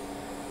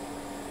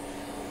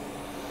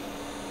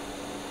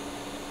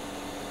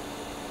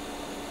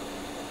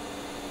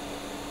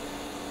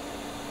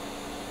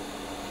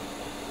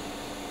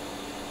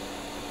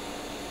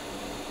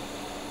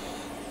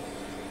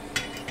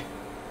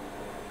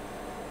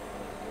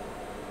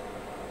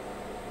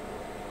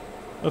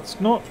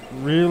 That's not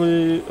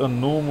really a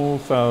normal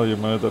failure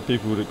mode that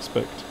people would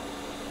expect.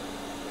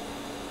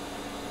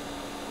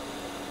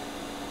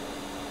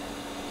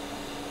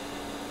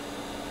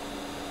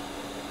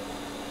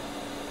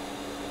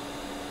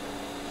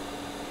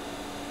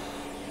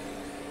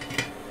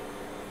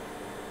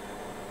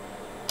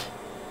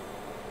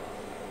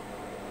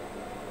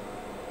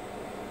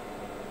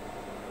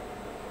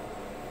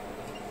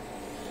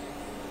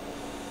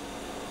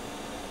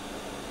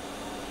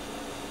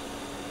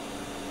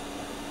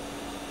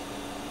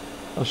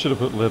 I should have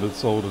put leaded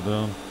solder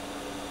down.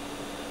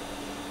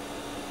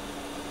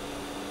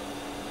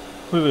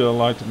 Clearly, I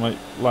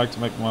like to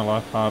make my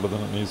life harder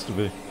than it needs to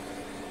be.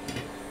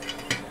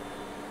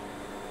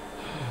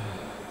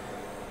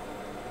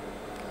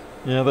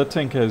 Yeah, that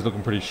 10k is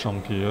looking pretty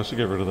shonky. I should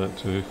get rid of that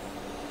too.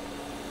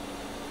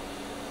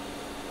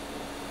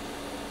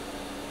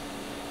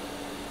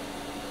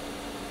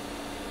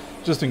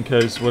 Just in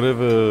case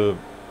whatever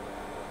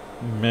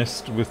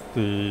messed with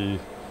the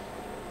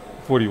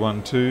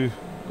 41.2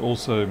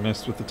 also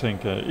messed with the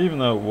 10k, even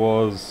though it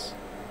was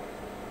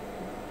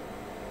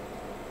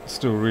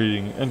still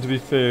reading. And to be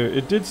fair,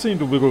 it did seem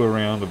to wiggle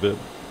around a bit,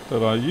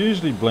 but I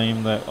usually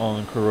blame that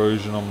on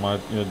corrosion on my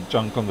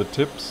junk on the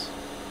tips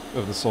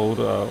of the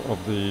solder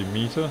of the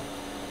meter.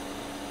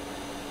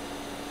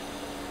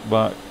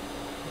 But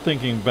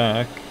thinking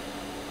back,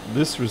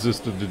 this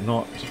resistor did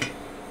not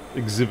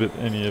exhibit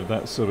any of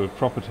that sort of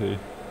property.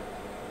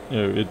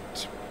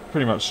 It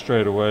pretty much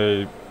straight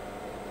away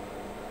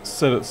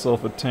set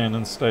itself at 10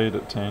 and stayed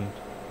at 10.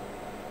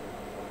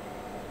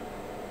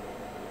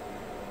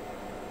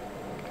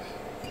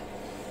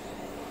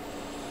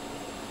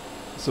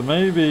 So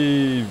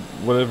maybe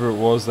whatever it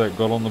was that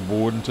got on the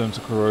board in terms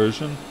of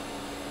corrosion,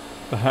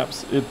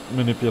 perhaps it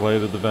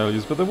manipulated the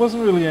values, but there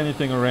wasn't really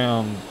anything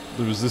around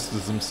the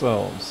resistors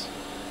themselves.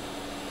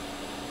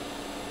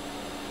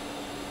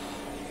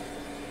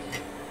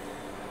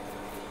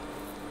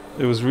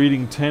 It was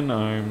reading 10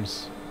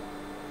 ohms.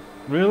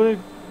 Really?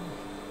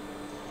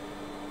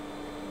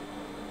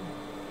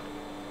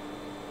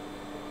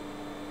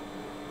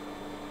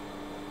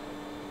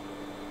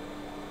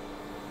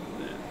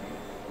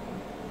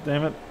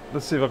 Damn it.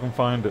 Let's see if I can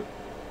find it.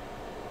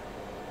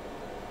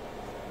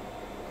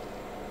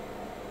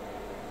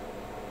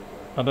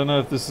 I don't know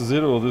if this is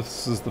it or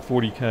this is the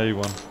 40k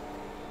one.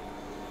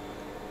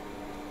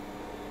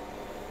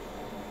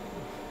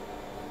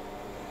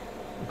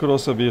 It could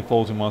also be a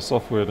fault in my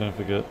software, don't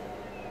forget.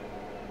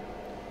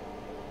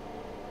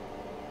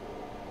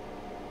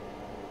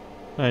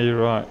 No, you're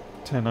right.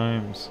 10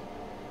 ohms.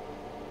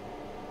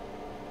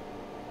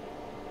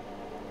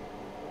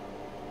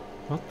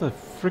 What the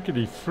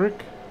frickety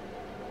frick?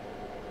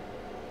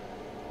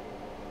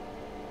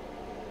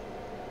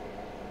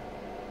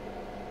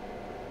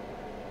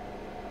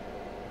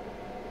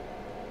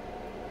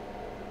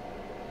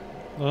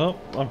 Well,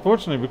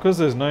 unfortunately, because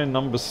there's no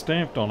number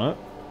stamped on it,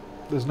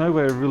 there's no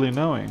way of really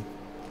knowing.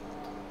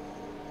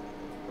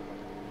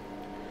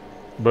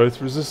 Both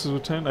resistors were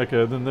 10?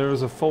 Okay, then there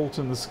is a fault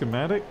in the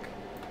schematic,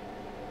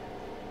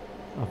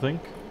 I think.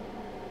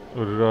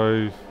 Or did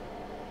I...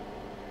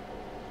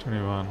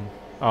 21.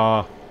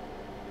 Ah.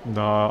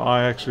 No,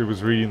 I actually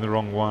was reading the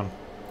wrong one.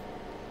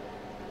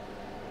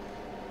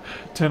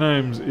 10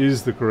 ohms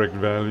is the correct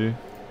value.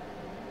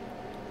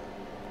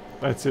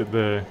 That's it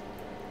there.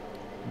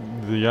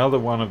 The other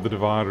one of the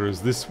divider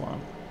is this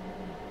one.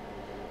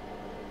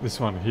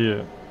 This one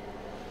here.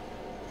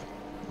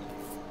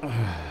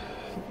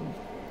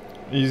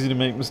 Easy to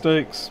make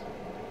mistakes.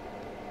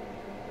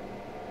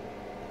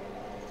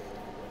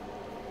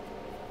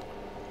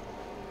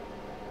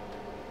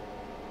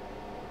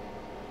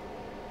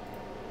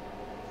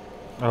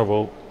 Oh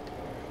well,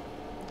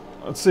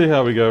 let's see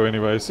how we go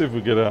anyway. See if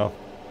we get our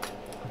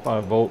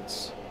 5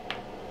 volts.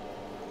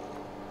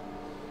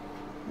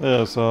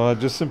 Yeah, so I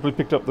just simply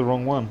picked up the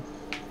wrong one.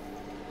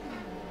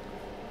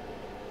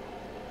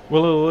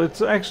 Well,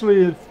 it's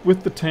actually,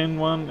 with the 10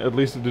 one, at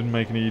least it didn't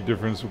make any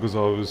difference because I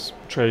was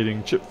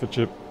trading chip for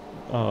chip,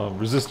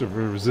 resistor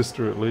for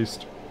resistor at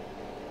least.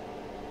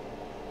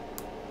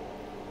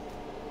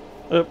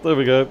 Yep, there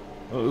we go.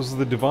 It was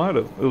the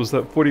divider. It was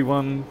that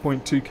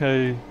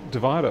 41.2k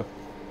divider.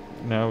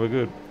 Now we're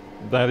good.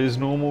 That is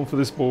normal for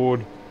this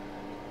board.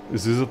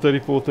 This is a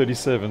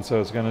 3437,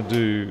 so it's going to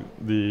do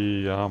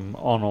the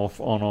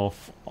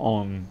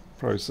on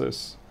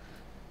process.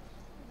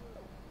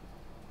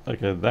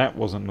 Okay, that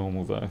wasn't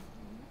normal though.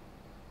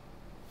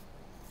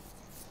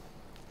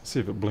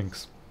 See if it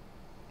blinks.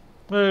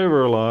 Hey,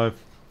 we're alive.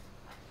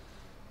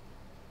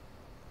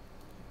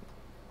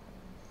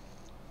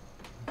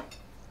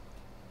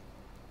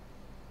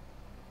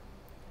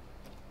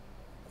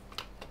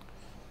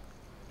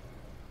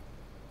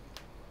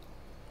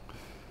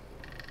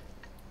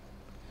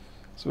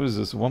 So what is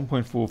this?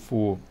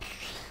 1.44.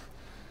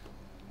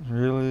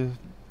 Really?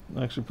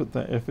 Actually put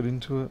that effort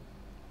into it?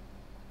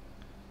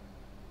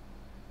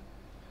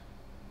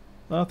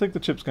 I think the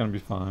chip's going to be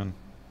fine.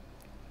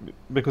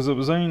 Because it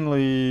was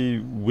only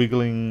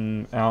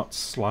wiggling out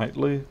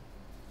slightly.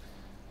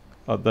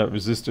 That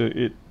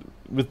resistor,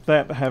 with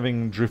that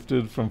having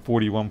drifted from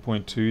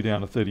 41.2 down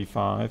to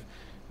 35,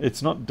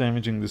 it's not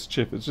damaging this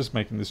chip, it's just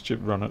making this chip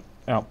run at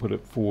output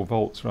at 4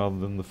 volts rather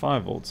than the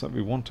 5 volts that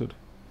we wanted.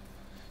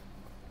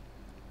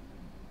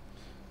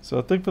 So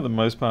I think for the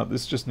most part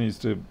this just needs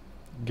to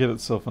get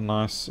itself a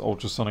nice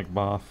ultrasonic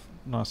bath,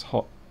 nice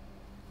hot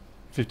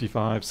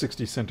 55,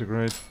 60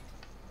 centigrade.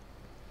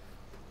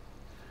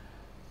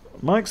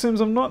 Mic sims,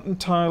 I'm not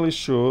entirely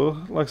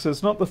sure. Like I said,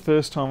 it's not the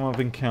first time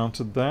I've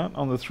encountered that.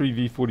 On the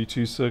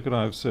 3V42 circuit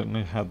I've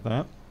certainly had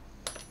that.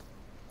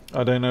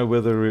 I don't know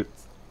whether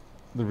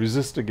the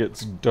resistor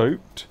gets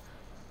doped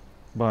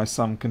by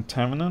some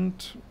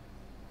contaminant,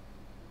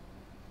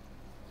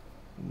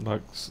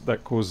 like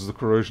that causes the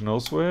corrosion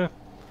elsewhere,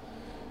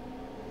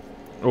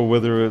 or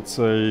whether it's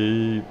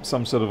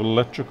some sort of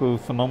electrical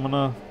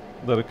phenomena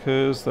that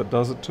occurs that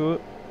does it to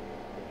it.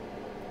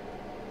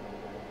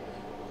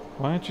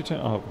 Why aren't you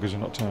turned? Oh, because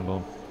you're not turned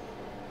on.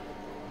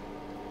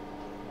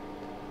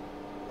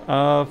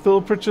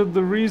 Phil Pritchard,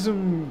 the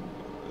reason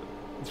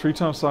 3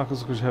 times cycles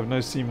is because you have no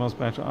CMOS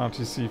battery,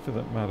 RTC for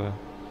that matter.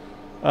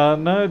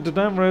 No,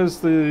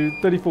 Dadamrez, the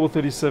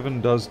 3437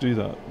 does do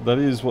that. That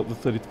is what the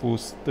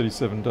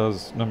 3437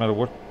 does, no matter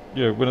what.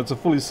 Yeah, when it's a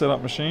fully set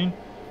up machine,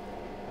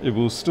 it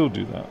will still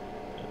do that.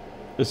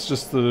 It's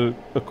just a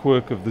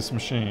quirk of this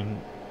machine.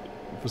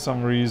 For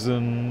some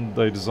reason,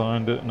 they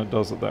designed it and it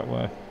does it that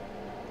way.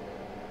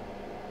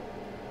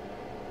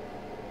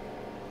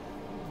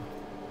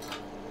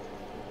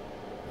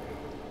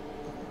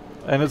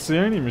 And it's the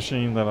only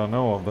machine that I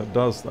know of that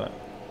does that.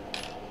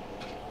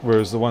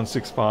 Whereas the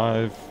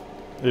 165,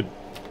 it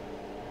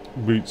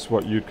boots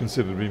what you'd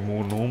consider to be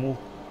more normal.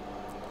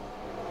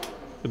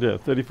 But yeah,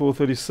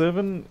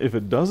 3437, if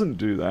it doesn't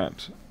do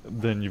that,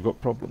 then you've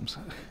got problems.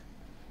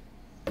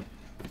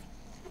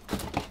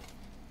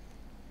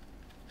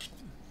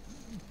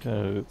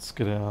 Okay, let's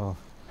get our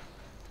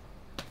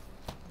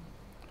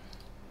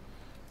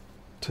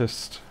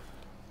test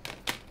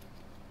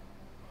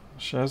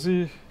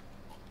chassis.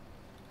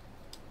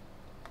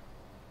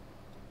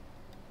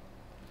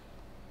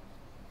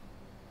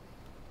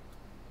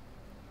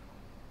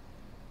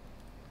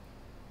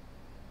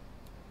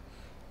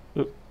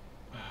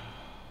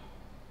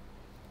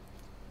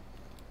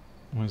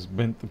 Almost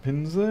bent the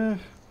pins there.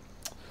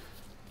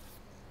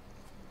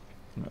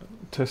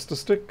 Tester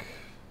stick.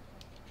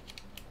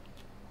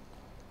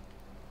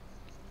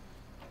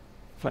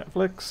 Flat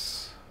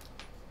flex.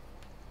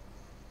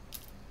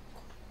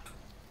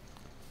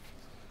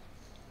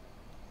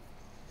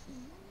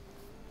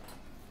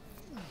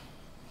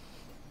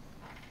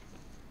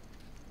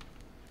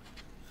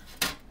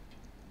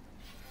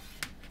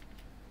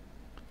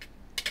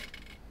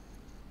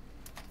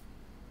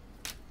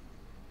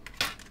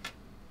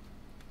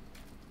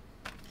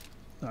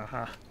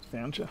 Aha,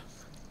 found you.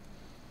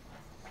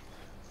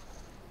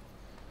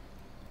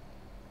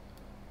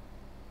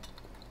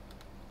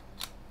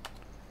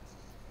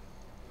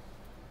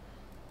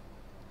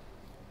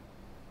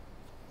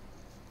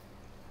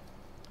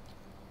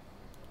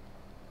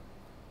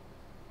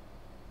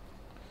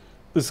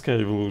 This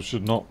cable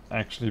should not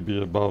actually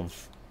be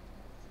above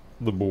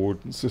the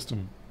board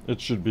system.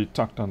 It should be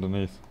tucked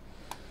underneath.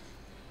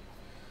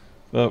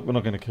 But we're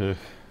not going to care.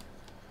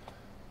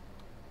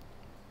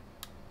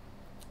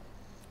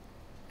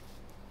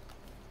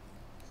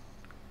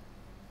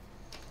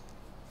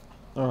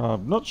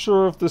 I'm not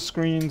sure if the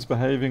screen's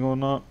behaving or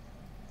not,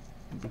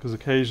 because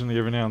occasionally,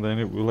 every now and then,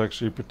 it will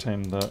actually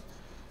pretend that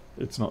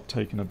it's not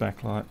taking a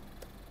backlight.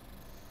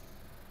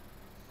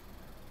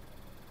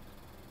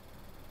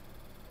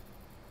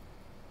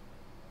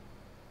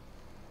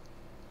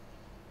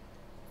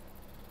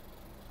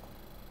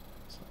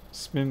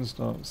 Spin,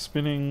 stop,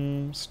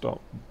 spinning,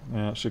 stop.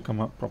 Now it should come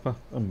up proper,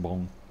 and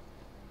bong.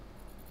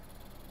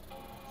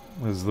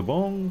 There's the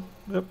bong,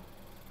 yep.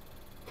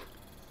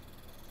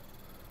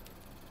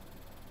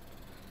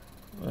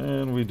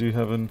 And we do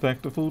have in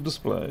fact a full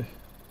display.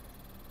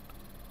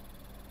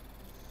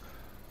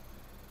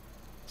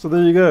 So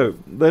there you go.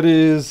 That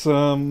is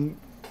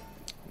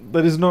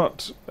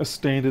not a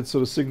standard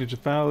sort of signature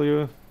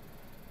failure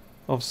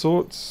of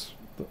sorts,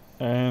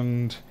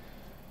 and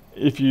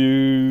if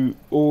you're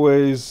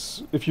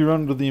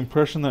under the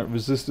impression that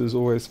resistors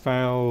always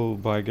fail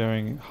by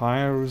going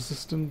higher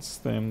resistance,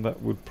 then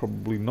that would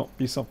probably not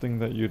be something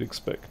that you'd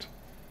expect.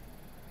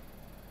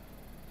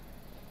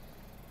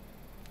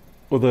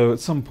 Although at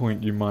some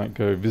point you might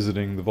go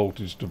visiting the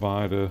voltage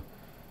divider,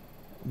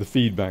 the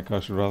feedback I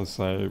should rather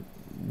say,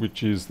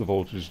 which is the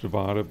voltage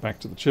divider back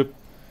to the chip,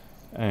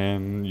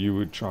 and you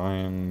would try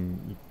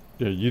and,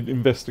 yeah, you'd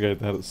investigate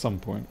that at some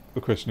point.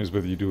 The question is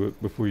whether you do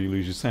it before you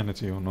lose your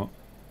sanity or not.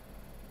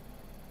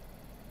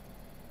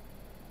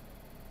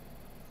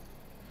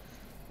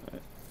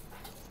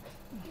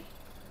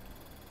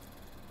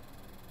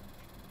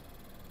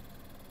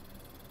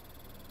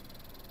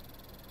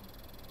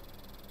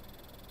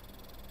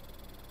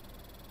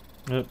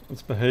 Yep,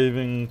 it's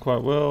behaving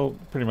quite well,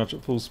 pretty much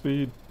at full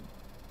speed.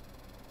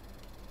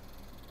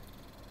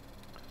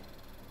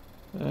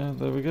 And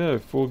there we go,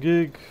 4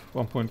 gig,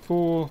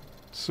 1.4,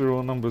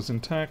 serial numbers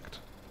intact.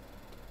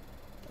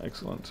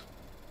 Excellent.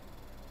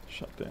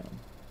 Shut down.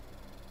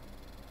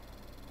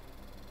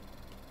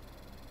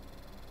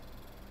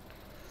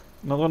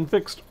 Another one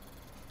fixed.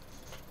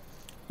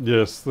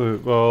 Yes,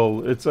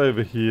 well, it's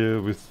over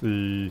here with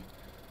the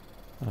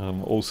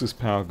Allsys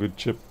Power Good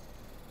chip.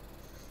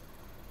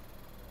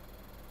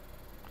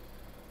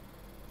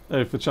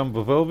 Hey, for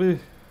Chumba Velby.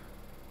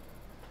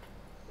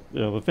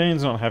 Yeah, the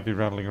fan's not happy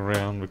rattling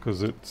around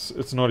because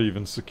it's not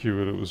even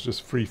secured, it was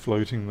just free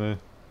floating there.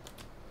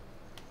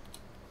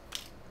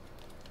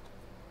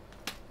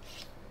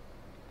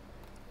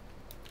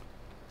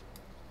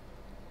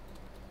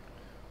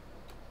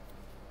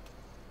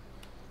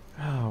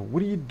 Ah,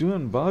 what are you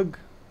doing, bug?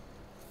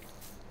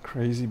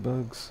 Crazy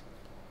bugs.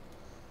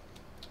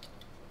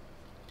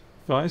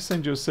 If I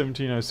send you a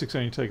 1706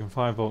 only taking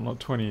 5 volt, not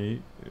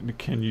 20,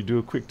 can you do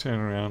a quick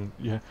turnaround?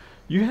 Yeah.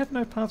 You have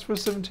no parts for a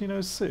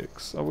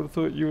 1706. I would have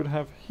thought you would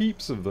have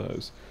heaps of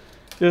those.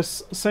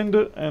 Yes, send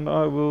it and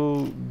I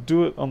will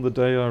do it on the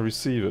day I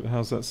receive it.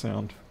 How's that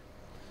sound?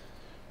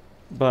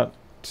 But,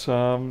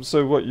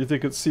 so what, you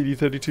think it's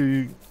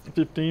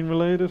CD3215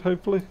 related,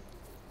 hopefully?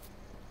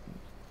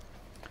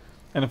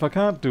 And if I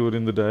can't do it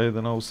in the day,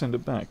 then I'll send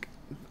it back.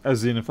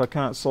 As in, if I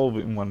can't solve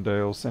it in one day,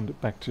 I'll send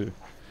it back to you.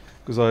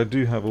 Because I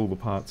do have all the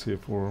parts here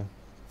for them.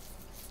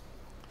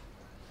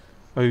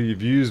 Oh,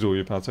 you've used all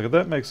your parts. Okay,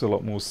 that makes a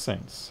lot more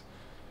sense.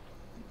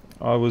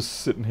 I was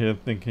sitting here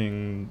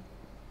thinking...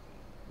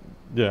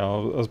 Yeah, I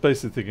was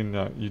basically thinking,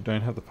 no, you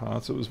don't have the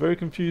parts. It was very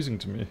confusing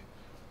to me.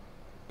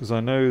 Because I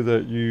know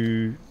that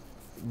you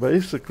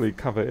basically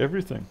cover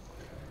everything.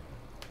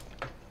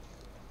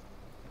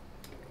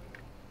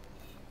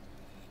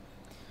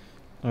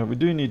 We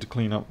do need to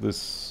clean up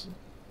this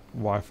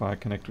Wi-Fi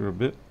connector a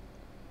bit.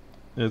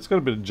 Yeah, it's got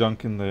a bit of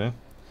junk in there.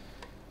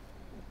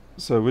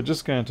 So we're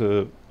just going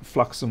to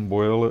flux and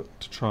boil it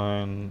to try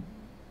and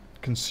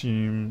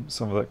consume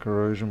some of that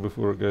corrosion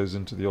before it goes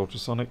into the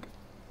ultrasonic.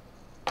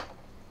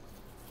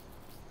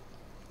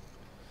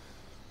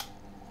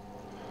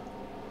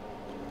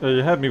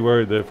 You had me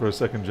worried there for a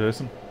second,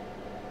 Jason.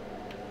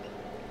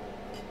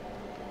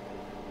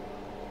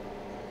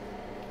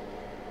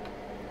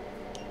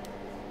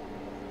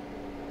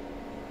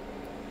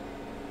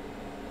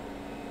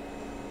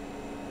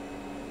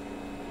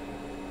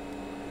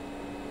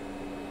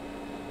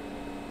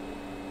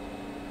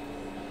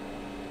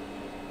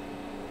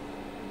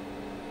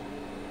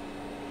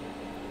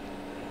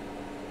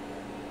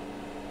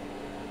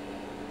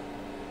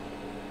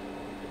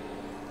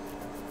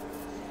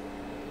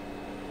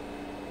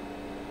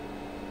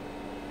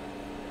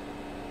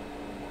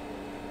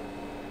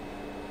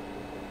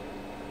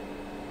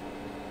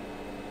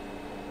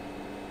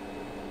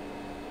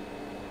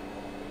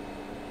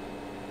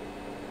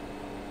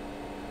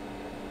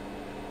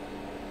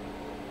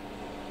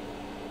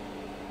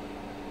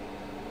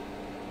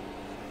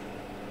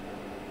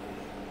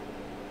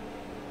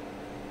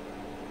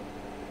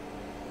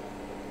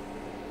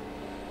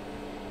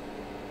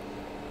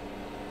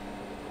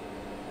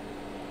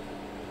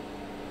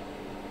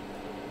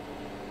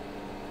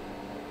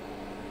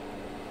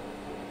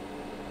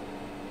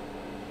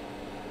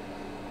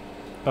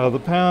 The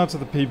power to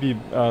the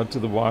to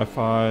the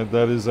Wi-Fi,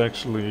 that is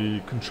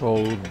actually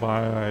controlled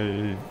by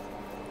a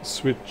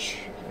switch,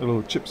 a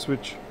little chip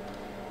switch.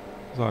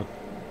 It's like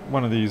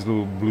one of these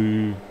little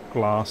blue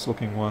glass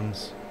looking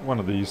ones. One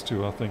of these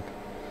two, I think.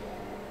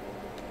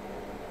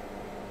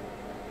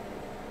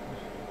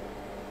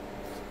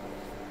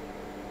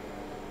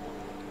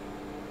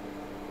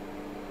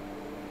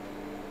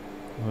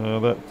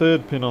 That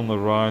third pin on the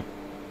right,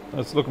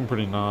 that's looking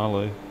pretty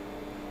gnarly.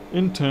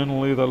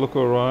 Internally they look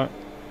alright.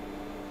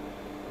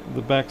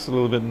 The back's a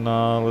little bit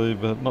gnarly,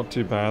 but not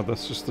too bad.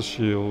 That's just the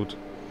shield.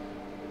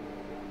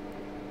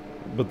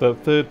 But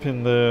that third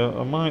pin there,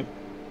 I might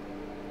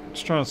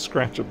just try and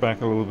scratch it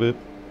back a little bit.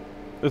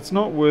 It's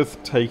not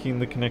worth taking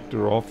the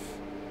connector off.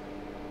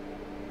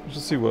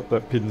 Just see what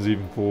that pin's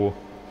even for.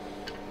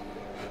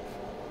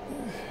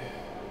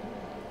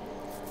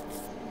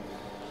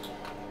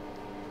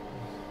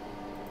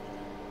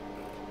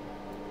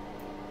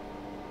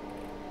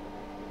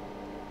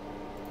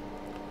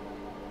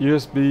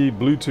 USB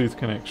Bluetooth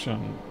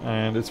connection,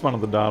 and it's one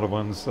of the data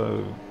ones,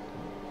 so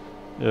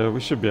yeah, we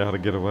should be able to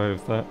get away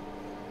with that.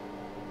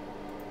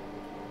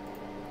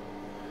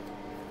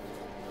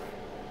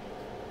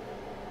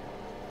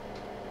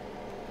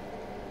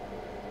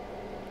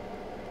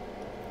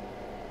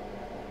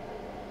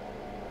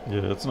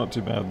 Yeah, it's not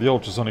too bad. The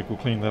ultrasonic will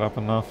clean that up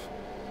enough.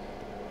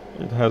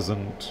 It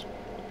hasn't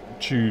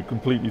chewed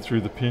completely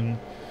through the pin.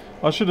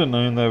 I should have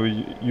known they were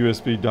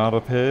USB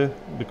data pair,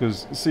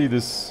 because see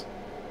this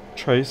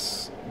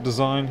trace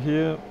design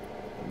here?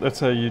 That's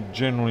how you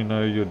generally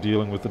know you're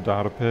dealing with a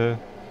data pair,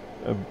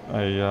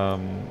 a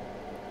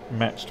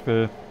matched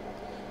pair.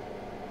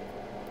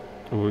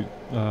 Or,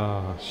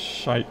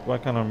 shite, why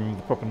can't I remember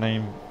the proper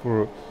name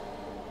for a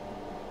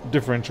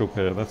differential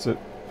pair, that's it.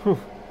 Whew.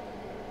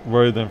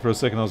 Worried then for a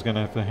second I was going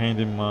to have to hand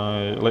in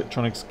my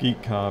electronics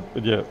geek card,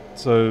 but yeah,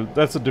 so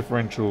that's a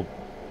differential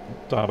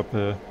data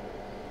pair.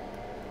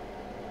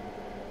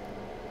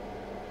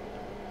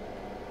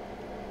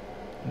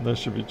 That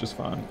should be just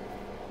fine.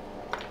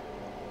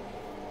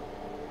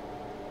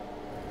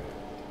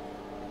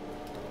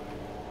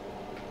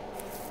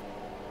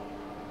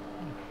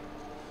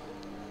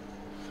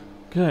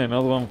 Okay,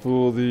 another one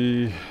for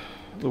the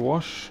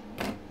wash.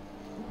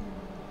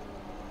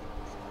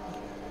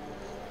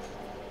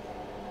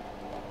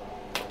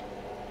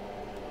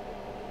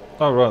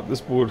 Oh right, this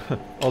board,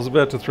 I was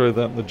about to throw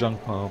that in the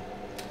junk pile.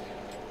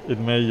 It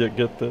may yet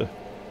get there.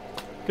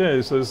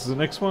 Okay, so this is the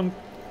next one.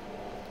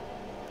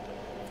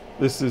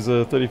 This is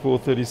a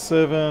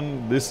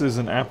 3437. This is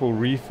an Apple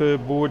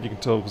refurb board. You can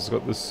tell because it's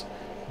got this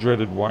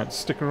dreaded white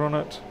sticker on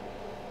it.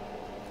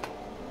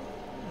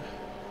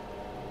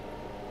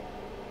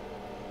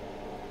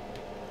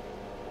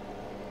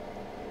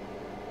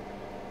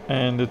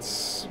 And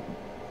it's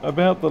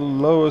about the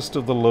lowest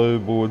of the low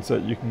boards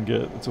that you can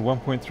get. It's a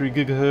 1.3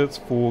 gigahertz,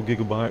 4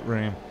 gigabyte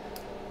RAM.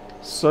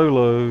 So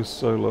low,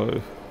 so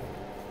low.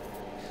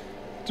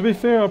 To be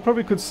fair, I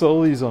probably could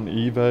sell these on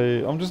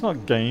eBay. I'm just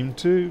not game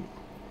to.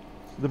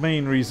 The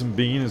main reason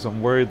being is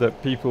I'm worried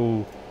that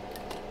people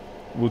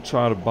will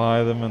try to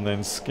buy them and then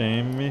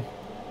scam me.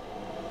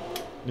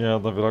 Yeah,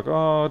 they'll be like,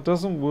 oh, it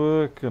doesn't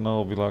work, and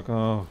I'll be like,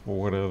 oh,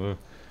 whatever.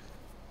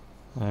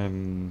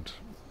 And,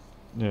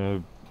 you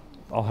know,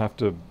 I'll have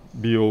to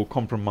be all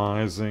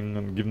compromising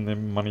and giving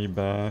them money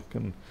back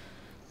and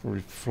probably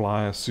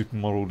fly a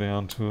supermodel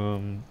down to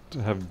them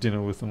to have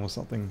dinner with them or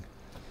something,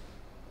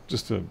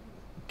 just to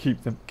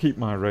keep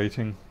my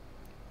rating.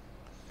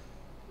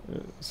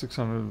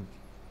 600.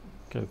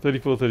 Okay,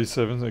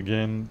 3437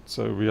 again,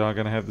 so we are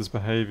going to have this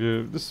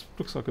behavior. This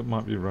looks like it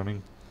might be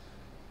running.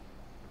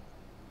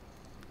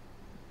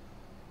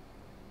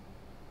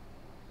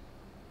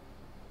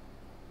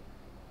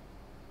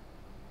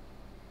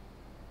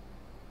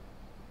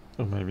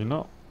 Or maybe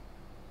not.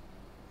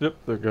 Yep,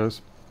 there it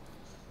goes.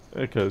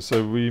 Okay,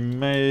 so we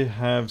may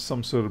have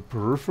some sort of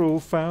peripheral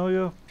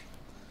failure,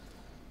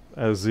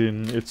 as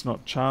in it's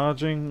not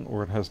charging,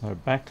 or it has no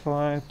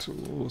backlight,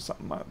 or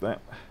something like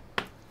that.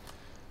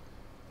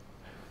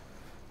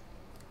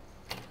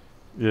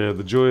 Yeah,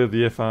 the joy of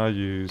the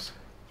FRUs.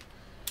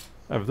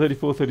 I have a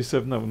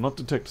 3437 that will not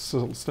detect a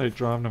solid state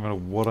drive no matter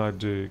what I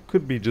do.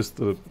 Could be just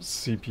the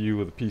CPU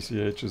or the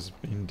PCH has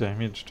been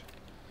damaged.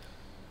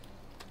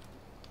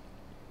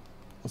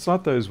 It's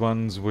like those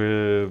ones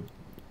where,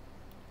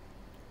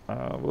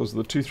 what was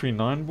the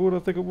 239 board, I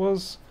think it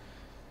was,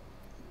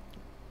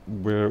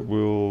 where it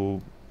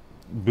will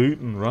boot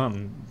and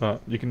run,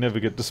 but you can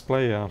never get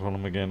display out on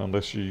them again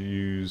unless you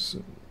use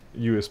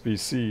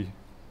USB-C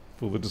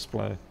for the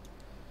display.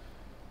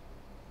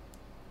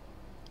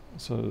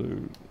 So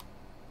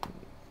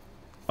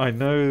I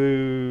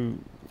know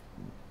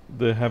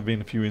there have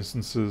been a few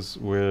instances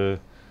where,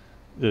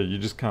 yeah, you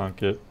just can't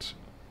get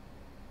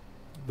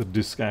the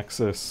disk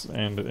access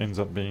and it ends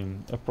up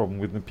being a problem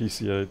with the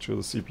PCH or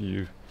the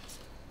CPU.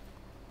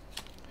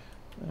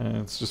 And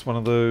it's just one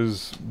of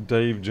those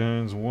Dave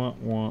Jones wah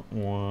wah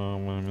wah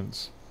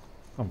moments,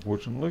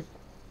 unfortunately.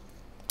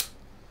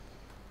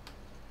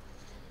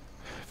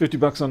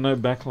 $50 on no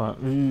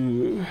backlight.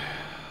 Ooh.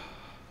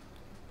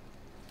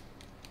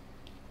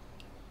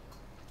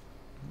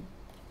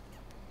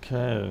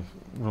 Okay,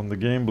 we're on the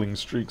gambling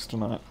streaks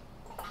tonight.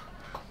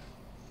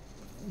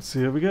 So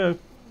here we go.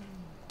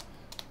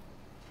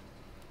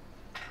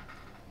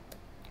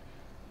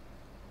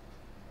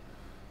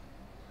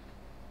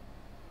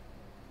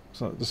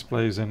 So that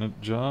display's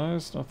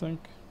energized, I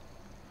think.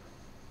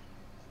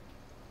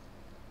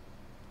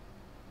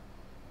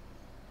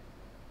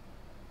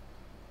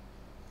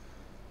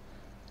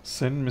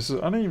 send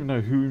Mrs. I don't even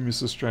know who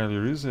Miss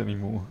Australia is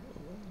anymore.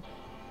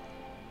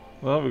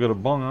 Well, we've got a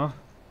bonger.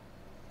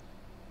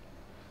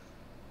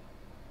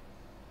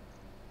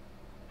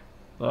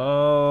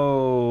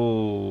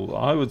 Oh,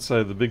 I would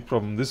say the big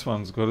problem this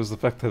one's got is the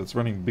fact that it's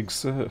running Big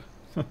Sur.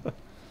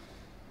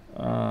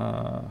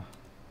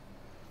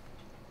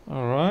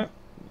 Alright,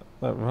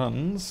 that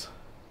runs.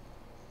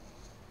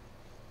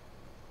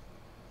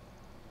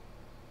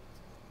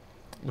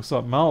 Looks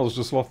like Mal's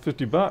just lost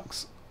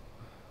 $50.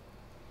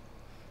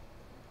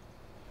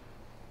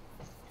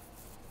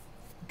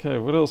 Okay,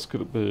 what else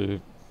could it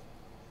be?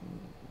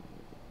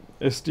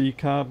 SD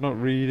card not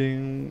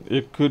reading.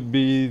 It could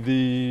be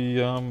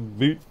the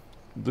boot,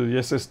 the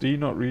SSD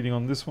not reading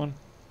on this one.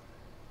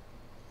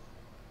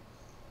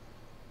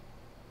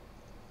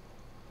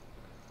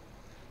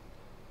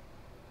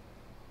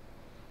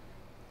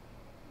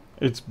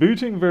 It's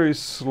booting very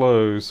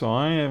slow, so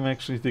I am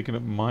actually thinking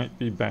it might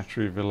be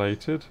battery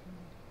related.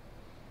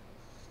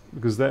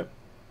 Because the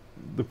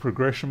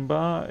progression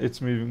bar,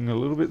 it's moving a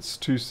little bit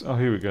too... Oh,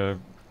 here we go.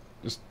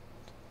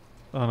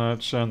 Oh no,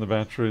 it's showing the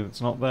battery.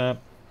 It's not that.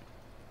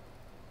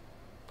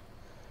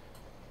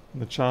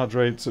 The charge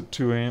rate's at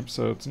 2 amps,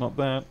 so it's not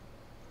that.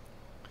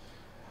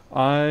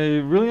 I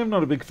really am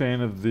not a big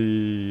fan of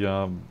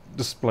the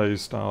display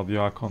style, the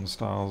icon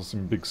styles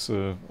in Big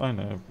Sur. I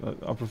know,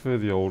 I prefer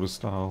the older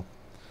style.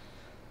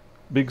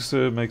 Big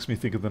Sur makes me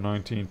think of the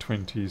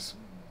 1920s.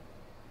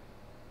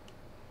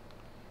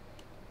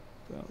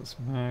 Dallas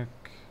Mac.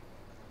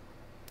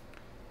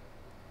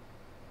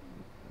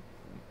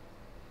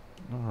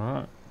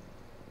 Alright.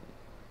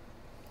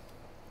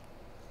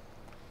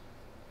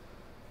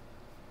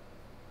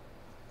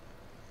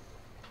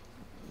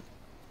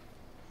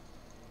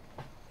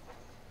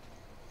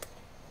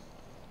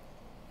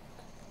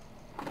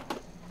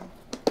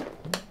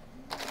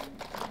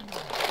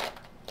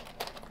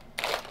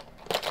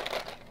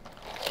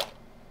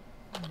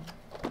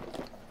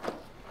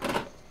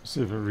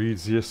 See if it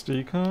reads the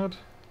SD card.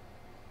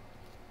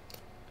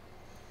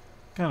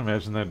 Can't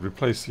imagine they'd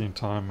replace the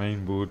entire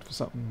main board for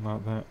something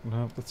like that.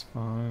 No, that's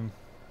fine.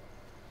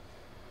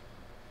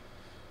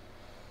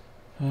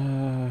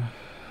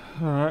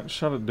 Alright,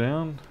 shut it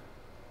down.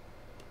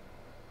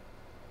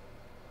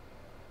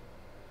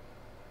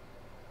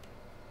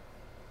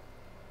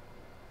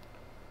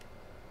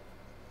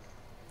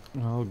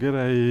 I'll get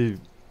a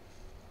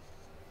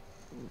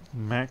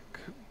Mac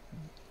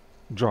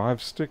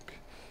drive stick.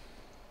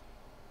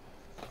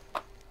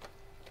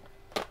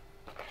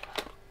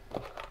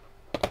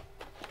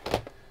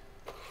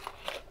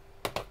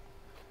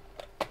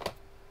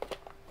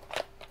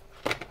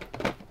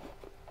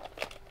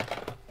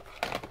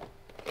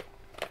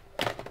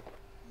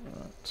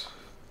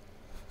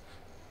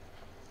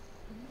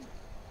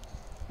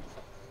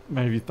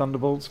 Maybe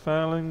Thunderbolt's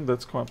failing,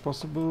 that's quite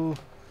possible.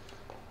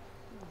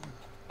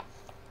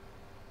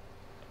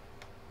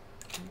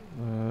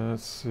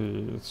 Let's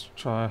see, let's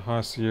try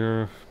High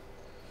Sierra.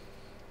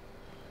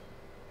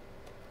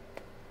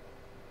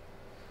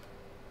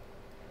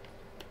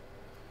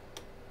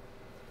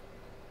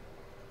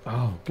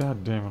 Oh,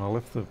 god damn it, I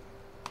left the...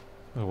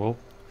 Oh well.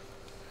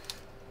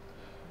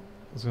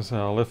 I was gonna say,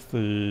 I left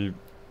the...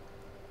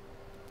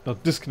 I'll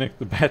disconnect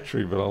the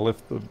battery, but I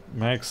left the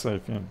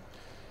MagSafe in.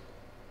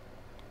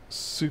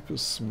 Super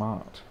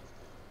smart.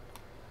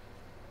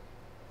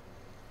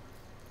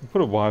 I'll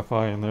put a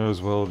Wi-Fi in there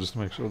as well, just to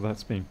make sure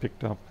that's being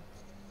picked up.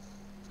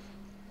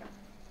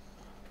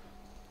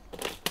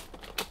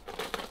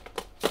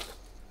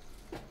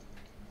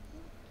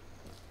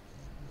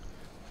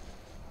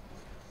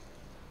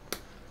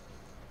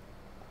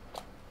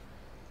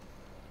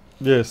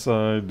 Yes,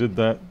 I did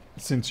that.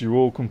 Since you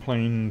all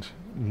complained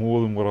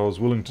more than what I was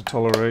willing to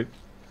tolerate,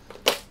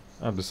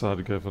 I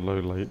decided to go for low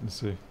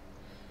latency.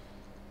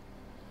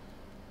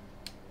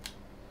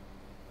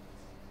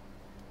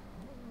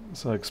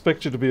 So I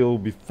expect you to be all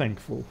be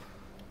thankful.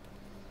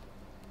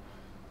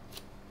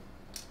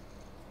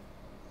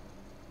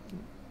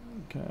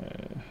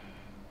 Okay.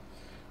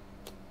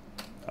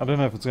 I don't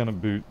know if it's going to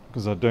boot,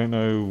 because I don't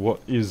know what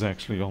is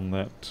actually on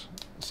that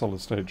solid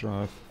state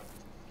drive.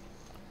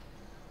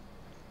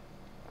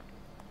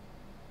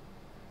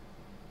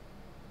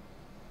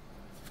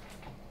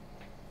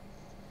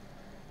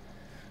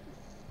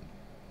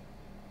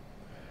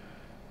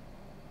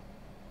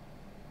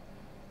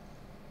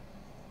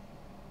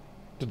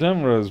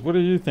 Damrose, what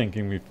are you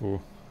thanking me for?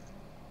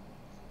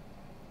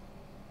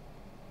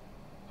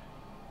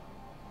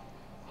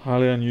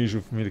 Highly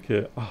unusual for me to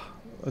care. Oh,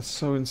 that's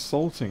so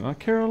insulting. I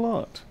care a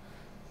lot.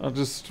 I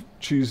just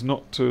choose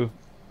not to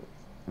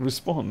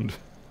respond.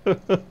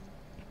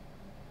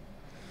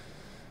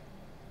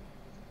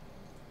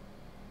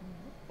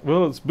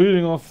 Well, it's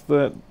booting off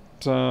that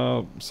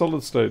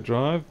solid state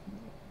drive.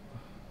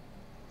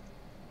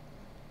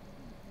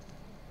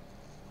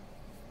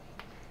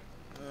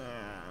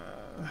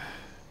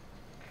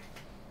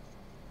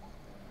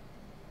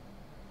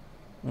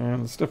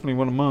 And it's definitely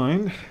one of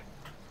mine.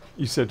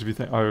 You said to be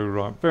oh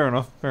right, fair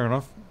enough, fair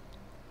enough.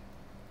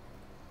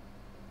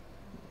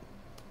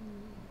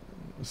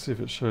 Let's see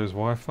if it shows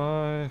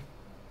Wi-Fi.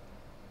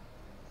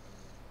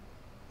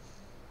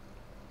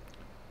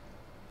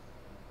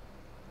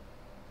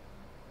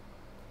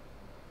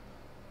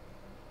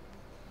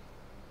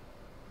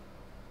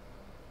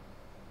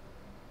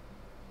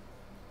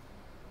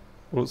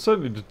 Well, it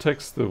certainly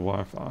detects the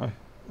Wi-Fi.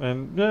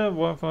 And yeah,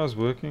 Wi-Fi is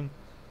working.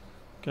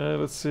 Okay,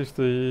 let's see if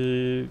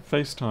the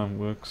FaceTime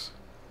works.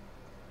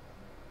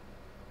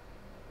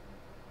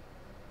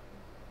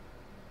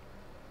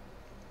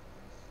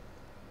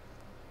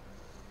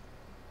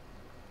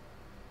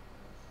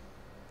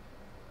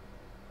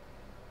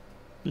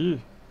 Yeah.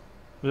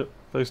 Yep,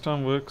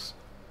 FaceTime works.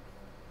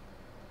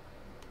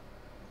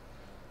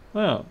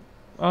 Now,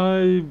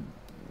 I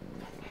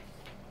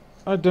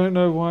don't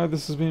know why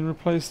this has been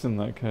replaced in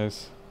that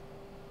case.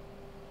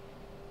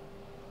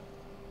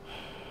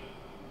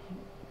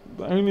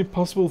 The only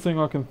possible thing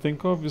I can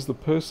think of is the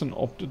person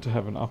opted to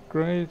have an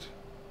upgrade.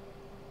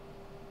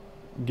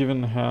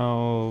 Given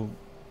how,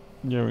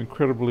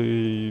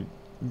 incredibly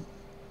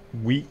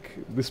weak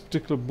this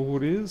particular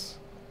board is.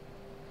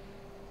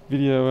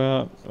 Video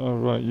out. Oh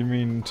right, you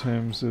mean in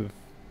terms of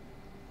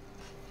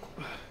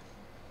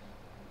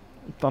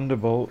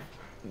Thunderbolt?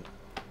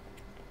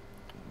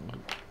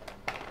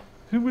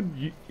 Who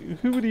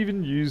would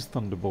even use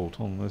Thunderbolt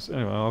on this?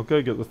 Anyway, I'll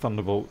go get the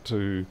Thunderbolt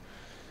to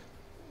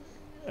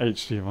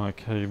HDMI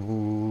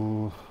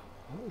cable.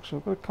 Actually,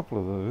 I've got a couple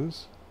of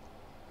those.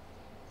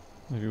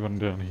 Maybe one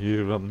down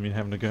here rather than me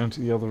having to go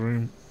into the other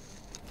room.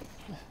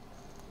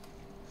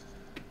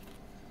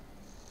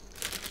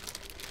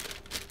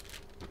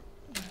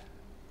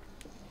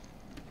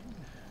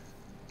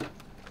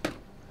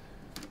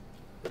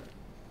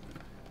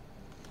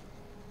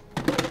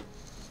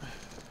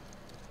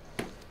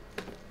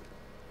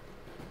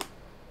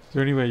 Is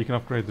there any way you can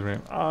upgrade the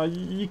RAM?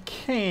 You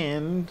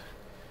can.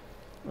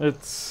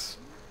 It's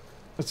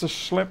a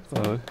schlep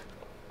though.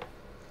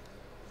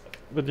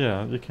 But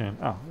yeah, you can.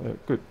 Yeah,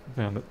 good,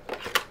 found it.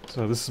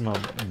 So this is my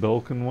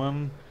Belkin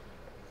one.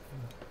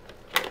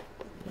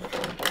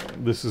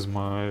 This is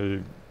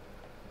my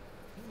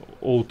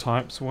all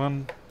types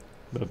one,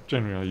 but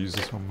generally I use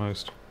this one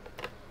most.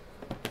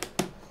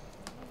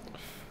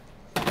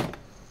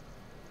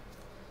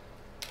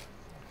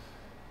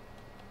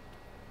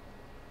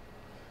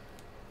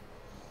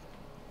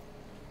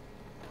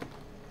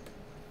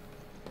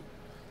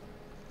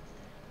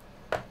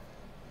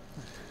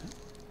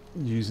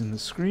 Using the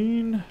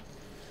screen.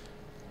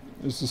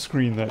 This is the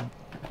screen that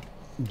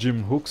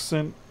Jim Hooks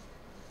sent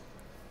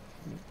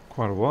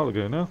quite a while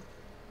ago now.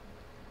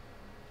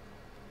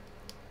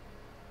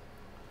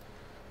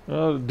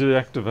 It did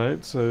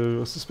activate,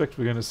 so I suspect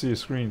we're going to see a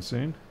screen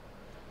soon.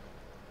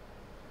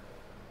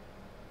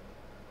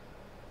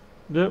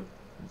 Yep,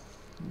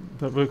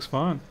 that works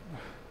fine.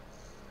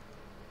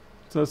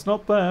 So it's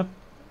not that.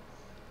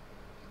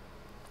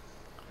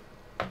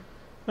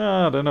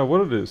 I don't know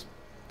what it is.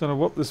 Don't know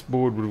what this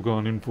board would have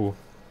gone in for,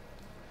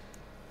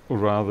 or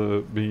rather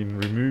been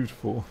removed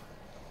for.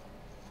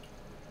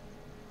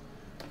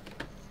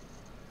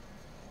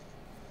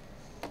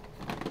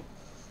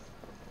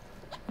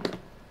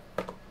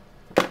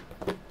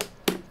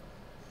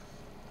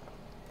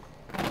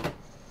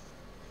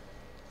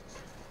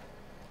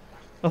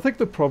 I think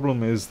the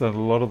problem is that a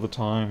lot of the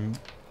time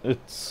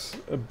it's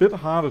a bit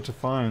harder to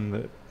find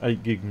the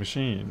 8 gig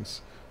machines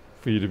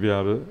for you to be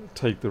able to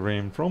take the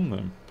RAM from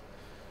them.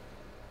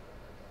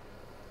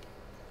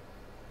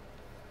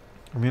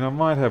 I mean, I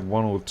might have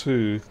one or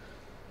two.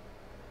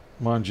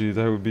 Mind you,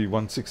 they would be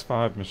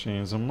 165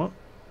 machines. I'd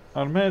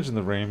imagine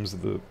the RAMs are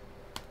the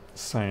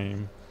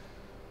same.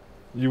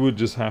 You would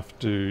just have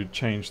to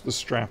change the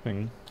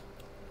strapping.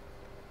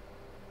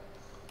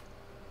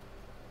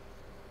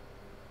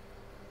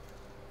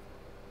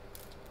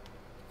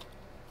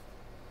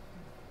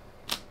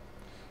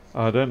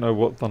 I don't know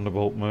what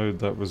Thunderbolt mode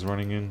that was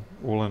running in.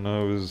 All I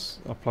know is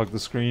I plug the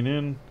screen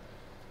in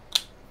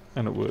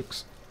and it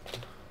works.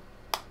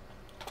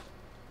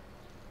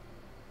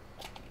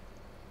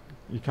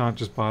 You can't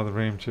just buy the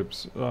RAM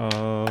chips.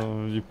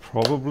 You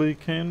probably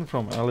can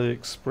from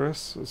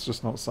AliExpress. It's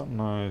just not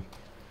something I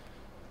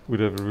would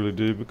ever really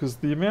do because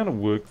the amount of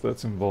work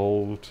that's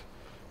involved.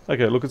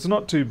 Okay, look, it's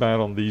not too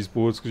bad on these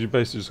boards because you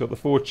basically just got the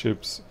 4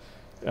 chips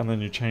and then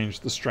you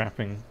change the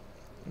strapping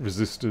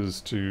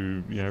resistors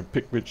to,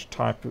 pick which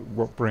type,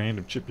 what brand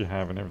of chip you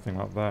have and everything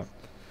like that.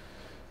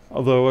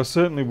 Although I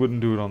certainly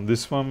wouldn't do it on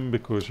this one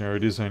because,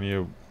 it is only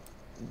a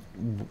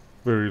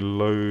very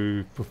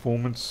low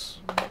performance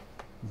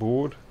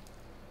board.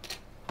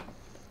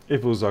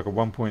 If it was like a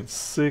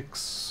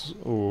 1.6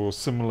 or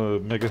similar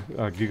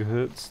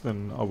gigahertz,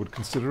 then I would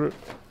consider it.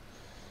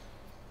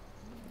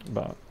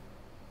 But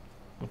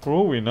for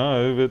all we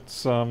know,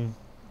 it's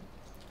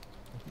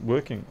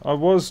working. I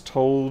was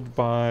told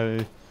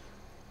by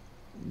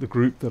the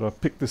group that I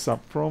picked this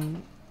up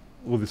from,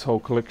 or this whole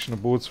collection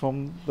of boards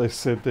from, they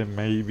said there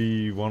may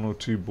be 1 or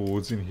 2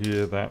 boards in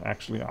here that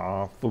actually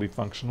are fully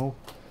functional.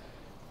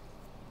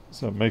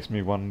 So it makes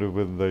me wonder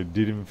whether they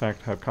did in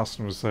fact have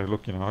customers say,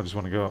 look, I just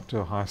want to go up to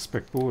a high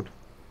spec board.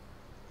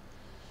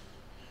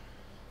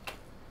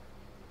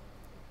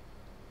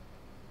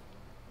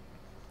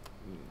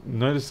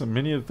 notice that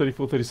many of the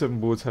 3437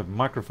 boards have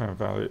microphone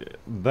failure.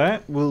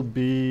 That will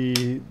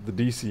be the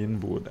DC in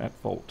board at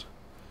fault.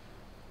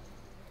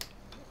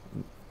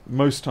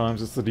 Most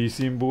times it's the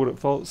DC in board at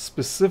fault.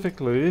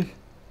 Specifically,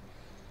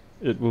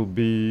 it will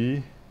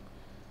be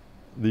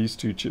these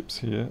two chips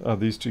here,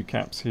 these two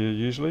caps here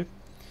usually.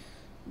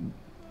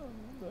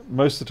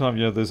 Most of the time,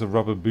 yeah, there's a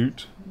rubber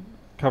boot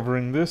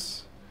covering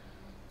this,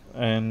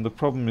 and the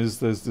problem is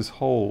there's this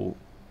hole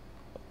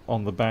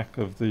on the back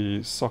of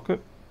the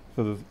socket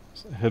for the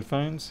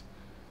headphones,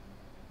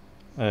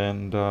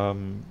 and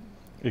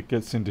it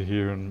gets into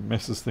here and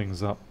messes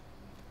things up.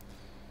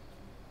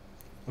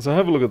 So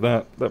have a look at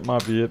that. That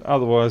might be it.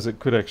 Otherwise, it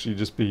could actually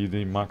just be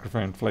the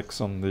microphone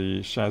flex on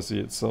the chassis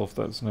itself.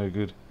 That's no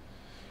good.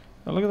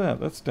 Now look at that.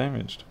 That's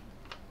damaged.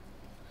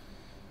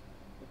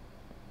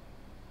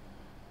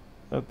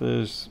 That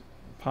there's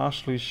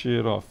partially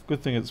sheared off.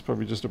 Good thing it's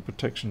probably just a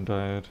protection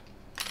diode.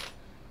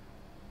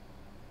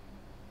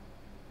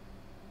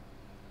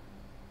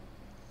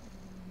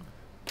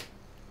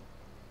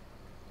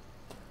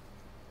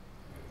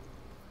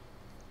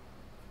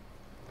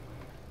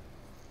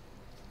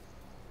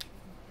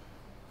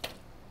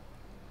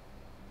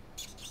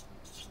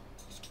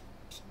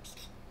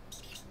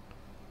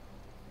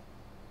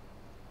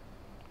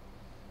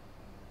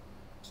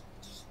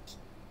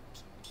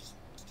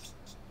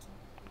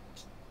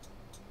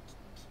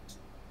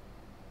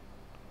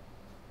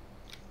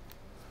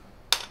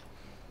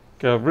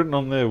 Okay, I've written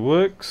on there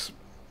works,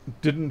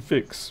 didn't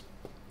fix.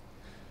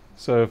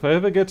 So if I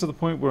ever get to the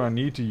point where I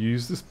need to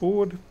use this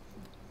board,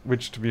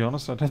 which to be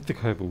honest I don't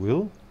think I ever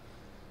will,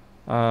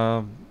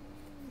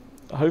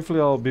 hopefully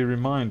I'll be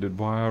reminded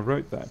why I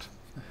wrote that.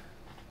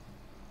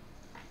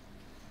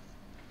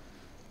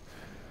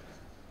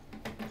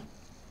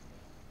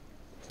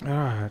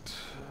 Alright,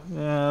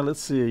 let's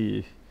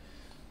see.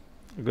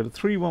 I've got a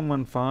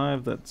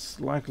 3115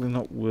 that's likely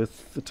not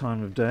worth the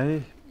time of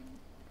day.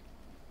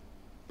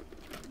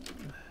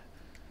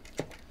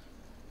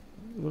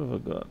 What have I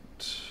got?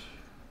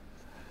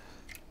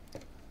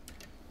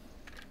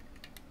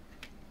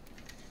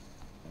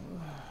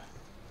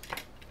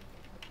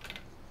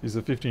 These are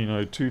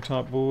 1502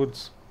 type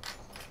boards.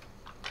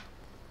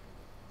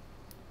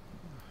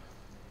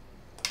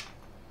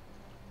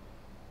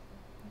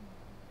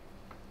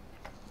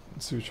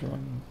 Let's see which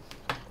one.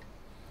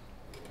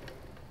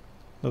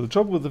 Now the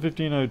trouble with the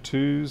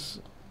 1502s,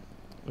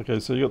 okay,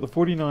 so you got the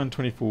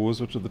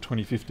 4924s, which are the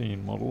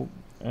 2015 model,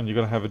 and you've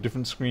got to have a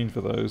different screen for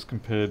those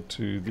compared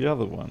to the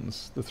other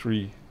ones. The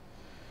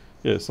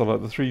so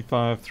like the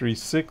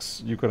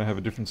 3536, you've got to have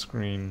a different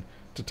screen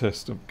to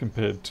test them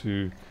compared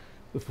to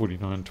the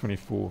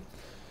 4924.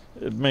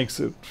 It makes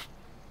it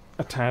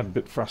a tad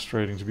bit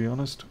frustrating, to be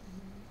honest.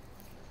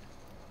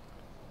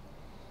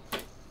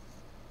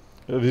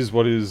 It is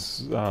what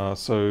is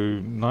so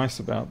nice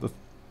about the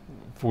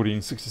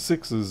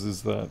 1466s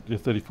is that your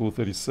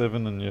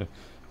 3437 and your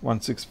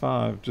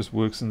 165 just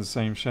works in the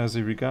same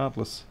chassis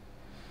regardless.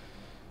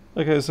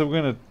 Okay, so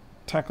we're going to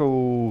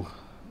tackle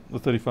the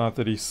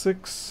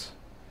 3536.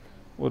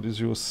 What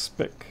is your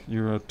spec?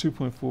 You're a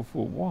 2.44.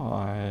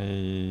 Why?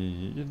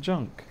 You're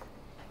junk.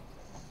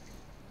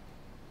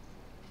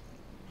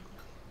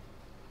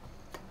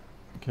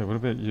 Okay, what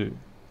about you?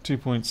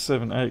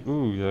 2.78.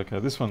 Ooh, yeah, okay,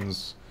 that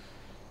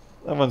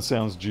one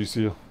sounds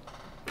juicier.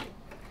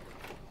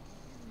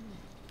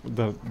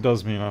 That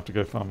does mean I have to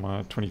go find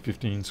my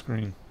 2015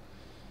 screen.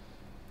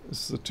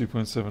 This is a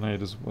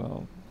 2.78 as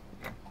well.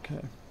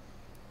 Okay.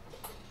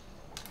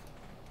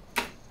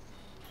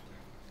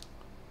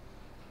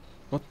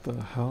 What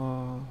the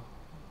hell?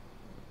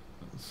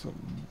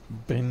 Some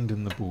bend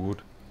in the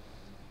board.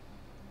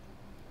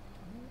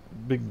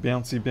 Big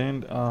bouncy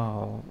bend.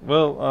 Oh,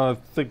 well, I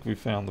think we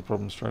found the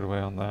problem straight away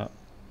on that.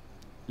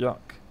 Yuck.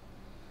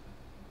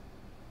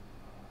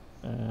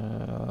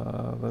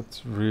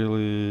 That's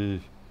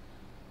really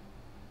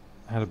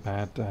had a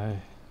bad day.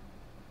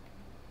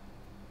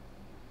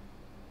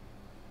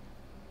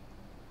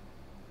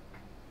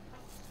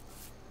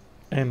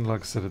 And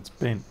like I said, it's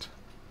bent.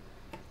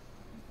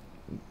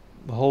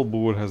 The whole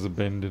board has a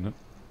bend in it.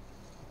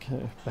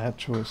 Okay, bad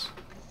choice.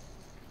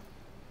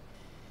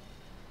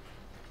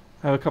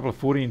 I have a couple of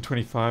 40 and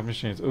 25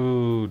 machines.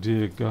 Oh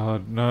dear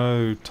God,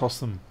 no, toss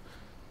them.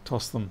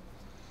 Toss them.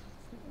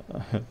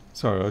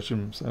 Sorry, I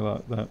shouldn't say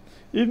like that.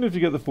 Even if you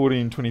get the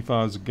 40 and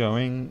 25s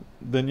going,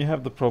 then you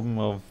have the problem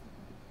of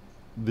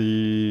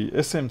the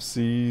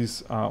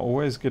SMCs are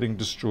always getting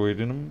destroyed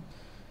in them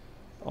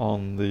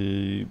on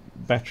the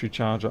battery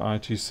charger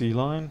I2C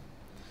line,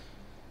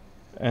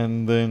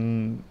 and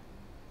then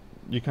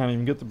you can't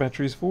even get the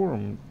batteries for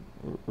them,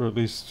 or at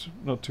least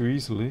not too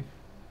easily.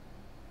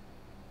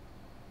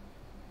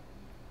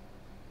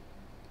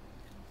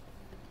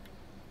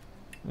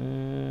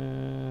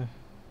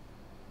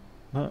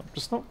 No,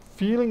 just not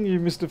feeling you,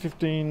 Mr.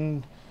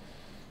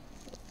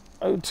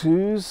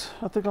 1502s.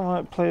 I think I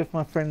might play with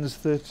my friend's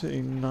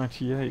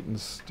 1398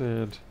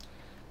 instead.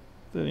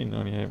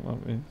 1398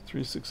 might be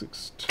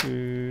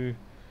 3662,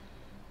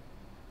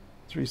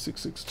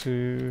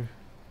 3662,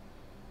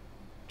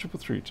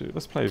 332.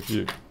 Let's play with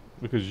you,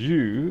 because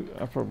you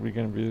are probably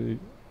going to be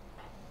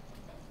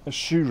a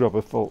shoe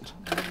rubber fault.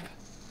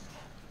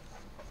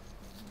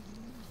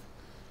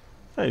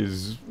 Hey,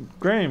 is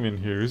Graham in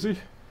here, is he?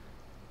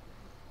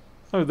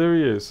 Oh, there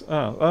he is.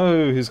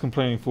 Oh, he's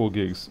complaining 4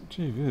 gigs.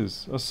 Gee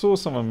whiz. I saw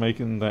someone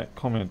making that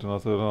comment and I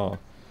thought, oh,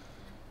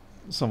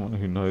 someone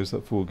who knows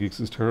that 4 gigs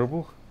is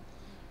terrible.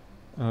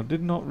 And I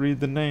did not read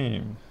the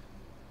name.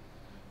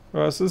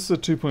 Right, so this is a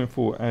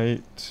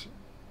 2.48.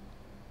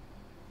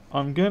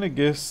 I'm going to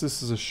guess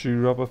this is a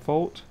shoe rubber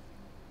fault.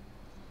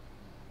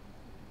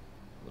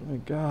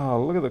 God,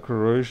 look at the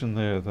corrosion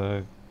there,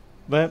 though.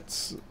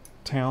 That's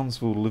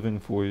Townsville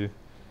living for you.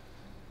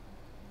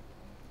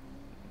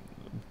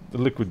 The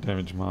liquid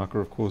damage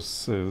marker, of course,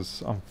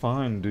 says, I'm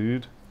fine,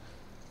 dude.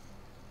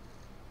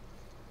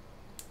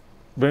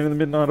 Burning the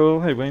Midnight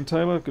Oil. Hey, Wayne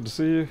Taylor, good to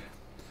see you.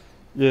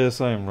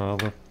 Yes, I am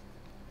rather.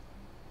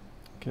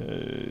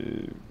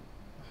 Okay.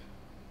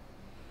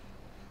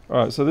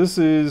 Alright, so this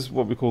is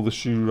what we call the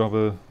shoe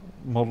rubber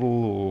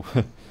model, or...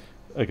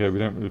 okay, we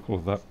don't really call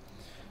it that.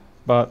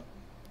 But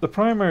the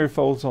primary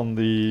fault on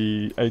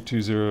the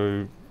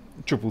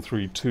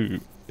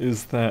 820-332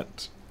 is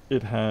that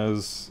it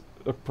has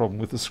a problem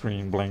with the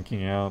screen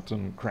blanking out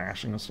and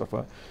crashing and stuff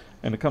like that.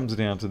 And it comes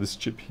down to this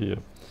chip here.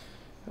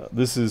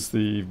 This is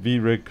the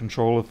VREG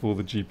controller for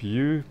the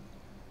GPU.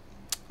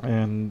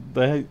 And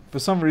they, for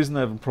some reason,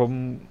 they have a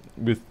problem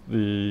with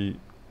the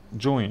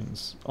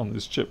joins on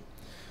this chip.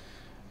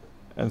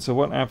 And so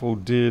what Apple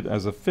did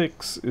as a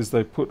fix is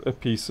they put a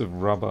piece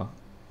of rubber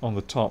on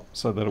the top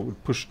so that it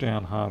would push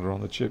down harder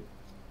on the chip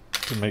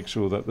to make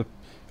sure that the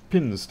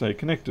pins stay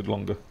connected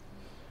longer.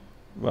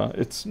 But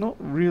it's not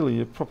really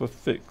a proper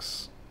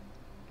fix.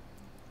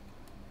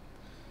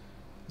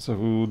 So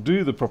we will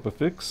do the proper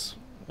fix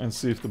and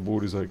see if the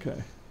board is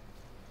okay.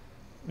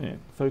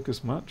 Man,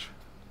 focus much?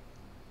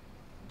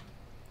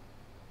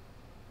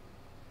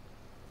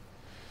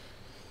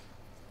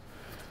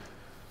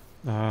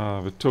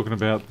 We're talking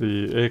about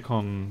the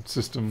aircon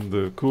system,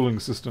 the cooling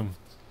system.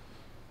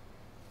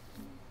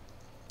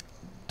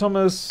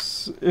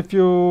 Thomas, if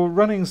you're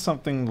running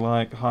something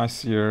like High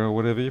Sierra or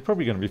whatever, you're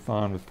probably going to be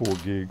fine with 4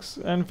 gigs.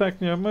 And in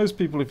fact, you know, most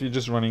people, if you're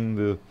just running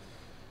the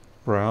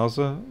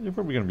browser, you're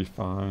probably going to be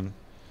fine.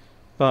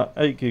 But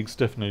 8 gigs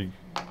definitely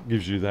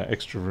gives you that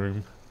extra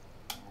room.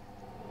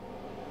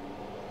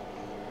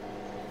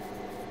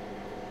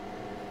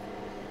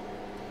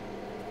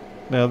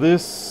 Now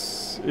this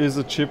is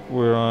a chip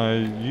where I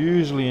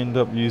usually end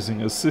up using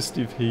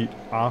assistive heat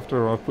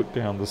after I put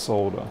down the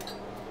solder.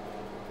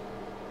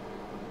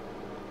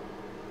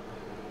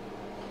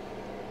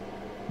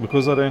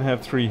 Because I don't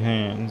have 3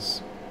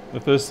 hands, the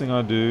first thing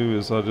I do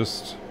is I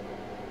just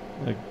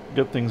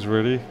get things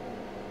ready,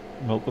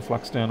 melt the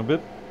flux down a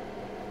bit,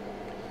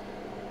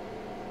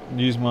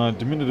 use my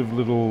diminutive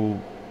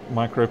little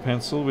micro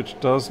pencil, which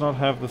does not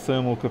have the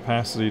thermal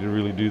capacity to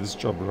really do this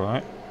job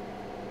right.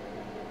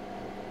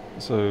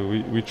 So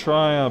we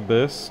try our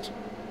best,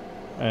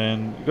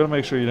 and you've got to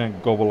make sure you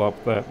don't gobble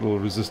up that little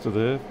resistor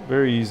there.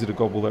 Very easy to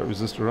gobble that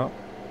resistor up.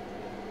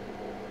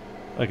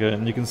 Okay,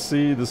 and you can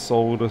see the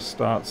solder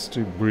starts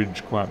to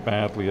bridge quite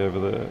badly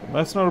over there.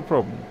 That's not a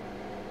problem.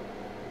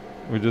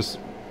 We're just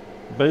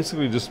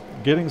basically just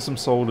getting some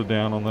solder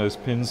down on those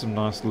pins, some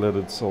nice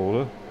leaded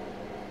solder,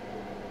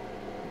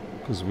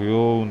 because we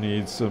all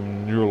need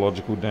some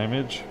neurological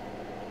damage.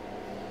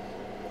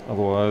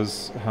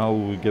 Otherwise, how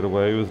will we get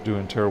away with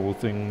doing terrible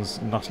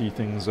things, nutty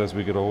things as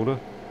we get older?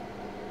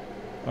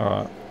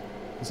 Alright,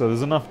 so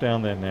there's enough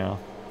down there now.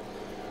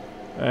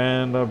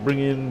 And I bring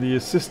in the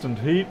assistant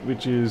heat,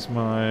 which is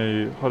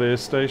my hot air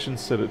station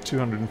set at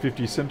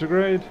 250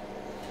 centigrade.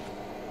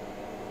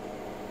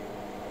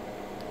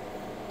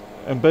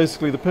 And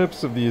basically the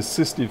purpose of the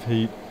assistive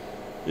heat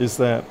is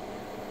that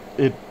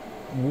it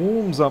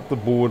warms up the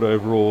board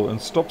overall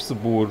and stops the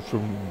board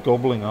from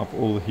gobbling up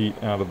all the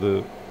heat out of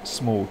the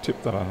small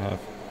tip that I have.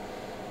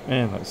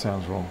 Man, that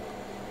sounds wrong.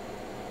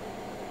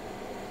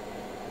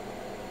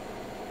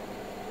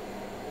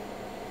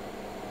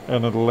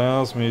 And it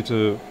allows me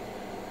to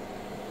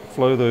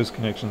flow those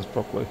connections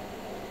properly.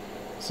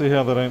 See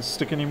how they don't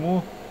stick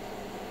anymore?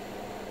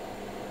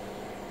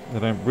 They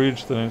don't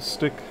bridge, they don't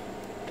stick.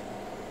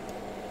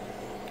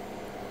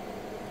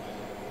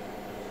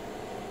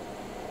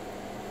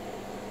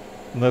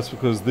 And that's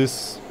because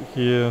this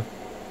here,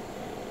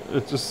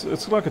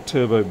 it's like a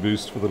turbo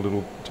boost for the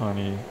little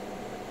tiny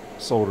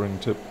soldering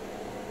tip.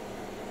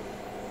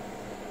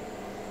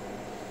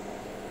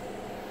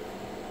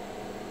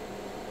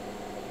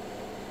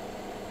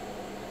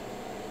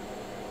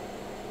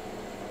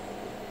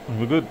 And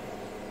we're good.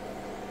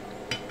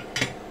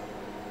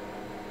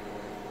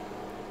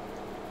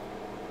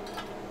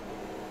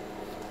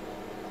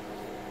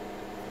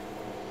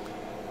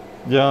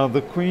 Yeah,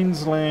 the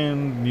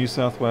Queensland, New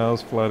South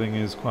Wales flooding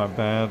is quite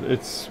bad.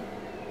 It's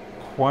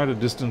quite a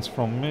distance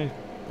from me,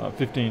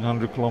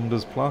 1500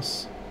 kilometers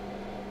plus.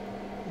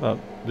 But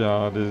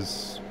yeah, it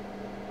is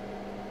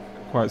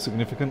quite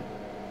significant.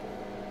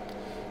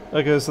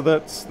 Okay, so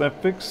that's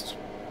that fixed.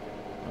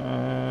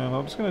 And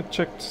I'm just going to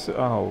check.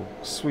 Oh,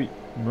 sweet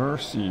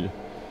mercy.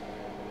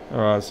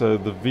 Alright, so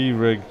the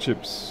VREG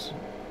chips,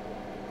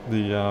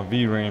 the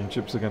VRAM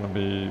chips are going to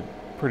be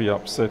pretty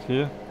upset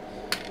here.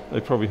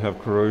 They probably have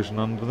corrosion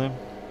under them.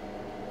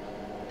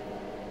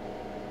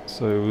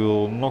 So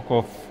we'll knock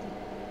off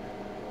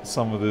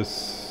some of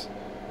this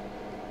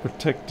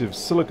protective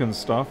silicon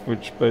stuff,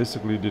 which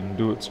basically didn't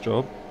do its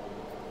job.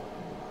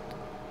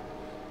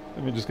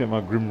 Let me just get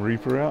my Grim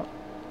Reaper out.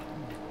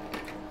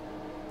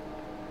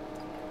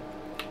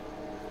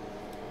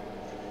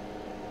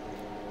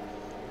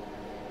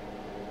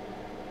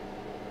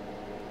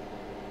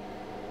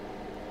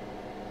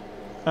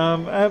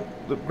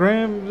 At the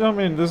Graham, I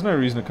mean, there's no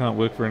reason it can't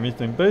work for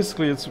anything.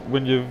 Basically, it's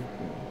when you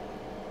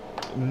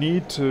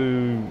need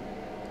to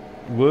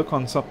work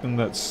on something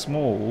that's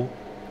small,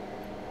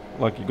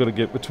 like you've got to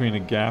get between a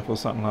gap or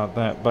something like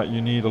that, but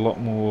you need a lot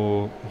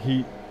more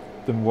heat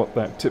than what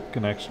that tip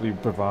can actually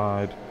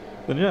provide,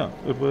 then yeah,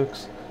 it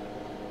works.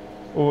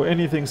 Or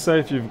anything, say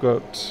if you've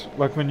got,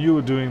 like when you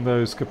were doing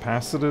those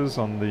capacitors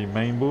on the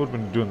mainboard,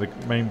 when you're doing the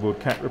mainboard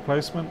cat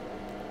replacement,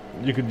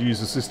 you could use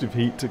assistive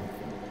heat to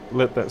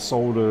let that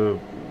solder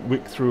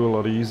wick through a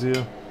lot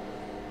easier.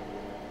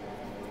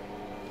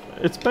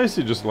 It's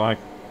basically just like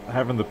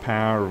having the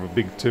power of a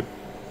big tip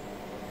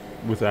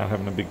without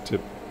having a big tip.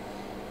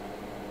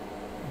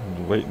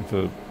 I'm waiting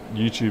for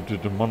YouTube to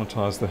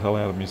demonetize the hell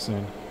out of me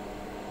soon.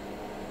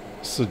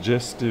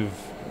 Suggestive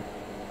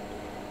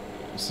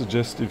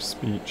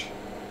speech.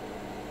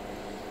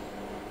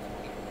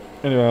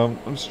 Anyway,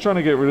 I'm just trying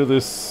to get rid of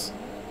this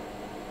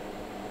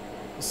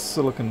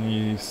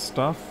silicon-y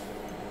stuff.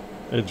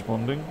 Edge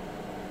bonding.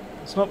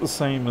 It's not the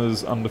same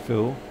as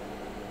underfill.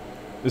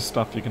 This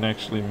stuff you can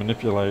actually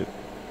manipulate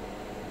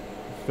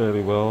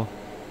fairly well.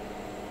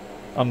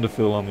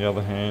 Underfill, on the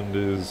other hand,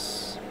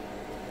 is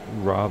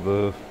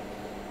rather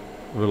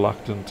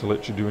reluctant to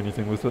let you do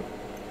anything with it.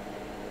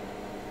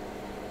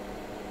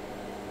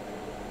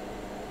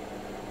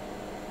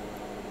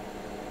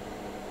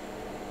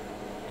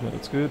 Okay,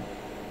 that's good.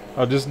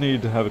 I just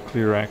need to have a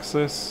clear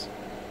access.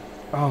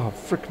 Oh,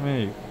 frick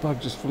me.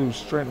 Bug just flew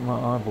straight in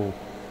my eyeball.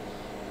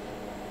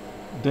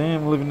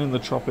 Damn, living in the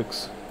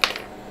tropics.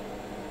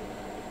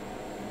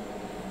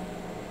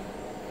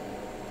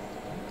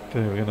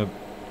 Okay, we're gonna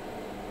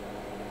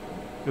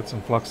get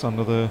some flux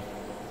under there.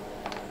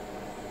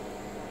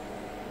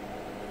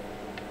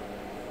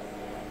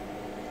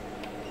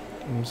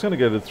 I'm just gonna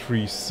go to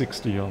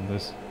 360 on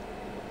this.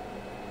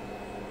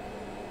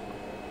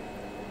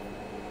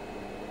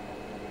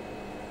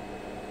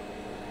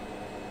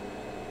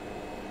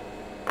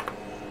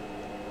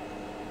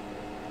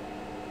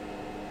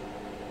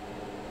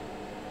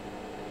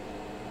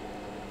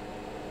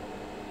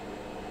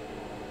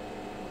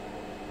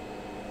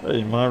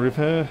 Hey, my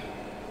repair.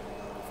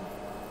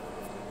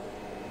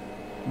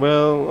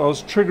 Well, I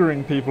was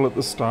triggering people at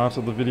the start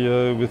of the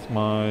video with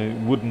my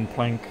wooden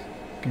plank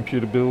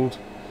computer build.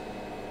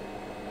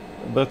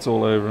 That's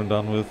all over and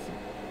done with.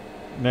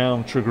 Now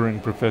I'm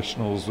triggering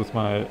professionals with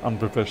my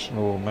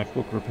unprofessional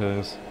MacBook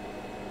repairs.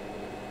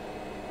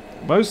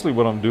 Mostly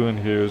what I'm doing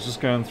here is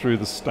just going through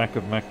the stack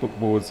of MacBook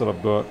boards that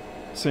I've got,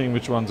 seeing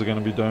which ones are going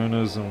to be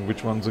donors and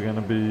which ones are going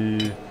to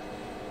be...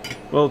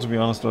 Well, to be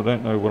honest, I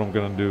don't know what I'm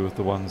going to do with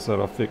the ones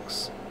that I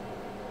fix.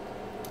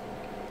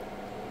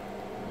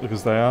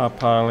 Because they are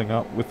piling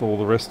up with all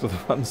the rest of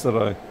the ones that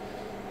I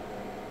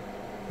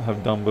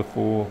have done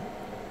before.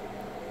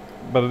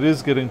 But it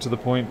is getting to the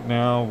point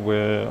now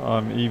where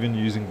I'm even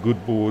using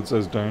good boards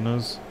as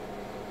donors.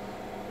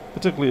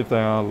 Particularly if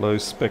they are low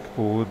spec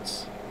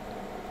boards.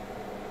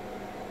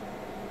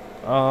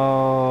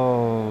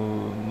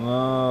 Oh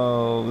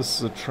no, this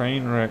is a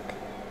train wreck.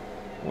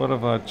 What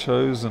have I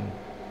chosen?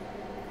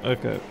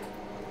 Okay.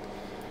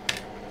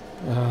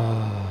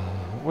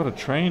 What a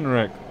train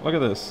wreck. Look at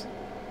this.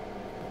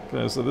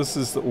 Okay, so this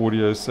is the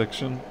audio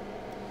section.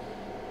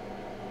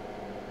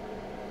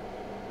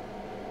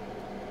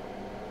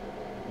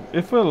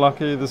 If we're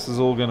lucky, this is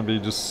all going to be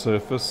just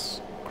surface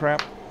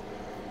crap.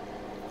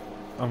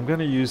 I'm going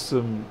to use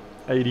some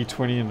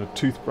 80/20 and a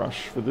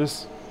toothbrush for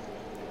this.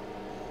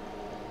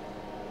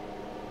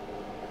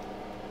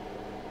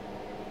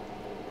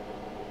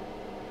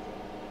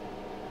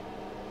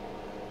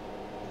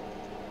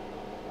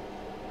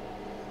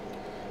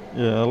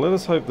 Yeah, let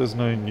us hope there's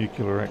no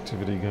nuclear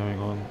activity going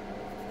on,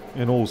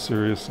 in all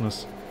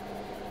seriousness.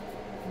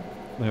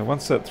 Yeah,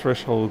 once that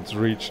threshold's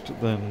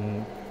reached,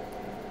 then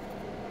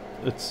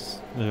it's...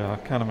 yeah, I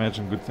can't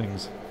imagine good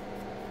things.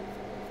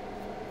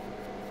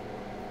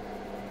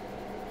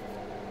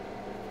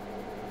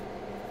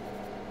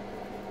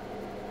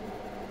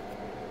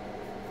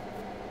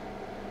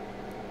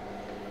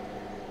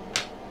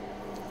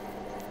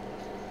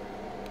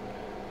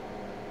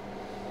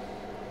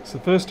 It's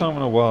the first time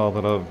in a while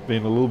that I've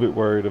been a little bit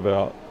worried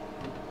about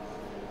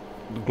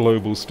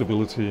global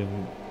stability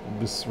in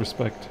this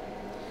respect.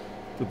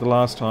 But the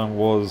last time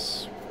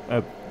was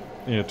at,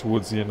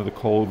 towards the end of the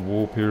Cold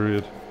War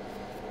period,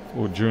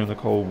 or during the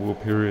Cold War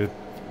period.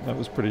 That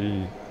was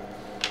pretty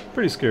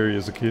scary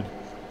as a kid.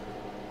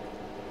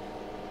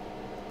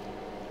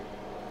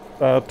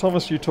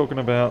 Thomas, you talking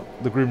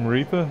about the Grim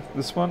Reaper,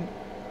 this one?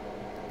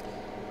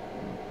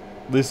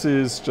 This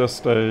is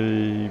just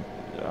a...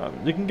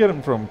 you can get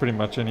them from pretty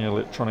much any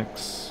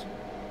electronics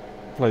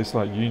place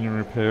like Union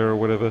Repair or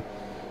whatever.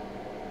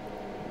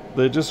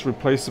 They're just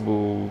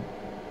replaceable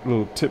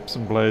little tips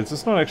and blades.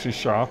 It's not actually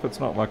sharp, it's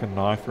not like a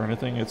knife or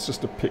anything, it's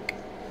just a pick.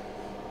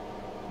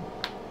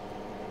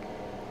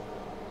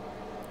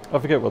 I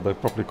forget what they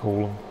properly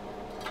call them.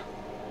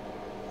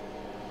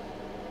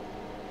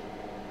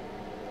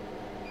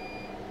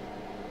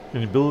 Can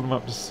you build them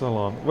up to sell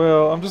on?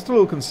 Well, I'm just a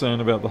little concerned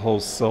about the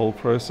whole sell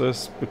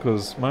process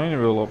because my only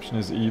real option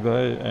is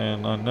eBay,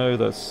 and I know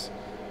that's...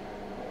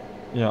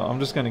 yeah,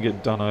 I'm just going to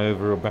get done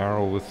over a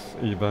barrel with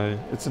eBay.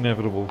 It's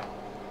inevitable.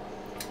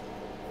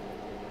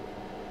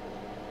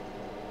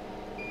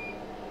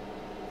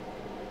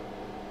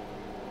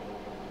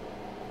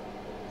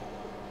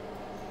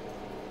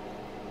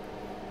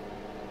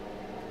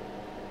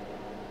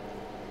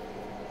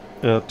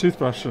 Yeah,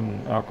 toothbrush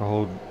and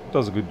alcohol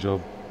does a good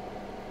job.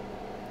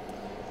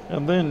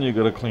 And then you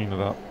got to clean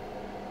it up,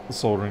 the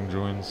soldering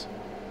joins.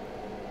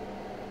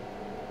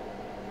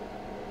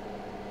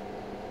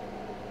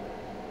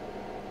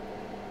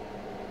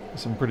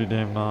 Some pretty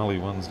damn gnarly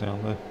ones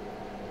down there.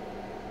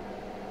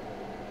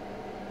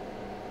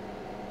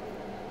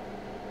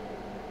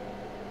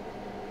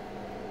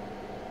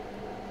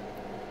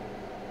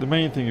 The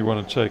main thing you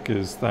want to check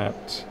is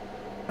that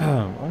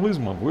I'm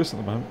losing my voice at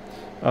the moment.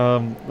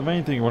 The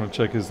main thing you want to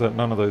check is that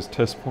none of those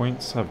test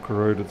points have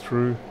corroded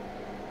through.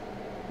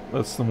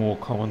 That's the more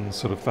common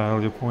sort of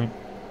failure point.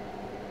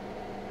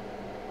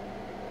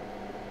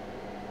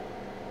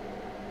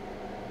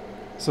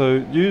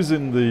 So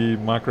using the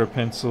micro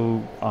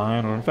pencil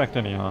iron, or in fact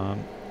any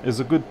iron, is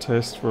a good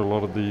test for a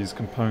lot of these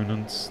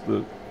components,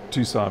 the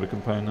two-sided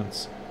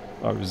components,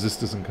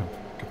 resistors and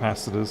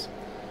capacitors.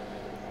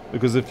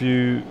 Because if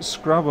you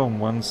scrub on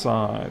one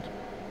side,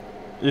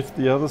 if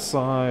the other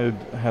side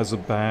has a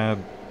bad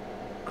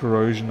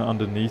corrosion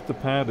underneath the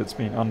pad, it's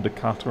been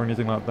undercut or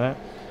anything like that,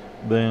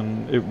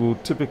 then it will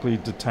typically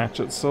detach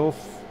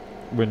itself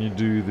when you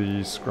do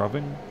the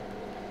scrubbing.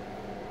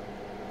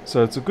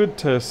 So it's a good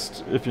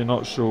test if you're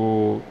not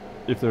sure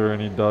if there are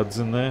any duds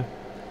in there.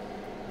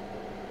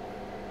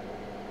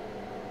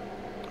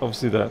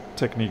 Obviously that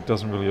technique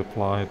doesn't really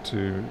apply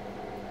to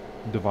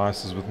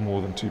devices with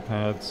more than two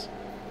pads.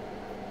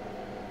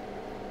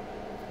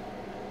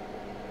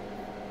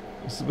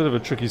 It's a bit of a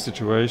tricky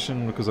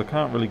situation because I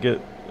can't really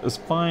get, as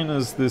fine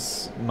as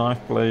this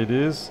knife blade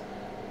is,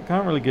 I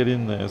can't really get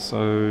in there, so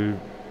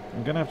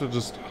I'm going to have to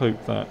just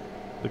hope that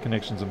the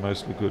connections are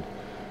mostly good.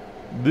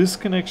 This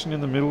connection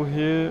in the middle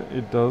here,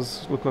 it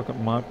does look like it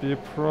might be a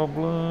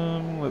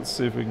problem. Let's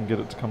see if we can get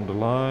it to come to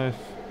life.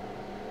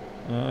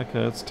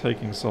 Okay, it's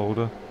taking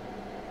solder.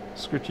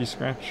 Scritchy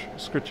scratch,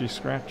 scritchy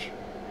scratch.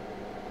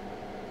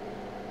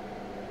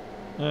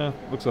 Yeah,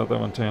 looks like that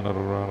one turned out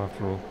alright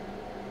after all.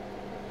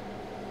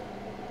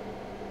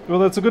 Well,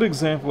 that's a good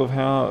example of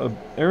how an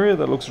area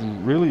that looks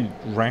really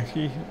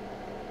ratty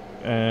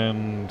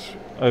and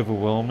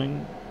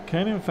overwhelming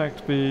can in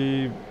fact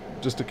be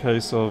just a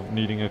case of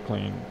needing a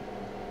clean.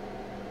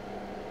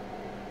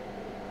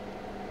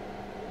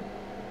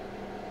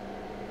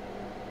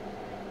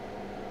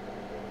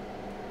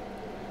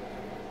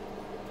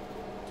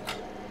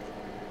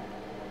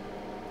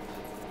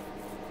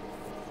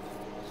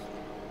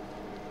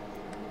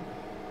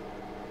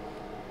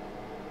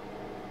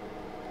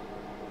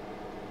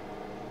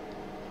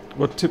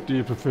 What tip do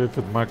you prefer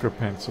for the micro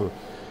pencil?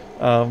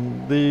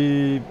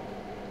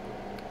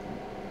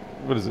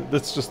 What is it?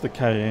 That's just the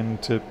KN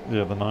tip,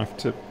 yeah, the knife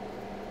tip.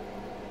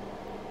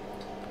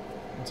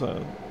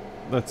 So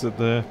that's it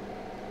there.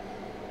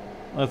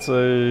 That's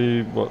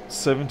a, what,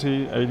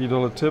 $70,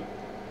 $80 tip?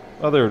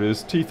 Oh, there it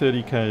is,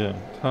 T30KN.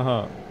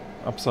 Haha,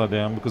 upside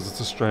down because it's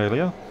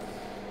Australia.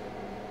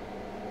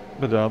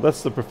 But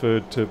that's the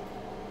preferred tip.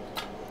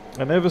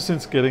 And ever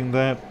since getting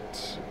that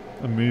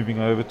and moving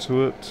over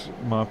to it,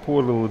 my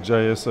poor little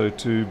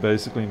JSO2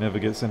 basically never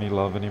gets any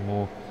love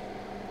anymore.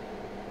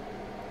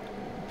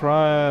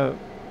 Prior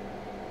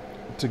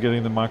to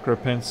getting the micro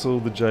pencil,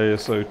 the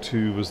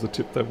JSO2 was the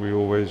tip that we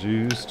always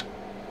used.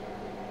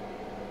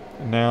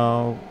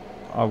 Now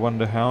I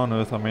wonder how on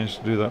earth I managed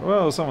to do that.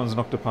 Well, someone's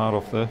knocked a part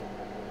off there.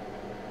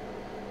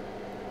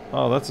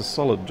 Oh, that's a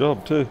solid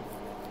job too.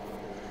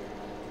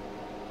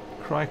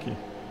 Crikey.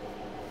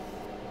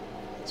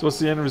 So what's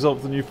the end result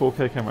of the new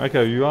 4K camera?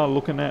 Okay, you are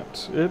looking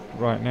at it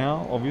right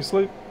now,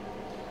 obviously.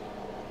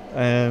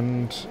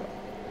 And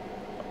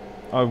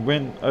I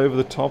went over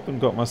the top and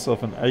got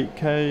myself an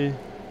 8K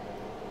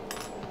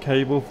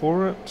cable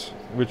for it,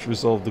 which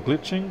resolved the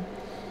glitching.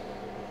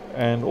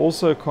 And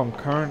also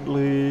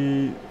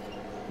concurrently,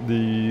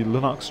 the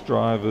Linux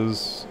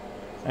drivers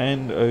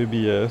and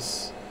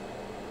OBS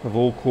have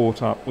all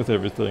caught up with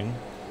everything.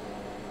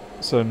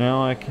 So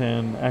now I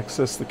can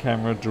access the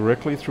camera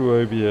directly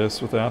through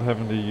OBS without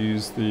having to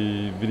use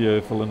the Video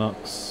for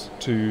Linux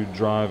 2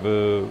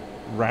 driver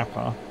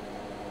wrapper.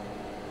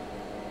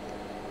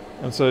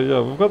 And so yeah,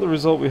 we've got the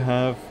result we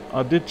have.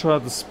 I did try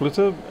the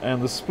splitter,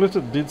 and the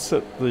splitter did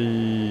set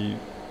the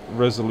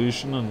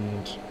resolution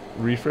and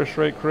refresh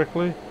rate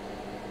correctly,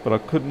 but I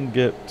couldn't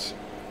get,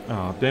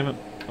 oh damn it,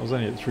 I was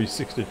only at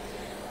 360.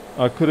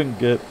 I couldn't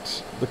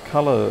get the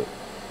color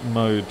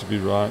mode to be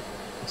right,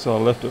 so I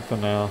left it for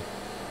now,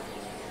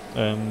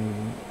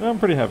 and I'm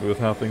pretty happy with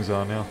how things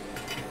are now.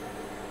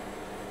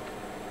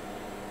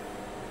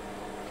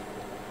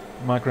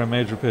 Micro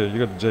Mage Repair,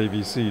 you got a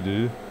JVC, do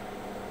you?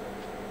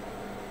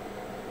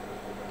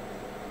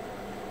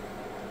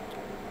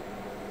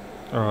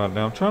 Alright,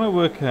 now I'm trying to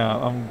work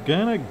out, I'm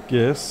gonna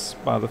guess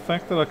by the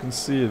fact that I can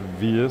see a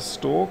veer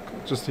stalk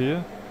just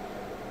here.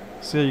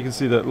 See how you can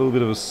see that little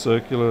bit of a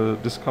circular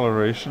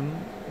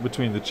discoloration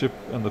between the chip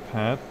and the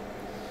pad?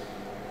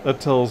 That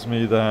tells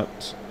me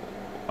that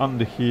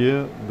under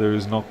here there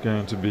is not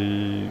going to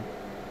be...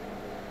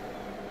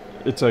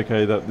 It's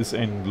okay that this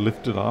end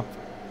lifted up.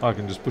 I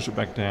can just push it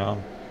back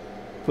down,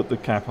 put the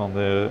cap on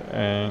there,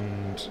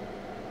 and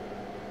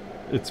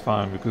it's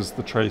fine because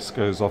the trace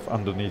goes off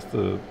underneath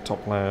the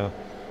top layer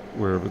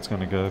wherever it's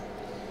going to go.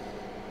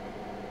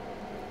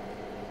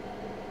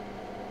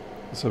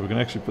 So we can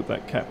actually put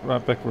that cap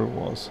right back where it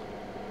was.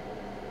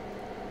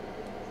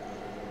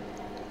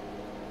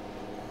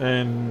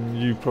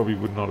 And you probably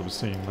would not have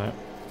seen that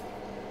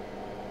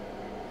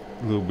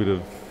little bit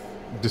of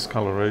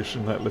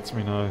discoloration. That lets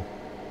me know.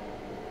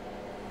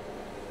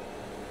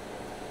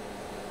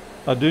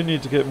 I do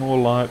need to get more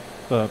light,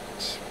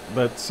 but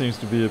that seems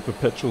to be a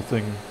perpetual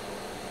thing.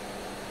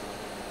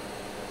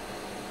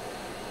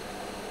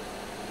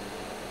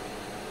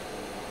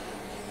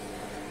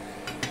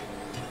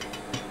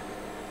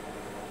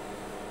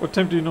 What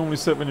temp do you normally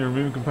set when you're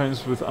removing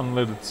components with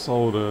unleaded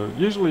solder?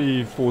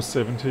 Usually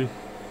 470. Yeah,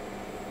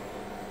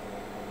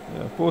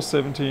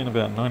 470 and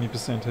about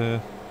 90%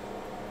 air.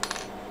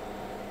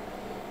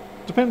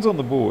 Depends on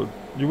the board.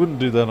 You wouldn't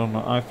do that on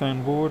an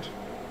iPhone board.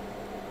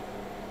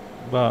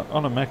 But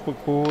on a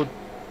MacBook board,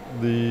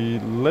 the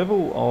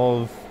level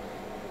of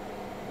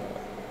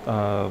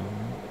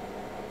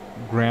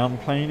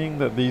ground planing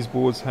that these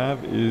boards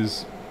have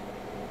is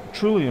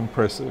truly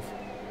impressive.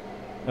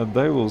 And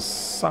they will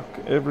suck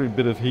every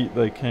bit of heat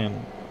they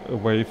can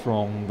away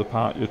from the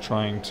part you're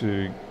trying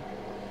to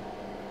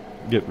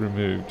get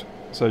removed.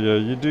 So yeah,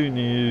 you do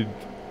need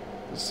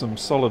some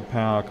solid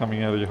power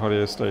coming out of your hot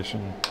air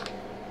station.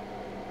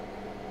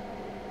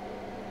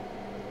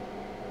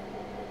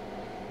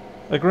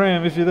 Hey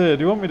Graham, if you're there,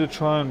 do you want me to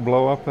try and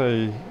blow up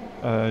a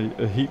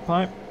heat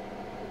pipe?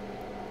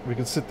 We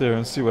can sit there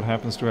and see what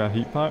happens to our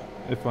heat pipe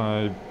if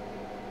I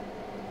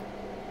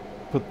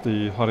put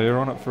the hot air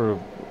on it for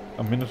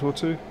a minute or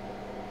two.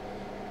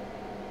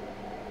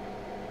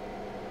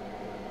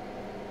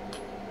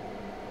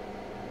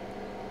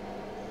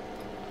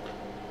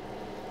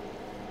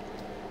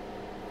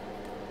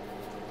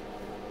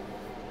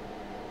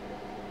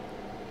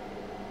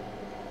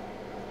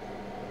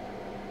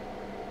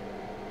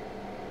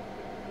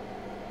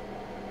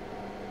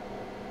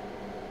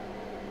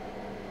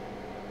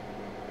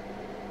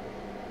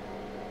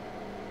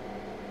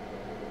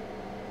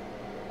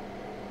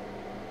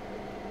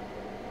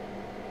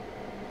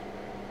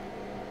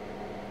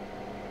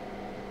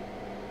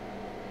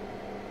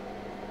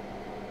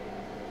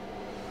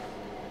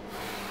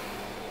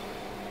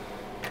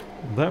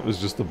 That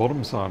was just the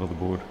bottom side of the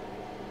board.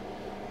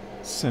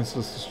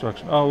 Senseless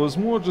destruction. Oh, it was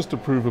more just to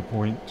prove a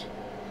point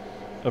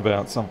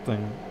about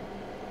something.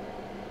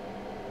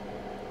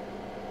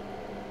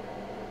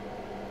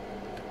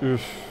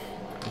 Oof.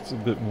 It's a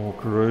bit more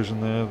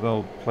corrosion there.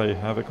 They'll play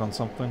havoc on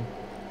something.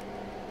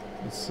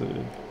 Let's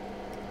see.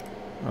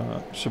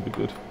 Should be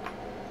good.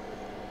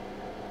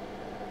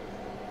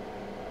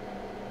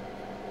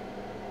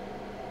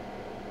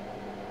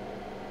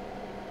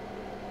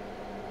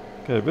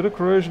 Okay, a bit of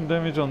corrosion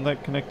damage on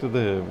that connector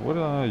there. What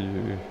are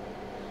you?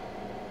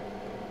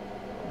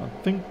 I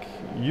think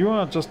you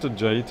are just a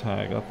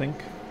J-tag, I think.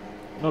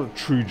 Not a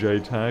true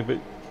J-tag, but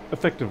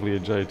effectively a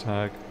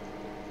J-tag.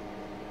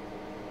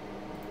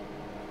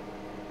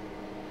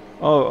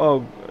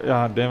 Oh,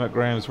 damn it,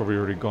 Graham's probably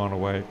already gone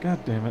away.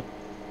 God damn it.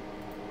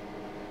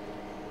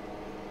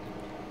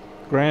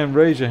 Graham,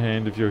 raise your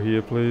hand if you're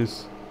here,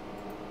 please.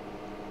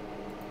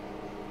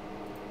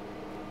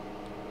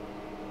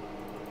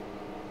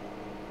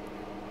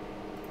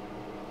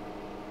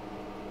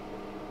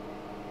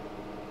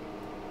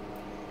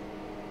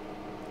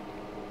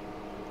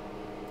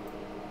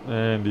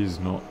 And he's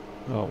not.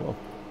 Oh well.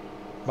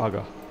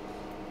 Bugger.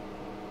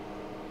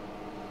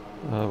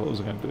 What was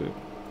I going to do?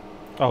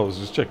 Oh, I was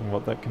just checking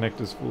what that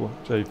connector's for.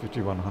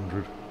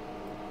 J5100.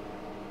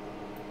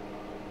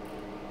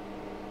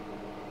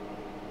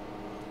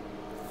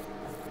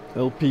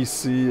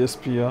 LPC,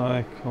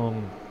 SPI,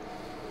 con...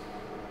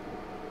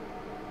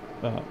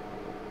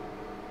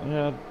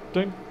 yeah, I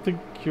don't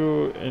think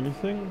you're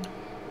anything.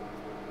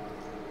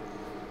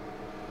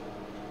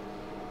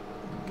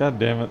 God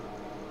damn it.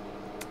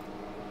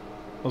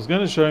 I was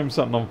going to show him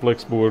something on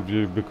Flexboard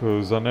View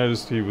because I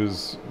noticed he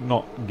was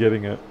not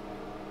getting it.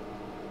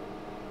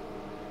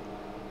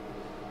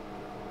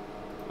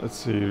 let's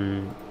see,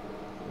 I'm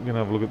going to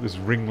have a look at this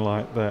ring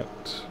light that...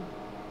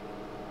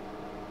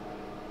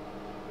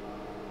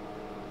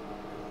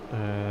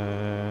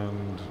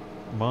 And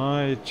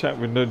my chat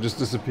window just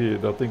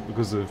disappeared, I think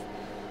because of...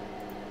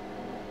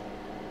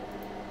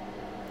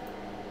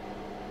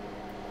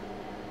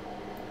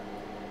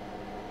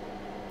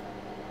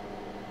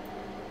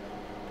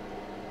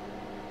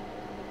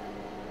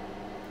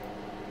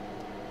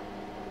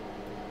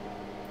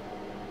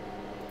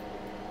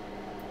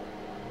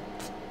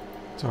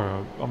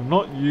 Sorry, I'm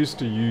not used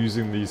to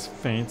using these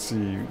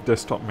fancy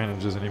desktop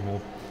managers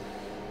anymore.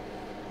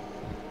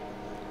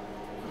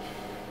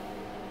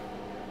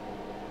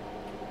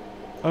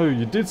 Oh,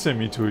 you did send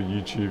me to a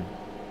YouTube.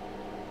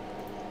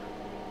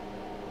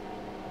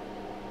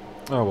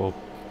 Oh well,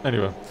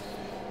 anyway,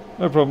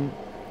 no problem.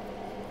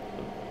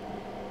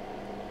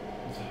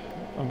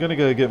 I'm gonna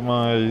go get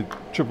my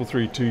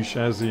 3332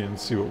 chassis and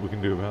see what we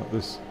can do about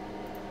this.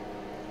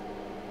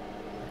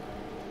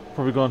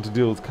 Probably going to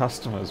deal with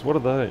customers. What are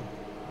they?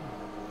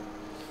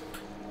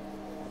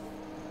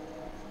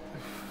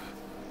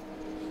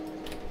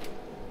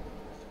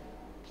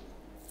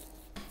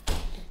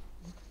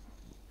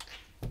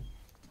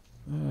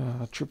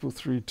 Triple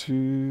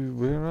 332,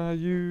 where are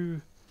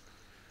you?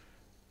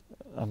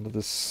 Under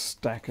this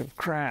stack of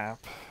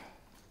crap.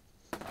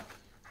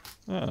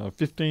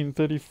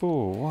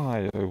 1534,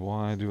 why, oh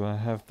why do I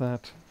have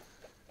that?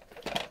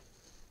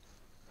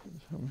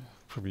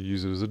 Probably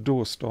use it as a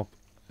doorstop.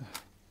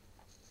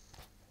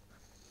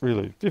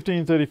 Really,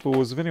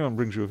 1534s, if anyone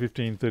brings you a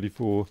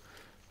 1534,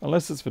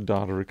 unless it's for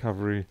data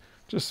recovery,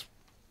 just,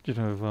 you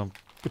know,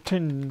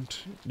 pretend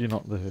you're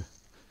not there.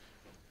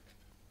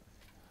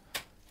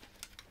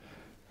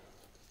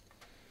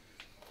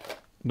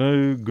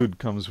 No good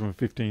comes from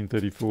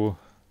 1534.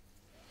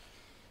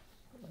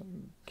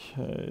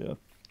 Okay, I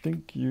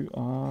think you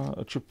are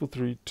a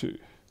 3332.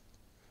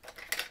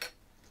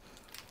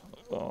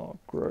 Oh,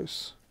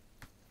 gross.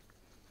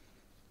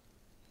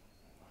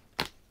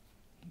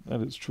 That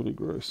is truly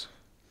gross.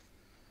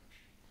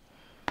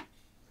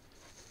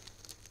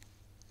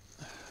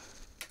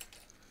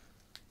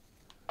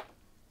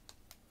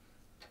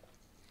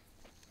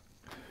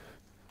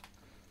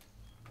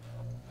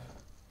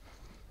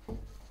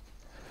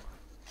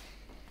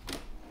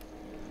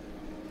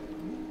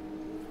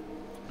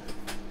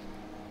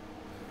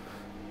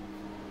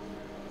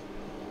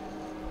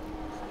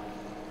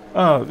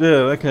 Oh,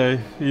 yeah,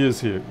 okay, he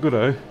is here.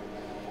 Good-o.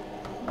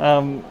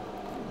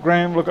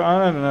 Graham, look,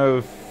 I don't know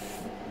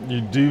if you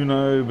do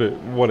know, but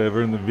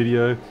whatever, in the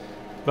video.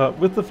 But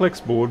with the flex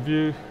board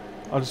view,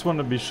 I just want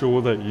to be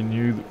sure that you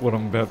knew what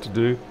I'm about to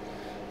do.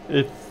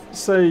 If,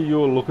 say,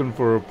 you're looking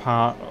for a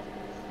part,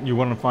 you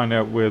want to find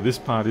out where this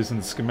part is in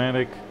the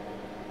schematic,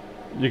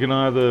 you can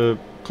either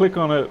click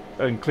on it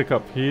and click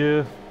up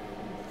here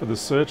for the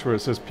search where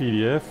it says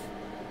PDF,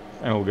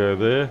 and it'll go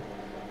there.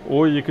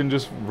 Or you can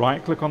just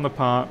right click on the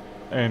part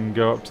and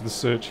go up to the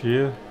search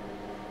here,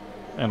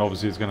 and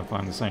obviously it's going to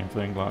find the same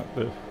thing like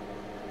that.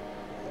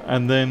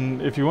 And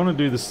then if you want to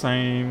do the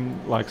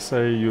same, like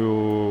say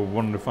you're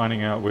wanting to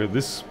finding out where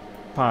this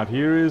part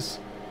here is,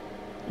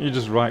 you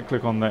just right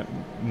click on that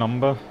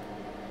number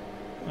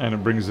and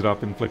it brings it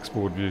up in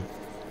Flexboard view.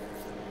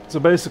 So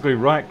basically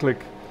right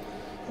click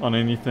on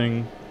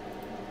anything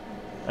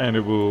and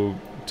it will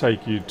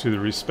take you to the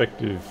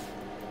respective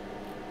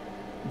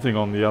thing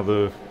on the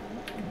other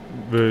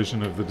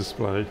version of the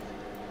display.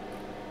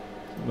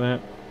 That.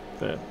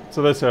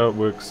 So that's how it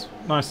works.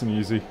 Nice and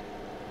easy.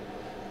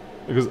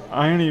 Because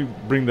I only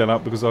bring that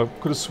up because I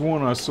could have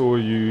sworn I saw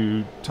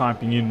you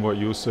typing in what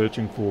you were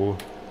searching for.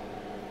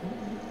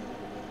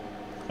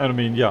 And I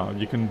mean, yeah,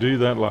 you can do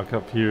that like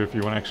up here if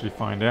you want to actually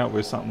find out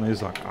where something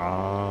is, like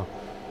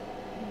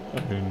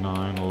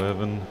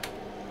 0911.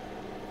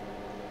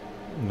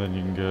 And then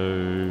you can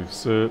go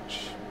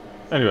search.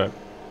 Anyway,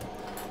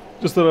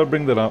 just thought I'd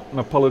bring that up, and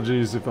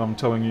apologies if I'm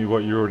telling you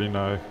what you already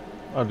know.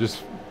 I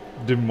just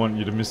didn't want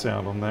you to miss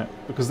out on that,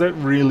 because that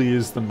really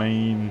is the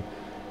main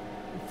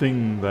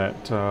thing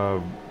that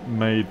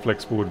made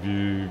Flexboard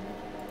View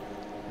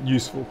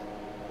useful.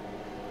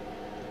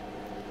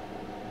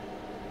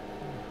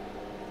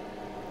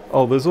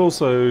 Oh, there's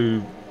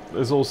also,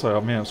 I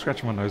mean, I'm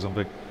scratching my nose on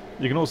thing.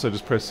 You can also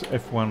just press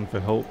F1 for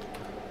help,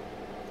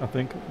 I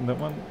think, in that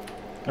one.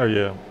 Oh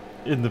yeah,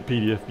 in the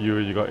PDF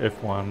viewer you got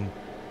F1,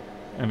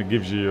 and it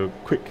gives you your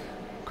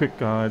quick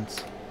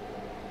guides.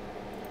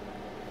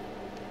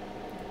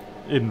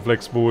 In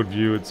Flexboard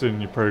View, it's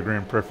in your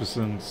program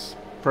preferences,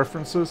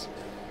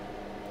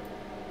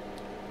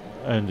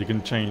 and you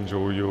can change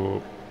all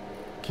your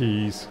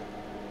keys.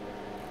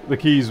 The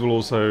keys will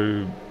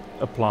also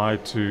apply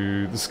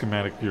to the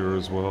schematic viewer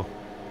as well.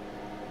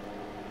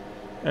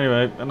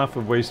 Anyway, enough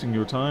of wasting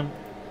your time.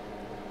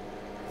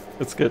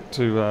 Let's get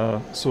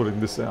to sorting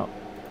this out.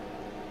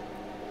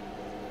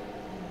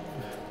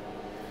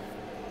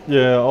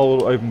 Yeah,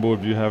 all OpenBoard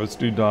View habits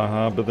do die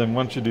hard, but then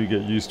once you do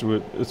get used to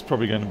it, it's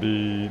probably going to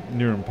be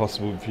near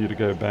impossible for you to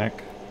go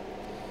back.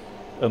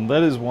 And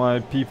that is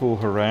why people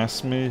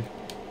harass me.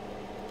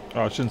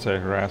 Oh, I shouldn't say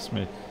harass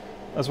me.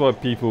 That's why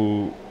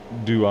people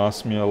do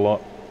ask me a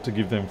lot to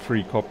give them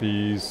free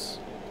copies,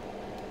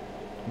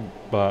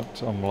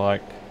 but I'm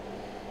like,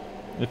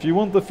 if you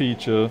want the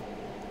feature,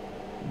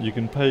 you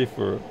can pay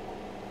for it.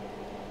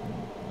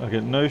 I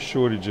get no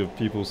shortage of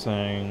people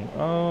saying,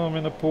 oh, I'm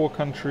in a poor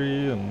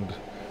country and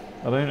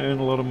I don't earn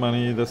a lot of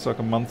money, that's like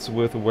a month's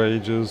worth of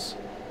wages.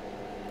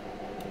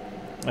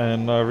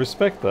 And I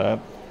respect that,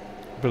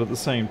 but at the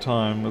same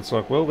time, it's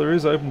like, well, there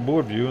is Open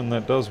Board View and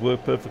that does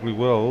work perfectly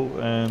well,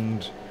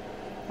 and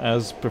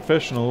as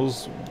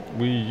professionals,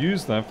 we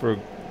use that for a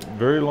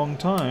very long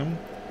time,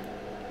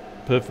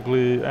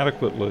 perfectly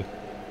adequately.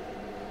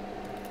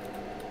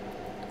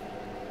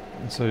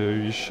 And so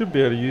you should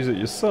be able to use it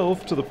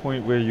yourself to the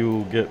point where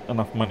you'll get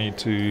enough money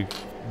to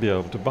be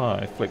able to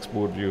buy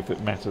Flexboard View if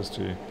it matters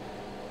to you.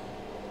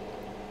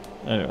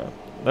 Anyway,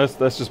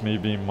 that's just me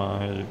being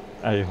my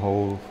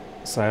a-hole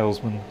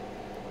salesman.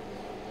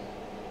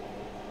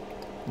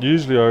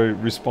 Usually I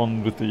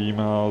respond with the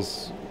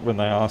emails when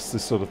they ask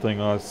this sort of thing.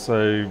 I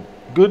say,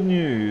 good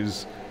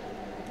news,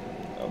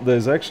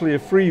 there's actually a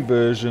free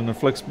version of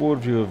Flexboard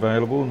View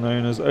available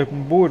known as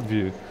Open Board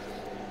View,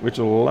 which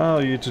will allow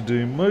you to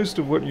do most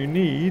of what you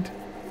need,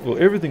 or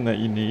everything that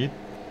you need,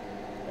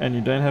 and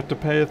you don't have to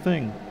pay a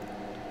thing.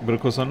 But of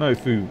course I know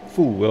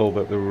full well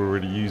that they're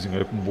already using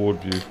Open Board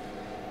View,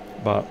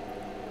 but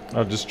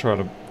I just try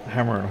to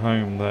hammer it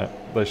home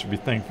that they should be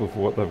thankful for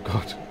what they've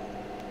got.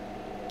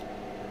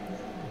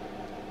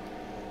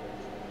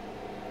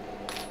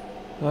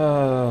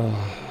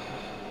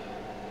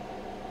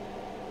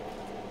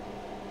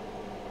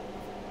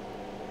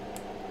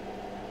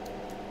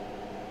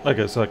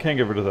 Okay, so I can't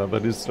get rid of that.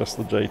 That is just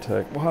the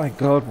JTAG. My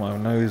God, my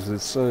nose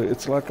is so...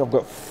 It's like I've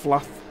got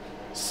fluff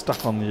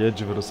stuck on the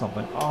edge of it or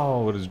something.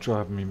 Oh, it is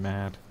driving me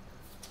mad.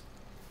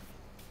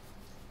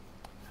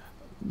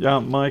 Yeah,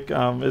 Mike,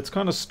 it's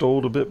kind of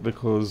stalled a bit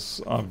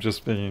because I've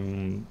just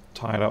been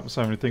tied up with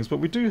so many things. But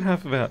we do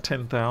have about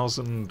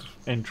 10,000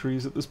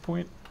 entries at this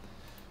point.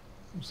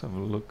 Let's have a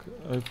look.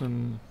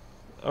 Open...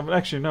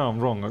 actually, no, I'm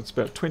wrong. It's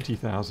about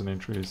 20,000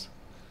 entries.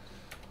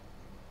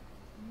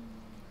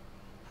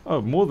 Oh,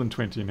 more than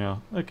 20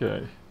 now.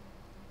 Okay.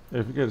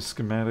 If we go to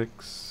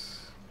schematics...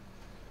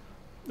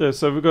 Yeah,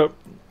 so we've got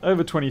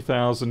over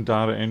 20,000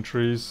 data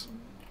entries.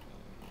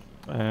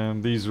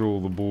 And these are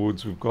all the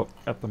boards we've got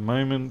at the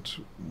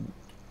moment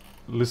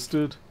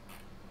listed.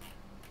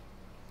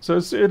 So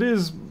it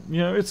is, you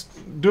know, it's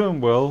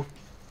doing well,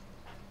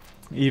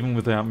 even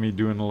without me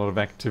doing a lot of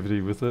activity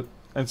with it.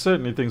 And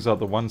certainly things like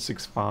the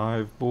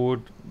 165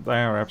 board,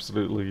 they are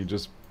absolutely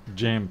just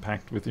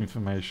jam-packed with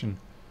information.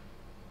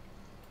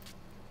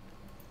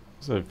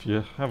 So if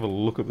you have a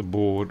look at the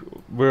board,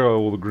 where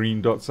all the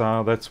green dots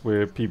are, that's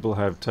where people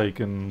have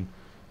taken,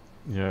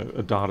 you know,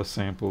 a data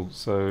sample.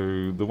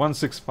 So the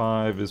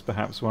 165 is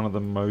perhaps one of the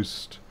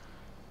most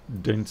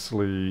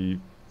densely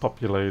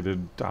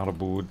populated data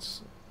boards.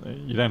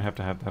 You don't have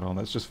to have that on,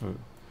 that's just for...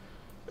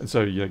 And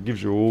so yeah, it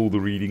gives you all the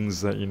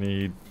readings that you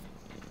need,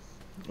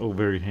 all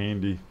very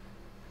handy.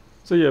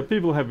 So yeah,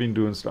 people have been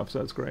doing stuff, so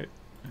that's great.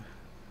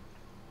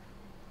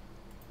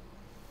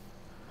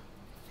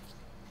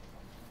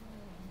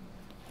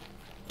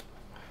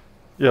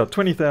 Yeah,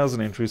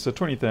 20,000 entries, so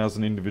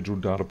 20,000 individual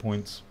data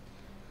points.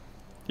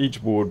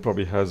 Each board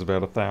probably has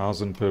about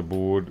 1,000 per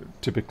board,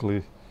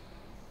 typically.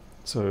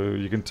 So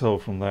you can tell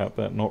from that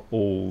not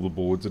all the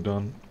boards are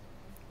done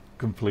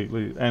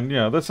completely. And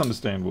yeah, that's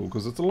understandable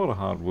because it's a lot of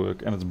hard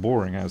work and it's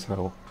boring as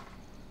hell.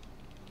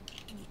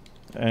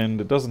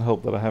 And it doesn't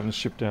help that I haven't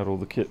shipped out all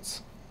the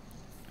kits.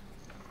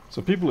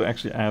 So people are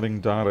actually adding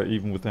data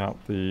even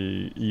without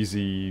the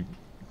easy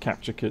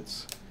capture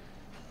kits.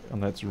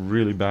 And that's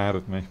really bad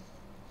of me.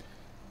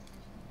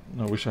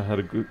 I wish I had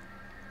a good...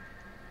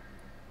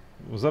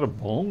 Was that a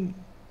bomb?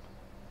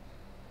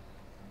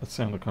 That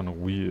sounded kind of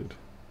weird.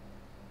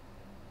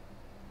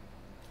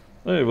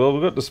 Hey, well,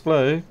 we've got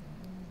display.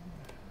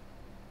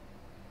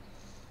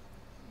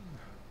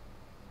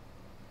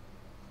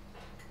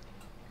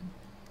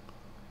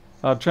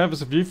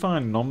 Travis, if you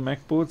find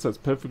non-Mac boards, that's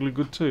perfectly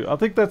good too. I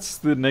think that's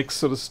the next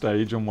sort of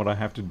stage on what I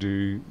have to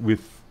do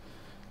with,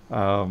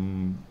 what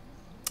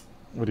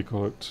do you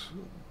call it,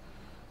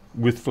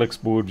 with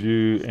Flexboard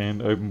View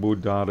and Open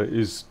Board Data,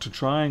 is to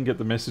try and get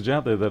the message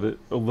out there that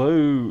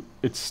although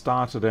it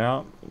started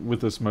out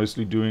with us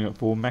mostly doing it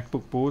for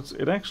MacBook boards,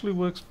 it actually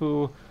works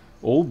for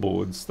all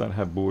boards that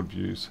have board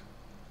views.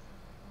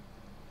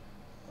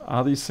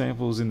 Are these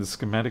samples in the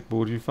schematic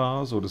board view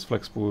files, or does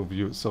Flexboard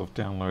View itself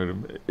download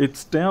them?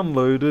 It's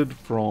downloaded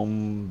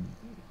from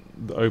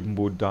the Open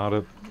Board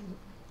Data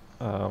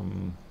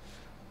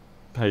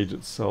page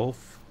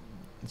itself.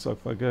 So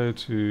if I go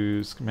to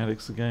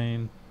schematics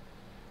again,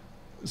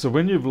 so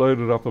when you've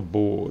loaded up a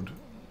board,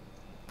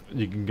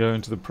 you can go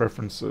into the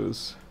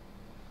preferences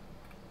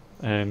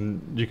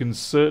and you can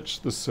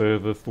search the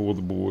server for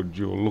the board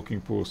you're looking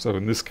for. So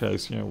in this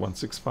case, you know,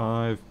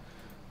 165,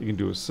 you can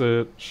do a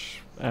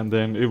search and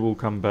then it will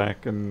come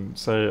back and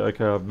say,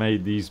 okay, I've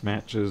made these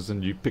matches,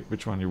 and you pick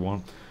which one you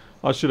want.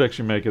 I should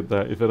actually make it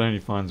that if it only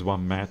finds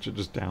one match, it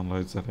just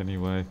downloads that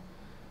anyway.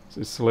 So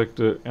you select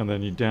it and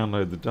then you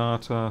download the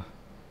data,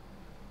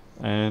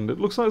 and it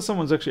looks like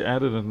someone's actually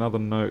added another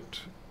note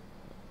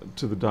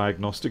to the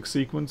diagnostic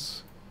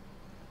sequence.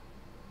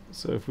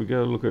 So if we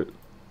go look at,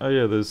 oh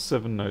yeah, there's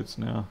 7 notes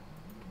now.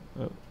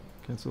 Oh,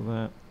 cancel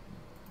that.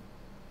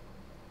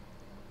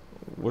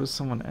 What has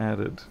someone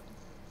added?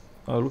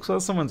 Oh, it looks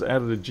like someone's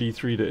added a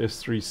G3 to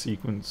S3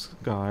 sequence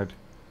guide.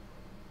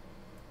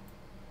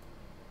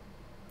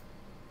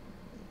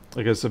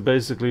 Okay, so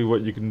basically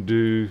what you can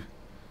do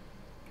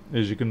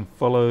is you can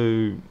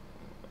follow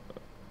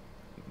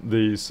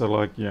these. So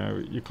like, you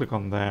know, you click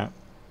on that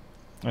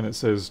and it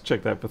says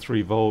check that for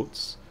 3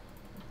 volts,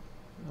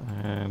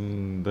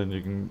 and then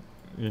you can,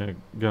 you know,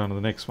 go on to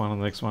the next one and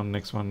the next one,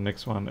 next one,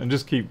 next one, and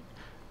just keep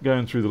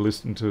going through the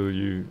list until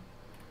you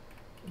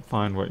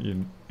find what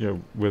you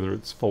know, whether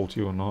it's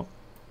faulty or not.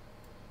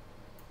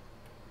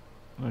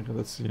 Okay,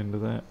 that's the end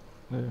of that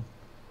there.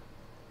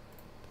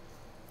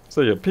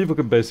 So yeah, people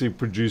can basically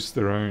produce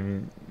their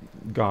own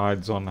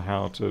guides on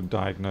how to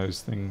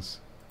diagnose things.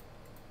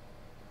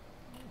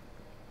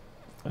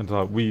 And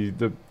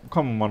the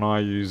common one I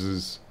use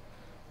is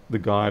the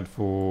guide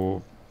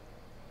for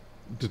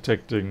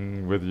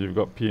detecting whether you've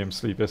got PM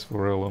sleep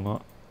S4L or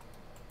not.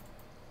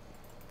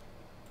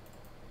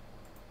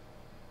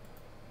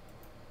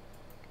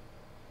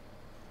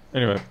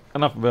 Anyway,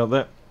 enough about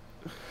that.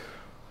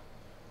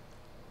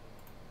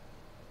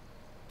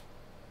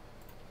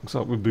 Looks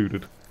like we're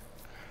booted.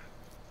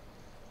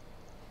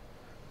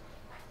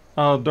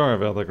 Oh, don't worry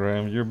about that,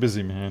 Graham. You're a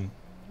busy man.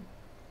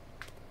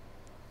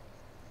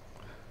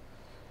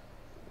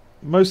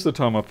 Most of the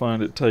time I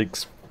find it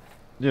takes,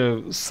 you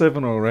know,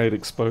 7 or 8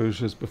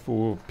 exposures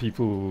before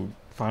people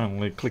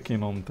finally click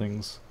in on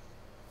things.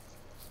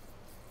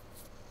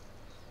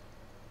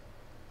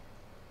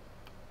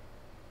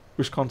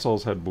 Which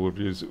consoles had board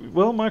views?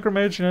 Well,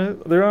 Micromage, you know,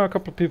 there are a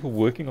couple of people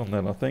working on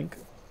that, I think.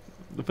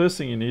 The first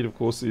thing you need, of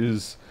course,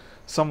 is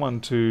someone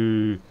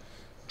to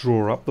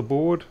draw up the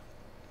board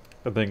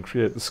and then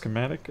create the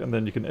schematic, and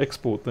then you can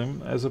export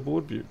them as a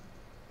board view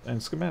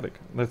and schematic.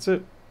 That's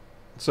it.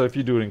 So if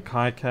you do it in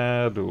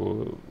KiCad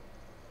or,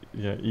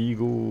 yeah,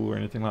 Eagle or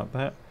anything like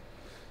that,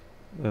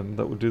 then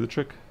that would do the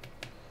trick.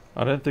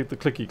 I don't think the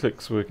clicky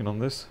click's working on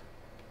this.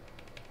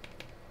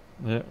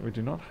 Yeah, we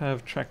do not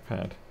have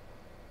trackpad.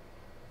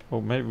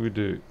 Or maybe we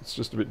do. It's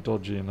just a bit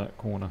dodgy in that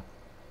corner.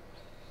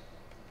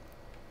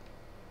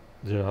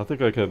 Yeah, I think,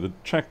 okay, the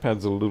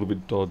trackpad's a little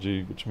bit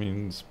dodgy, which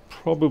means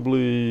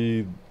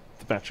probably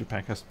the battery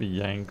pack has to be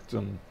yanked,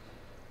 and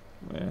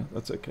yeah,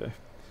 that's okay.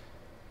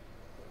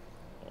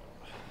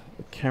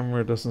 The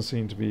camera doesn't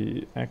seem to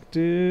be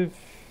active.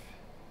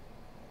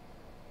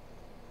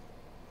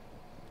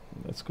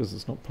 That's because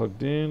it's not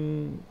plugged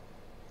in.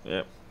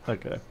 Yep,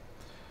 okay.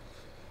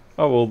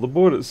 Oh well, the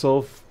board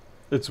itself,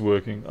 it's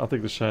working. I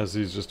think the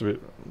chassis is just a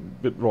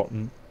bit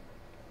rotten.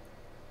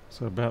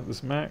 So about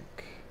this Mac.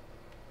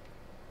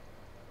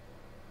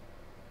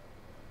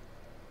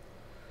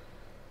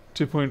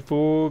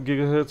 .4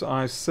 gigahertz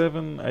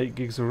i7, 8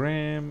 gigs of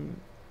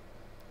RAM,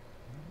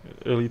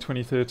 early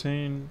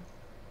 2013.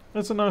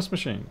 It's a nice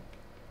machine.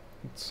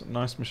 It's a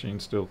nice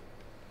machine still.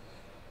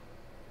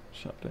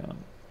 Shut down.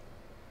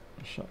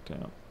 Shut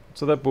down.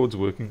 So that board's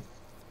working.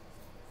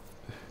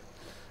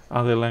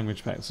 Are there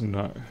language packs?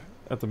 No.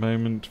 At the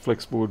moment,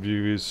 Flexboard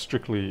View is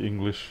strictly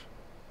English.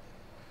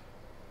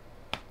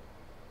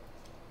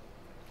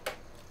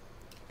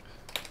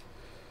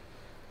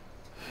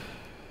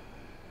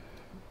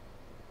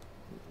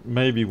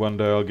 Maybe one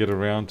day I'll get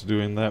around to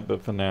doing that,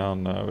 but for now,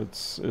 no.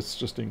 It's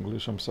just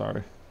English. I'm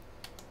sorry.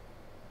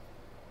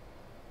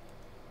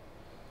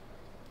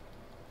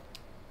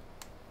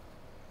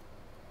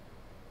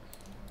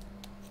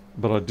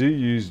 But I do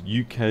use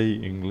UK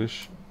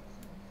English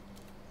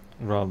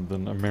rather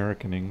than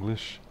American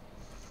English.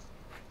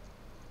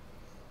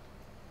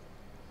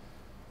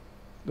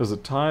 Does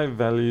it tie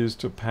values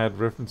to pad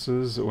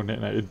references or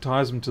net name? It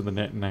ties them to the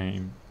net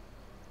name.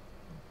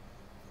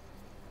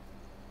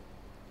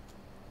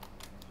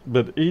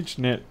 But each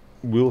net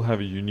will have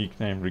a unique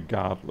name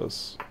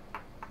regardless.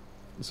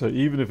 So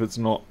even if it's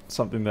not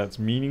something that's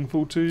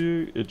meaningful to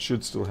you, it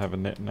should still have a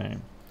net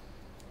name.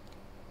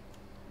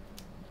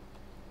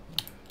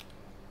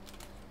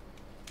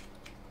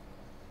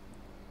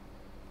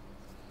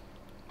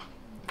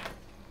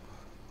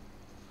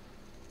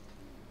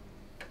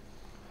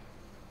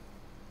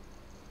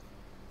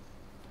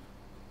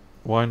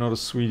 Why not a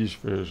Swedish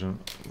version?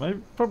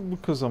 Maybe probably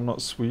because I'm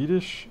not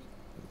Swedish.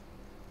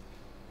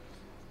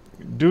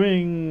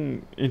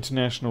 Doing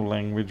international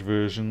language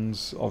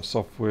versions of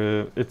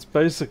software, it's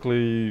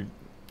basically,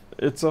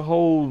 it's a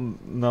whole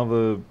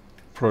nother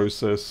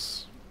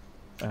process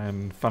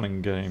and fun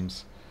and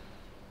games.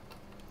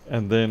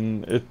 And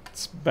then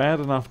it's bad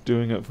enough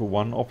doing it for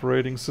one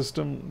operating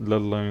system,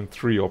 let alone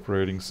 3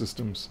 operating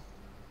systems.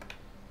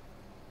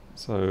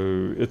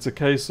 So it's a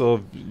case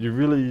of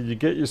you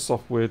get your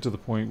software to the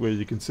point where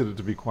you consider it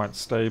to be quite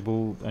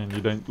stable and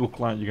you don't look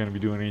like you're going to be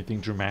doing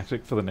anything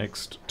dramatic for the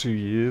next 2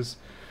 years.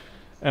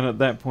 And at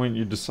that point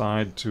you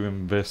decide to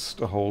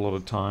invest a whole lot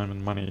of time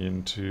and money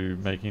into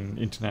making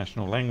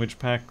international language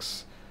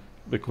packs,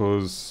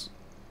 because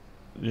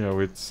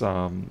it's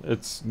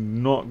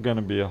not going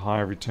to be a high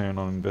return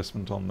on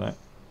investment on that.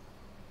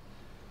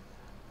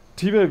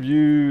 TiVo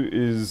View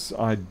is,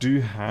 I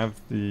do have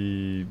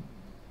the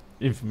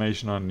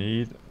information I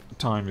need.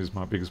 Time is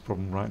my biggest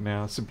problem right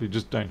now. I simply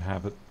just don't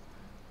have it.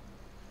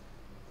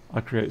 I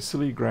create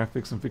silly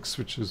graphics and fixed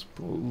switches,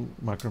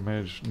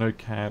 micromanage, no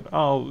CAD.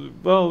 Oh,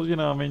 well, you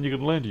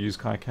can learn to use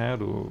KiCad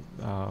or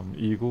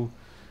Eagle.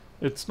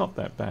 It's not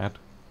that bad.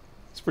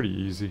 It's pretty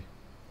easy.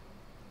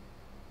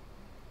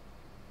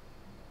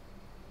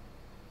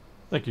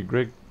 Thank you,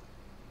 Greg.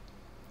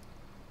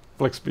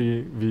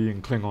 FlexV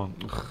and Klingon.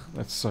 Ugh,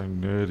 that's so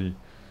nerdy.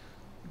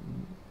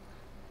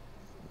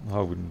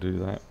 I wouldn't do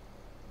that.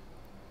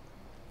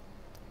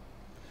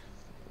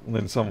 And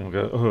then someone will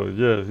go, oh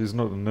yeah, he's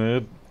not a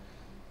nerd.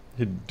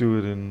 He'd do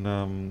it in,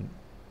 I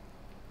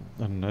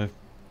don't know,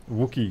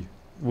 Wookiee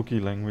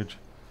language.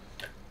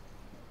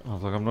 I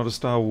was like, I'm not a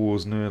Star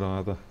Wars nerd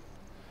either.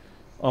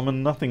 I'm a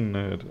nothing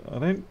nerd. I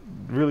don't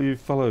really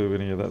follow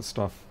any of that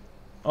stuff.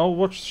 I'll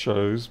watch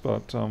shows,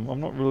 but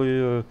I'm not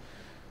really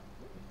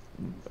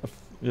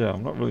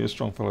I'm not really a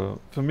strong follower.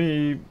 For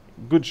me,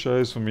 good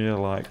shows for me are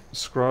like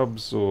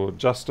Scrubs or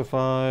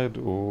Justified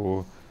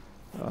or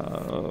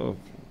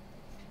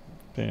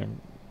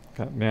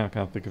I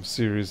can't think of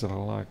series that I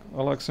like.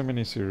 I like so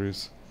many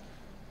series.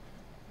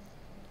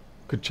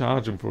 Could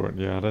charge them for it.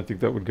 Yeah, I don't think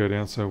that would go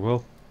down so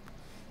well.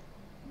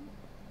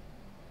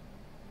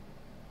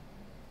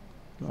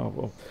 Oh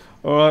well.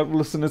 Alright,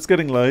 listen, it's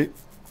getting late.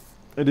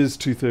 It is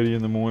 2:30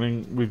 in the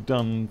morning. We've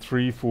done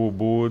 3-4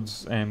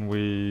 boards and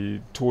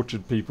we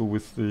tortured people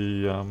with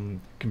the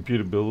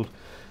computer build.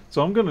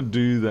 So I'm going to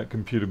do that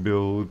computer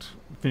build,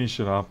 finish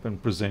it up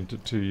and present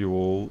it to you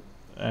all,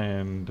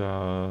 and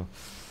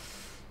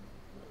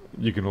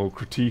you can all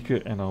critique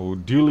it, and I will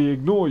duly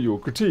ignore your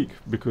critique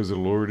because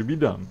it'll already be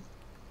done.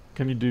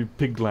 Can you do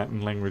Pig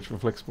Latin language for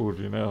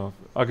Flexboard?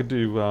 I could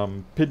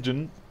do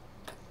Pigeon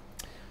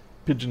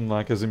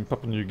like as in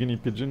Papua New Guinea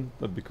pigeon.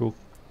 That'd be cool.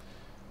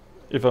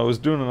 If I was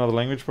doing another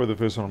language, probably the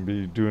first one I'd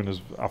be doing is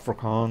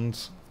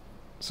Afrikaans,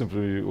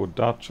 simply, or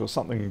Dutch, or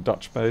something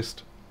Dutch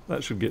based.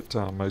 That should get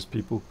most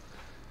people.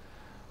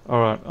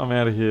 Alright, I'm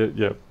out of here.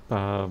 Yep.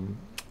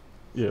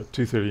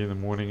 2:30 in the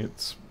morning.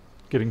 It's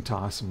getting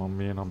tiresome on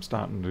me, and I'm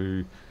starting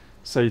to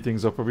say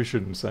things I probably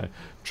shouldn't say.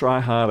 Try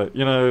harder.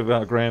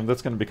 Graham,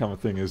 that's going to become a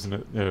thing, isn't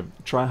it? Yeah,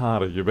 try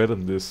harder. You're better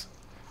than this.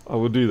 I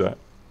will do that.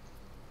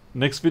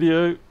 Next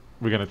video,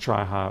 we're going to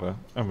try harder,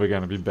 and we're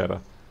going to be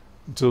better.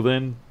 Until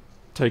then,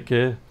 take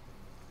care.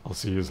 I'll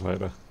see you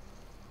later.